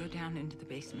mustn't go down into the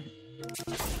basement.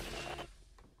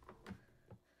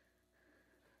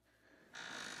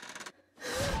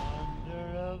 Under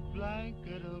a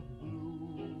blanket of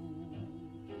blue,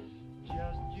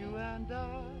 just you and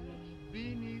I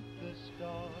beneath the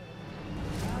stars.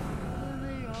 In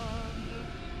the arms of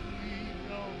sweet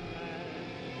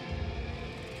romance,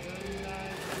 the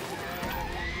night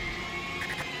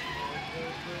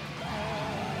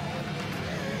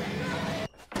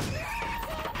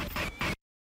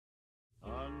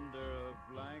under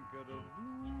a blanket of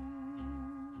blue.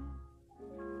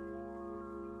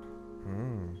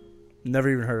 Never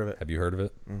even heard of it. Have you heard of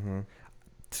it? Mm-hmm.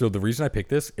 So the reason I picked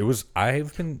this,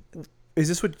 I've been... Is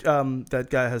this what that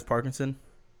guy has Parkinson?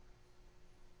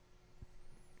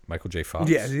 Michael J. Fox?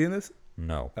 Yeah, is he in this?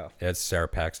 No. Oh. It's Sarah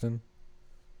Paxton.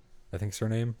 I think's her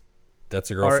name. That's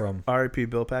the girl from... R.I.P.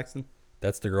 Bill Paxton?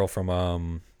 That's the girl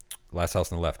from Last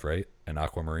House on the Left, right? And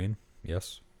Aquamarine?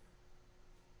 Yes?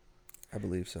 I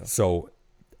believe so. So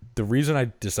the reason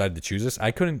I decided to choose this,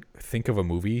 I couldn't think of a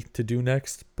movie to do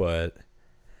next, but...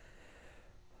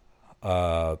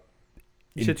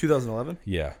 You said 2011?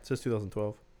 Yeah. It says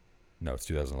 2012. No, it's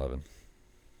 2011.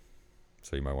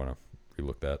 So you might want to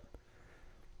relook that.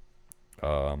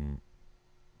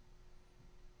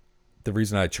 The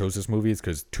reason I chose this movie is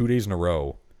because 2 days in a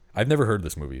row, I've never heard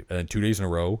this movie, and 2 days in a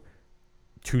row,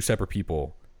 2 separate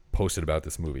people posted about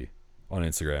this movie on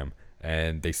Instagram,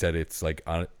 and they said it's like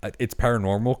it's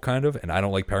paranormal kind of, and I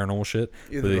don't like paranormal shit,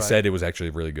 but they said it was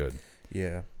actually really good.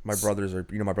 Yeah, my brothers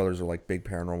are like big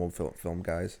paranormal film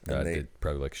guys. And they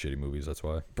probably like shitty movies. That's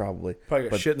why. Probably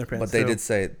got shit in their pants. But they did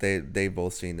say they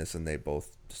both seen this and they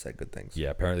both said good things. Yeah,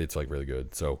 apparently it's like really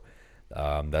good. So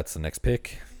that's the next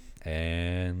pick,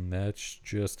 and that's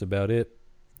just about it.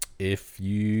 If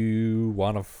you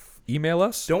want to email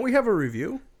us, don't we have a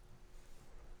review?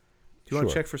 Do you want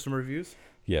to Sure. check for some reviews?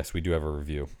 Yes, we do have a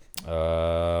review.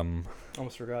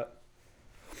 Almost forgot.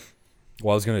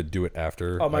 Well, I was gonna do it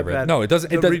after. Oh, my bad. No, it doesn't.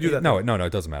 So It doesn't. redo that No, then. no,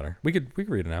 it doesn't matter. We could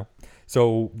read it now.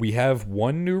 So we have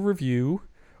one new review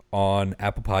on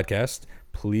Apple Podcast.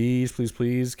 Please, please,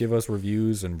 please give us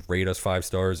reviews and rate us 5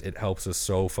 stars. It helps us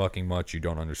so fucking much. You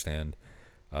don't understand.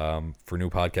 For new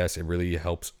podcasts, it really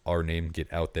helps our name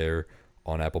get out there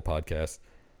on Apple Podcasts.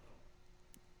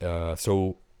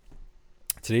 So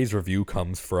today's review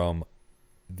comes from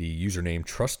the username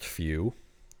TrustFew.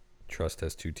 Trust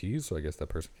has 2 T's, so I guess that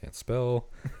person can't spell.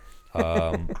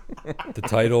 The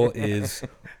title is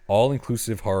All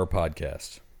Inclusive Horror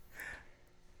Podcast.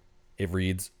 It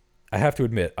reads, I have to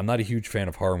admit, I'm not a huge fan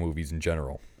of horror movies in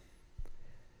general.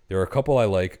 There are a couple I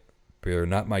like, but they're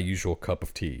not my usual cup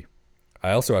of tea.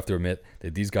 I also have to admit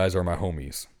that these guys are my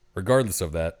homies. Regardless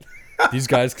of that, these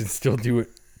guys still do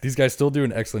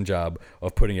an excellent job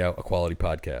of putting out a quality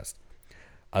podcast.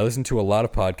 I listen to a lot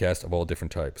of podcasts of all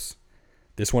different types.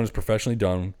 This one is professionally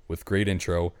done with great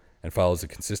intro and follows a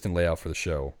consistent layout for the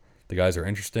show. The guys are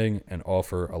interesting and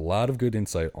offer a lot of good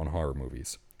insight on horror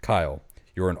movies. Kyle,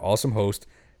 you're an awesome host,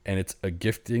 and it's a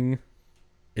gifting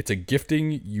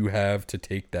you have to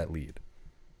take that lead.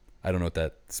 I don't know what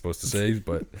that's supposed to say,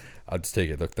 but I'll just take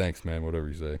it. Look, thanks, man, whatever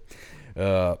you say.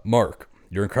 Mark,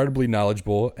 you're incredibly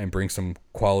knowledgeable and bring some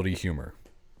quality humor.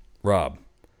 Rob,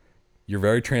 you're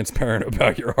very transparent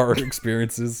about your horror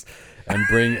experiences and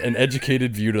bring an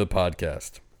educated view to the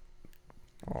podcast.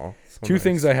 Oh, so 2 nice.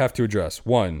 things I have to address.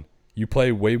 1, you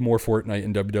play way more Fortnite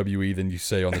in WWE than you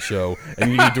say on the show,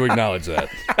 and you need to acknowledge that.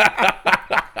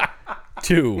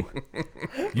 2,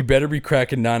 you better be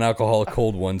cracking non-alcoholic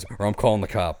cold ones or I'm calling the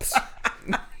cops.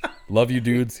 Love you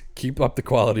dudes. Keep up the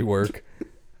quality work.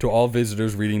 To all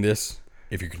visitors reading this,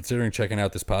 if you're considering checking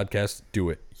out this podcast, do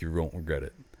it. You won't regret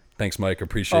it. Thanks, Mike.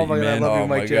 Appreciate my you, God, I man. love you, Oh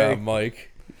Mike my J. God,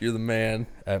 Mike, you're the man.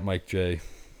 At Mike J.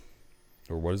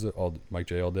 Or what is it? Mike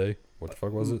J all day? What the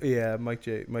fuck was it? Yeah,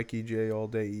 Mikey J all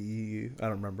day. I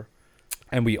don't remember.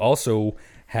 And we also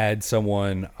had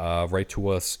someone write to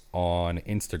us on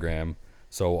Instagram.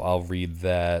 So I'll read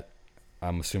that.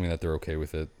 I'm assuming that they're okay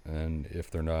with it. And if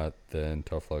they're not, then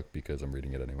tough luck because I'm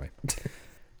reading it anyway.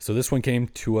 So this one came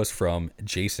to us from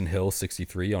Jason Hill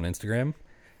 63 on Instagram.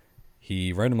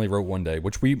 He randomly wrote one day,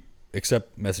 which we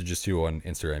accept messages too on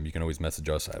Instagram. You can always message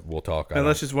us. We'll talk.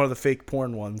 Unless it's one of the fake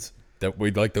porn ones. That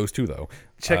we'd like those too, though.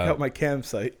 Check out my cam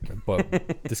site.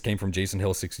 But this came from Jason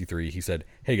Hill 63. He said,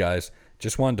 "Hey guys,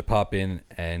 just wanted to pop in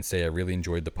and say I really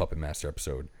enjoyed the Puppet Master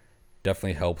episode.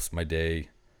 Definitely helps my day,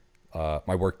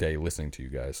 my work day, listening to you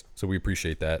guys. So we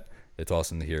appreciate that. It's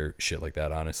awesome to hear shit like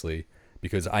that, honestly,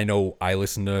 because I know I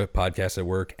listen to podcasts at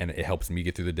work and it helps me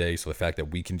get through the day. So the fact that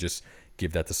we can just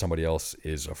give that to somebody else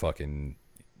is a fucking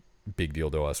big deal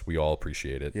to us. We all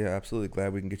appreciate it. Yeah, absolutely.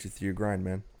 Glad we can get you through your grind,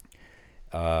 man.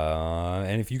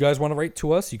 And if you guys want to write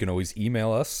to us, you can always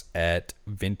email us at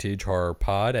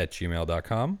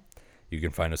vintagehorrorpod@gmail.com. You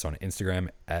can find us on Instagram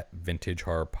at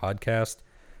vintagehorrorpodcast,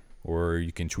 or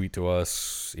you can tweet to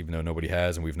us, even though nobody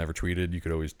has and we've never tweeted. You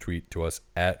could always tweet to us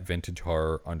at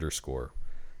vintagehorror_.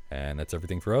 And that's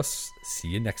everything for us. See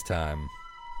you next time.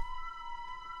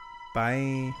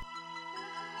 Bye.